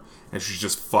bar, and she's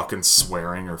just fucking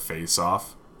swearing her face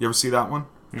off. You ever see that one?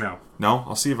 No. No?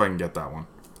 I'll see if I can get that one.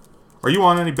 Are you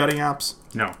on any betting apps?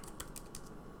 No.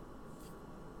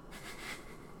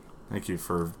 Thank you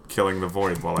for killing the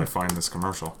void while I find this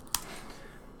commercial.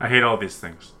 I hate all these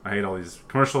things. I hate all these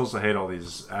commercials. I hate all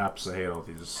these apps. I hate all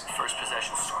these... First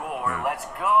possession score. Let's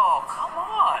go. Come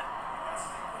on.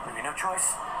 Maybe no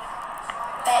choice.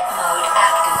 Bet mode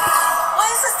activated. Why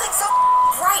is this thing so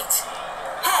bright?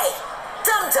 Hey,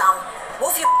 dum-dum,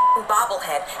 move your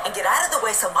bobblehead and get out of the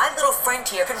way so my little friend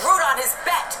here can root on his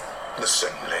bet.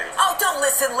 Listen, lady. Oh, don't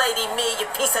listen, lady me, you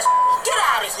piece of Get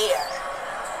out of here.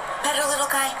 Better, little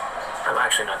guy? I'm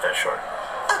actually not that short.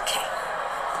 Okay.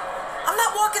 I'm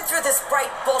not walking through this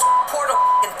bright bullshit portal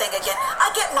thing again.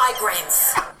 I get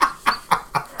migraines.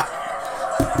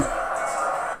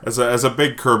 As a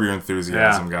big Curb Your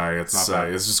Enthusiasm guy, it's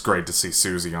just great to see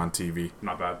Susie on TV.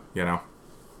 Not bad. You know?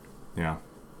 Yeah.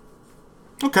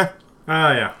 Okay.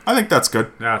 Yeah. I think that's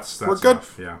good. That's we're good.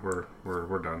 Enough. Yeah,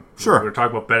 we're done. Sure. We're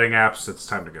talking about betting apps. It's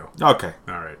time to go. Okay.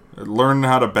 All right. Learn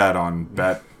how to bet on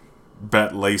Bet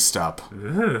Laced Up.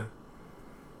 All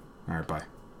right, bye.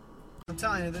 I'm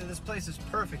telling you, this place is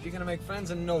perfect. You're gonna make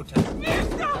friends in no time. Get me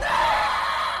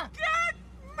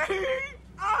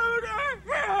out of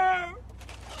here!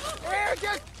 Here,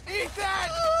 just eat that!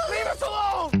 Leave us alone!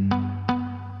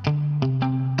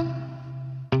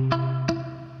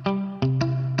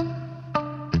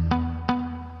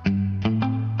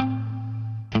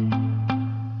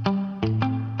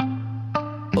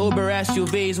 Uber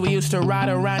SUVs, we used to ride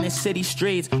around in city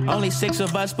streets. Only 6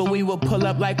 of us, but we would pull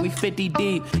up like we 50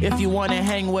 deep. If you wanna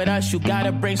hang with us, you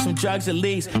gotta bring some drugs at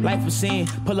least. Life was seen,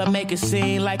 pull up, make a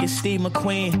scene like it's Steve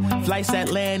McQueen. Flights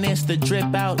Atlantis, the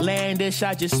drip outlandish.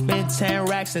 I just spent 10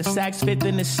 racks and Saks Fifth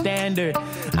in the standard.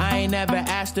 I ain't never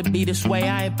asked to be this way,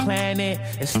 I ain't plan it.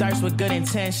 It starts with good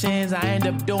intentions, I end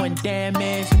up doing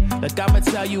damage. Look, I'ma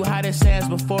tell you how this ends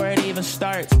before it even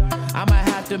starts. I'ma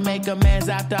have to make amends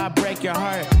after I break your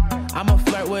heart. I'ma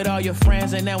flirt with all your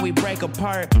friends and then we break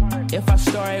apart. If our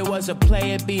story was a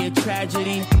play, it'd be a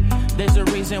tragedy. There's a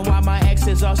reason why my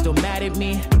exes are still mad at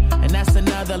me. And that's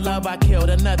another love I killed,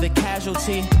 another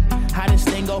casualty. How this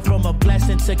thing go from a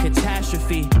blessing to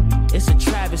catastrophe? It's a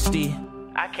travesty.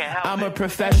 I can't help I'm a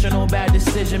professional bad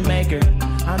decision maker.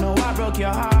 I know I broke your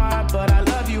heart, but I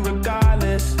love you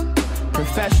regardless.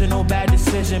 Professional bad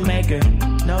decision maker.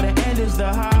 Know the end is the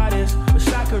hardest. Wish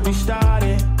I could restart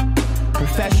it.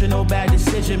 Professional bad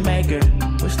decision maker.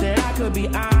 Wish that I could be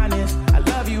honest. I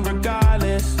love you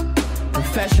regardless.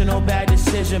 Professional bad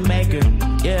decision maker.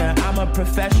 Yeah, I'm a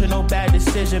professional bad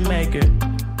decision maker.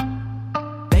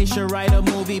 They should write a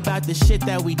movie about the shit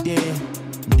that we did.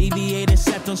 Deviating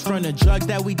septums from the drugs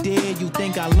that we did. You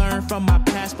think I learned from my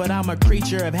past, but I'm a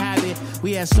creature of habit.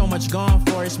 We had so much going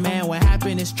for us, man. What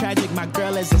happened is tragic. My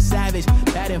girl is a savage.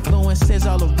 Bad influences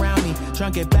all around me.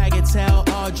 Drunk at Bagatelle,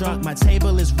 all drunk. My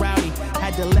table is rowdy.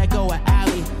 Had to let go of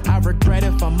Allie. I regret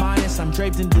if I'm honest. I'm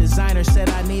draped in designer. Said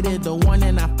I needed the one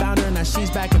and I found her. Now she's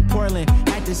back in Portland.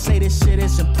 Had to say this shit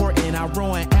is important. I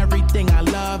ruined everything I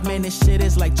love. Man, this shit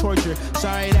is like torture.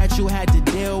 Sorry that you had to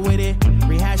deal with it.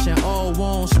 Rehashing old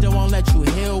wounds. Still won't let you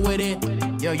heal with it.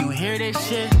 Yo, you hear this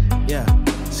shit? Yeah.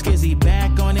 Skizzy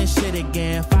back on this shit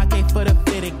again. 5K for the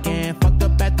fit again. Fucked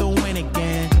up at the win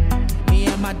again. Me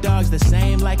and my dog's the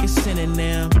same like a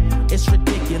synonym. It's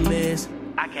ridiculous.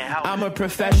 I can't help I'm a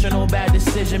professional bad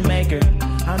decision maker.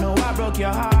 I know I broke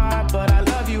your heart, but I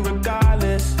love you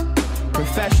regardless.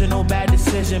 Professional bad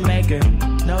decision maker.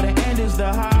 Know the end is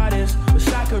the hardest. Wish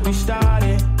I could restart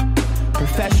it.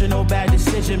 Professional bad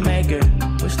decision maker.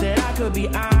 Wish that I could be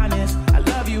honest. I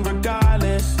love you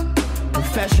regardless.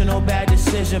 Professional bad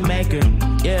decision maker.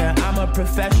 Yeah, I'm a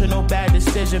professional bad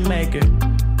decision maker.